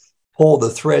to pull the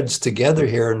threads together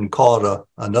here and call it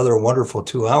another wonderful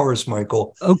 2 hours,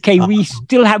 Michael. Okay, we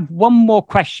still have one more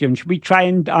question. Should we try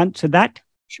and answer that?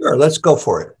 Sure, let's go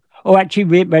for it. Oh, actually,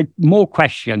 we have more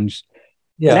questions.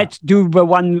 Yeah. Let's do the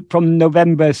one from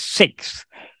November 6th.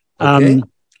 Okay.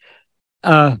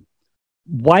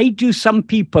 Why do some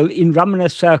people in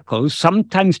Ramana circles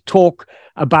sometimes talk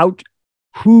about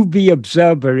who the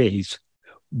observer is?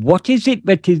 What is it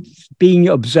that is being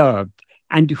observed?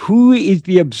 And who is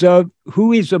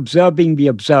observing the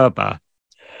observer?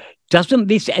 Doesn't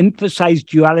this emphasize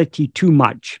duality too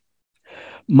much?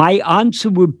 my answer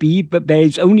would be, but there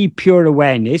is only pure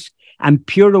awareness, and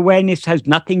pure awareness has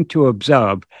nothing to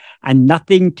observe and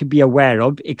nothing to be aware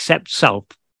of except self.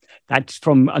 That's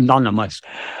from Anonymous.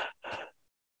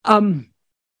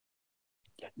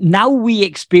 Now we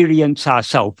experience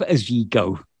ourselves as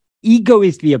ego. Ego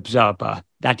is the observer.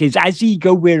 That is, as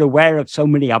ego, we're aware of so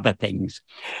many other things.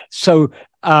 So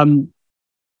that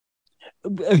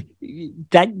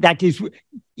is,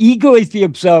 ego is the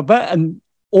observer, and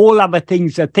all other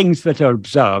things are things that are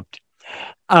observed.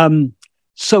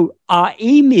 So our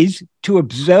aim is to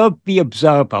observe the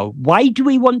observer. Why do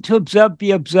we want to observe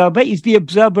the observer? Is the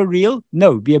observer real?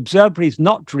 No, the observer is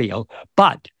not real.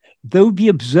 But though the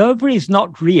observer is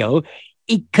not real,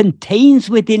 it contains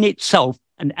within itself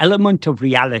an element of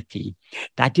reality.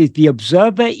 That is, the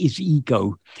observer is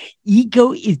ego.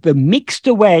 Ego is the mixed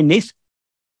awareness.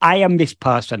 I am this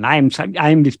person. I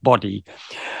am this body.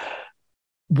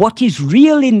 What is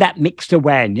real in that mixed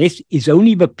awareness is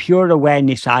only the pure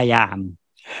awareness I am.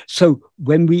 So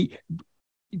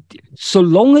so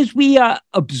long as we are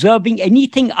observing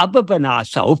anything other than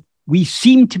ourselves, we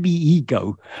seem to be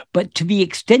ego. But to the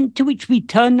extent to which we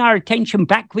turn our attention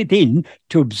back within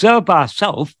to observe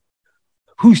ourselves,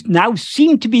 who now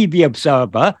seem to be the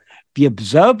observer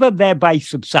thereby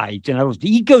subsides. In other words,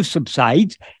 the ego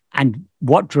subsides, and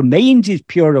what remains is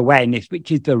pure awareness,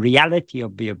 which is the reality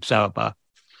of the observer.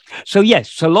 So yes,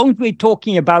 so long as we're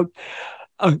talking about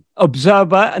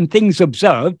observer and things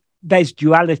observed, there's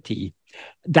duality.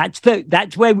 That's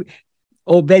where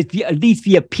there's at least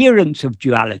the appearance of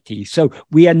duality. So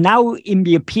we are now in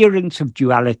the appearance of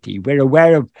duality. We're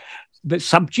aware of the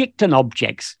subject and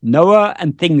objects, knower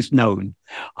and things known.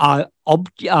 Our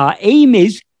aim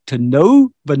is to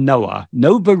know the knower,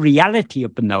 know the reality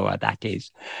of the knower, that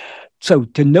is. So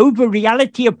to know the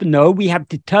reality of the knower, we have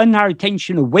to turn our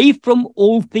attention away from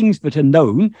all things that are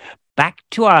known, back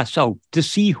to ourselves to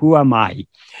see who am I.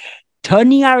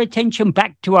 Turning our attention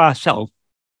back to ourselves,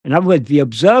 in other words, the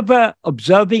observer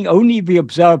observing only the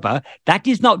observer, that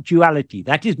is not duality.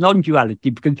 That is non-duality,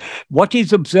 because what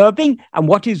is observing and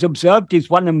what is observed is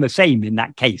one and the same in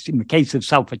that case, in the case of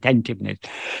self-attentiveness.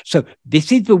 So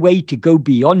this is the way to go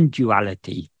beyond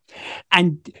duality.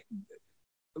 And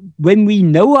when we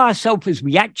know ourselves as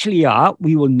we actually are,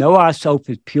 we will know ourselves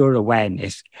as pure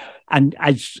awareness. And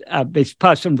as this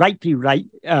person rightly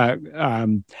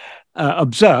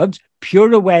observes,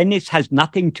 pure awareness has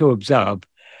nothing to observe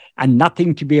and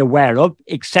nothing to be aware of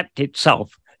except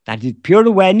itself. That is, pure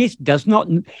awareness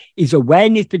is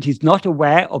awareness that is not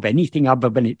aware of anything other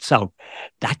than itself.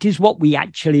 That is what we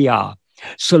actually are.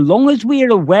 So long as we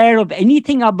are aware of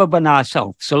anything other than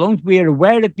ourselves, so long as we are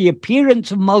aware of the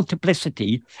appearance of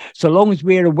multiplicity, so long as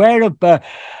we are aware of the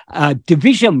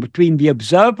division between the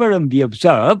observer and the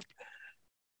observed,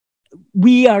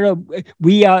 we are aware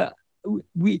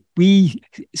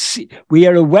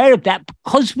of that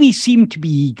because we seem to be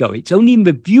ego. It's only in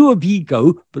the view of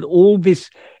ego that all this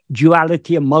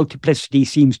duality and multiplicity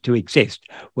seems to exist.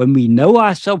 When we know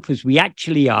ourselves as we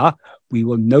actually are, we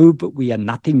will know that we are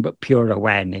nothing but pure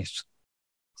awareness.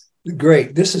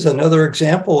 Great. This is another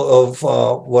example of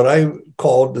what I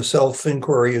called the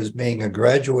self-inquiry as being a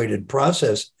graduated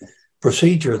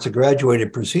procedure. It's a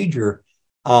graduated procedure.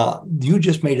 You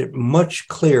just made it much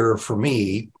clearer for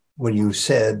me when you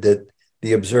said that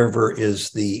the observer is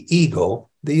the ego.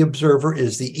 The observer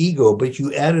is the ego, but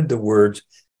you added the words,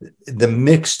 the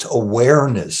mixed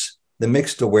awareness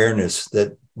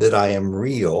that I am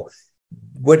real.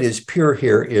 What is pure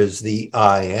here is the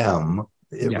I am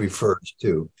it refers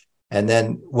to. And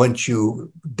then once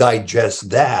you digest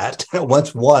that,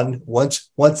 once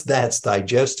that's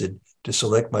digested, to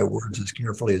select my words as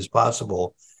carefully as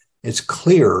possible, it's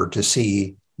clearer to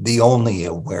see the only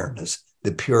awareness,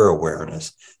 the pure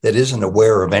awareness that isn't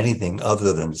aware of anything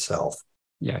other than self.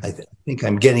 Yeah, I think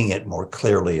I'm getting it more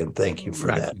clearly, and thank you for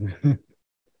that.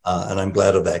 And I'm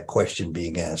glad of that question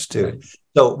being asked too. Right.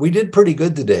 So we did pretty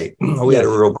good today. We had a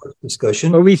robust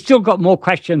discussion. Well, we still got more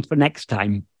questions for next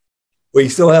time. We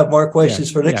still have more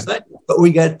questions for next time, but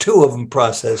we got 2 of them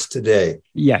processed today.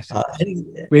 Yes,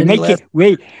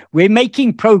 we're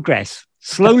making progress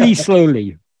slowly.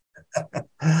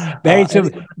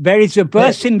 There is a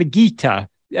verse in the Gita.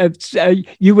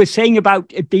 You were saying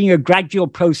about it being a gradual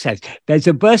process. There's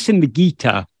a verse in the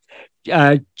Gita,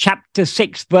 chapter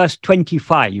 6, verse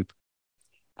 25.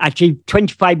 Actually,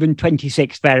 25 and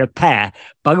 26, they're a pair.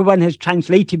 Bhagavan has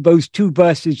translated those 2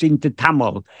 verses into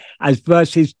Tamil as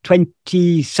verses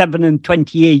 27 and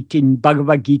 28 in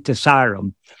Bhagavad Gita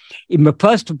Saram. In the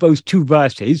first of those 2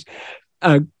 verses,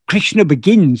 Krishna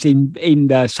begins in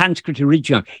the Sanskrit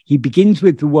original. He begins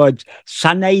with the words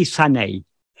 "sane sane,"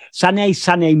 Sane,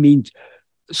 sane means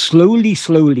slowly,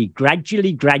 slowly,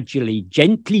 gradually, gradually,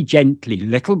 gently, gently,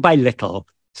 little by little,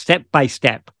 step by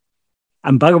step.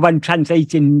 And Bhagavan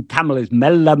translates in Tamil as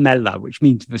mella, mella, which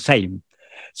means the same.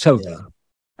 So,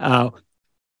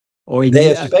 or in,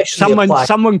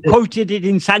 someone quoted it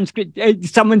in Sanskrit.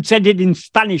 Someone said it in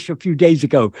Spanish a few days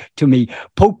ago to me,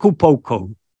 poco,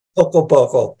 poco. Poco,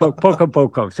 poco. Poco,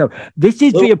 poco. So this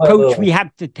is the approach we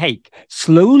have to take.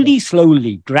 Slowly,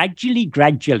 slowly, gradually,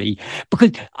 gradually,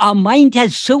 because our mind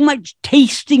has so much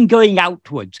tasting going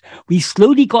outwards. We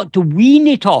slowly got to wean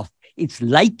it off. It's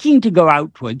liking to go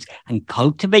outwards and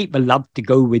cultivate the love to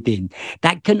go within.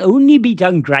 That can only be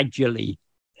done gradually.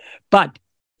 But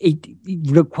it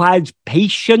requires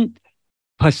patient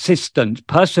persistence,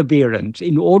 perseverance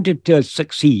in order to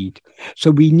succeed.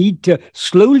 So we need to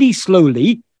slowly,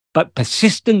 slowly, but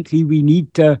persistently, we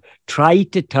need to try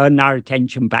to turn our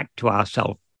attention back to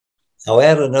ourselves. I'll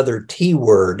add another T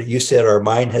word. You said our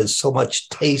mind has so much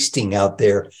tasting out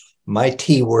there. My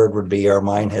T word would be our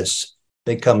mind has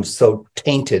become so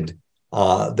tainted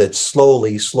that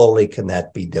slowly, slowly can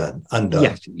that be undone.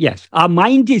 Yes, yes. Our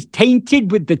mind is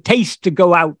tainted with the taste to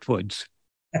go outwards.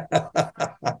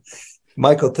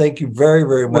 Michael, thank you very,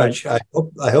 very much. Right.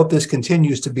 I hope this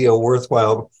continues to be a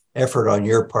worthwhile effort on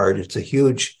your part. It's a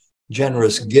huge,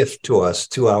 generous gift to us,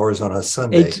 2 hours on a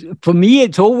Sunday. For me,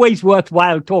 it's always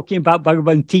worthwhile talking about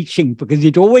Bhagavan teaching because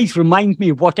it always reminds me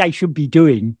of what I should be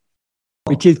doing,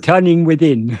 which is turning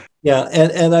within. Yeah,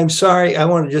 and I'm sorry, I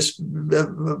want to just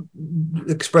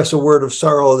express a word of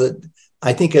sorrow that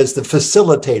I think as the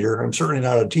facilitator, I'm certainly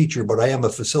not a teacher, but I am a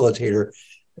facilitator,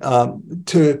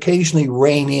 to occasionally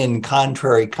rein in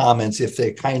contrary comments if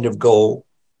they kind of go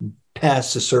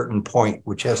past a certain point,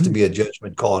 which has to be a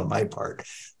judgment call on my part.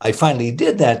 I finally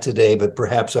did that today, but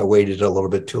perhaps I waited a little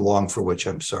bit too long, for which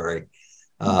I'm sorry.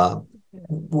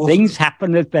 Things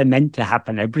happen as they're meant to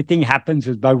happen. Everything happens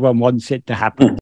as Bhagavan wants it to happen.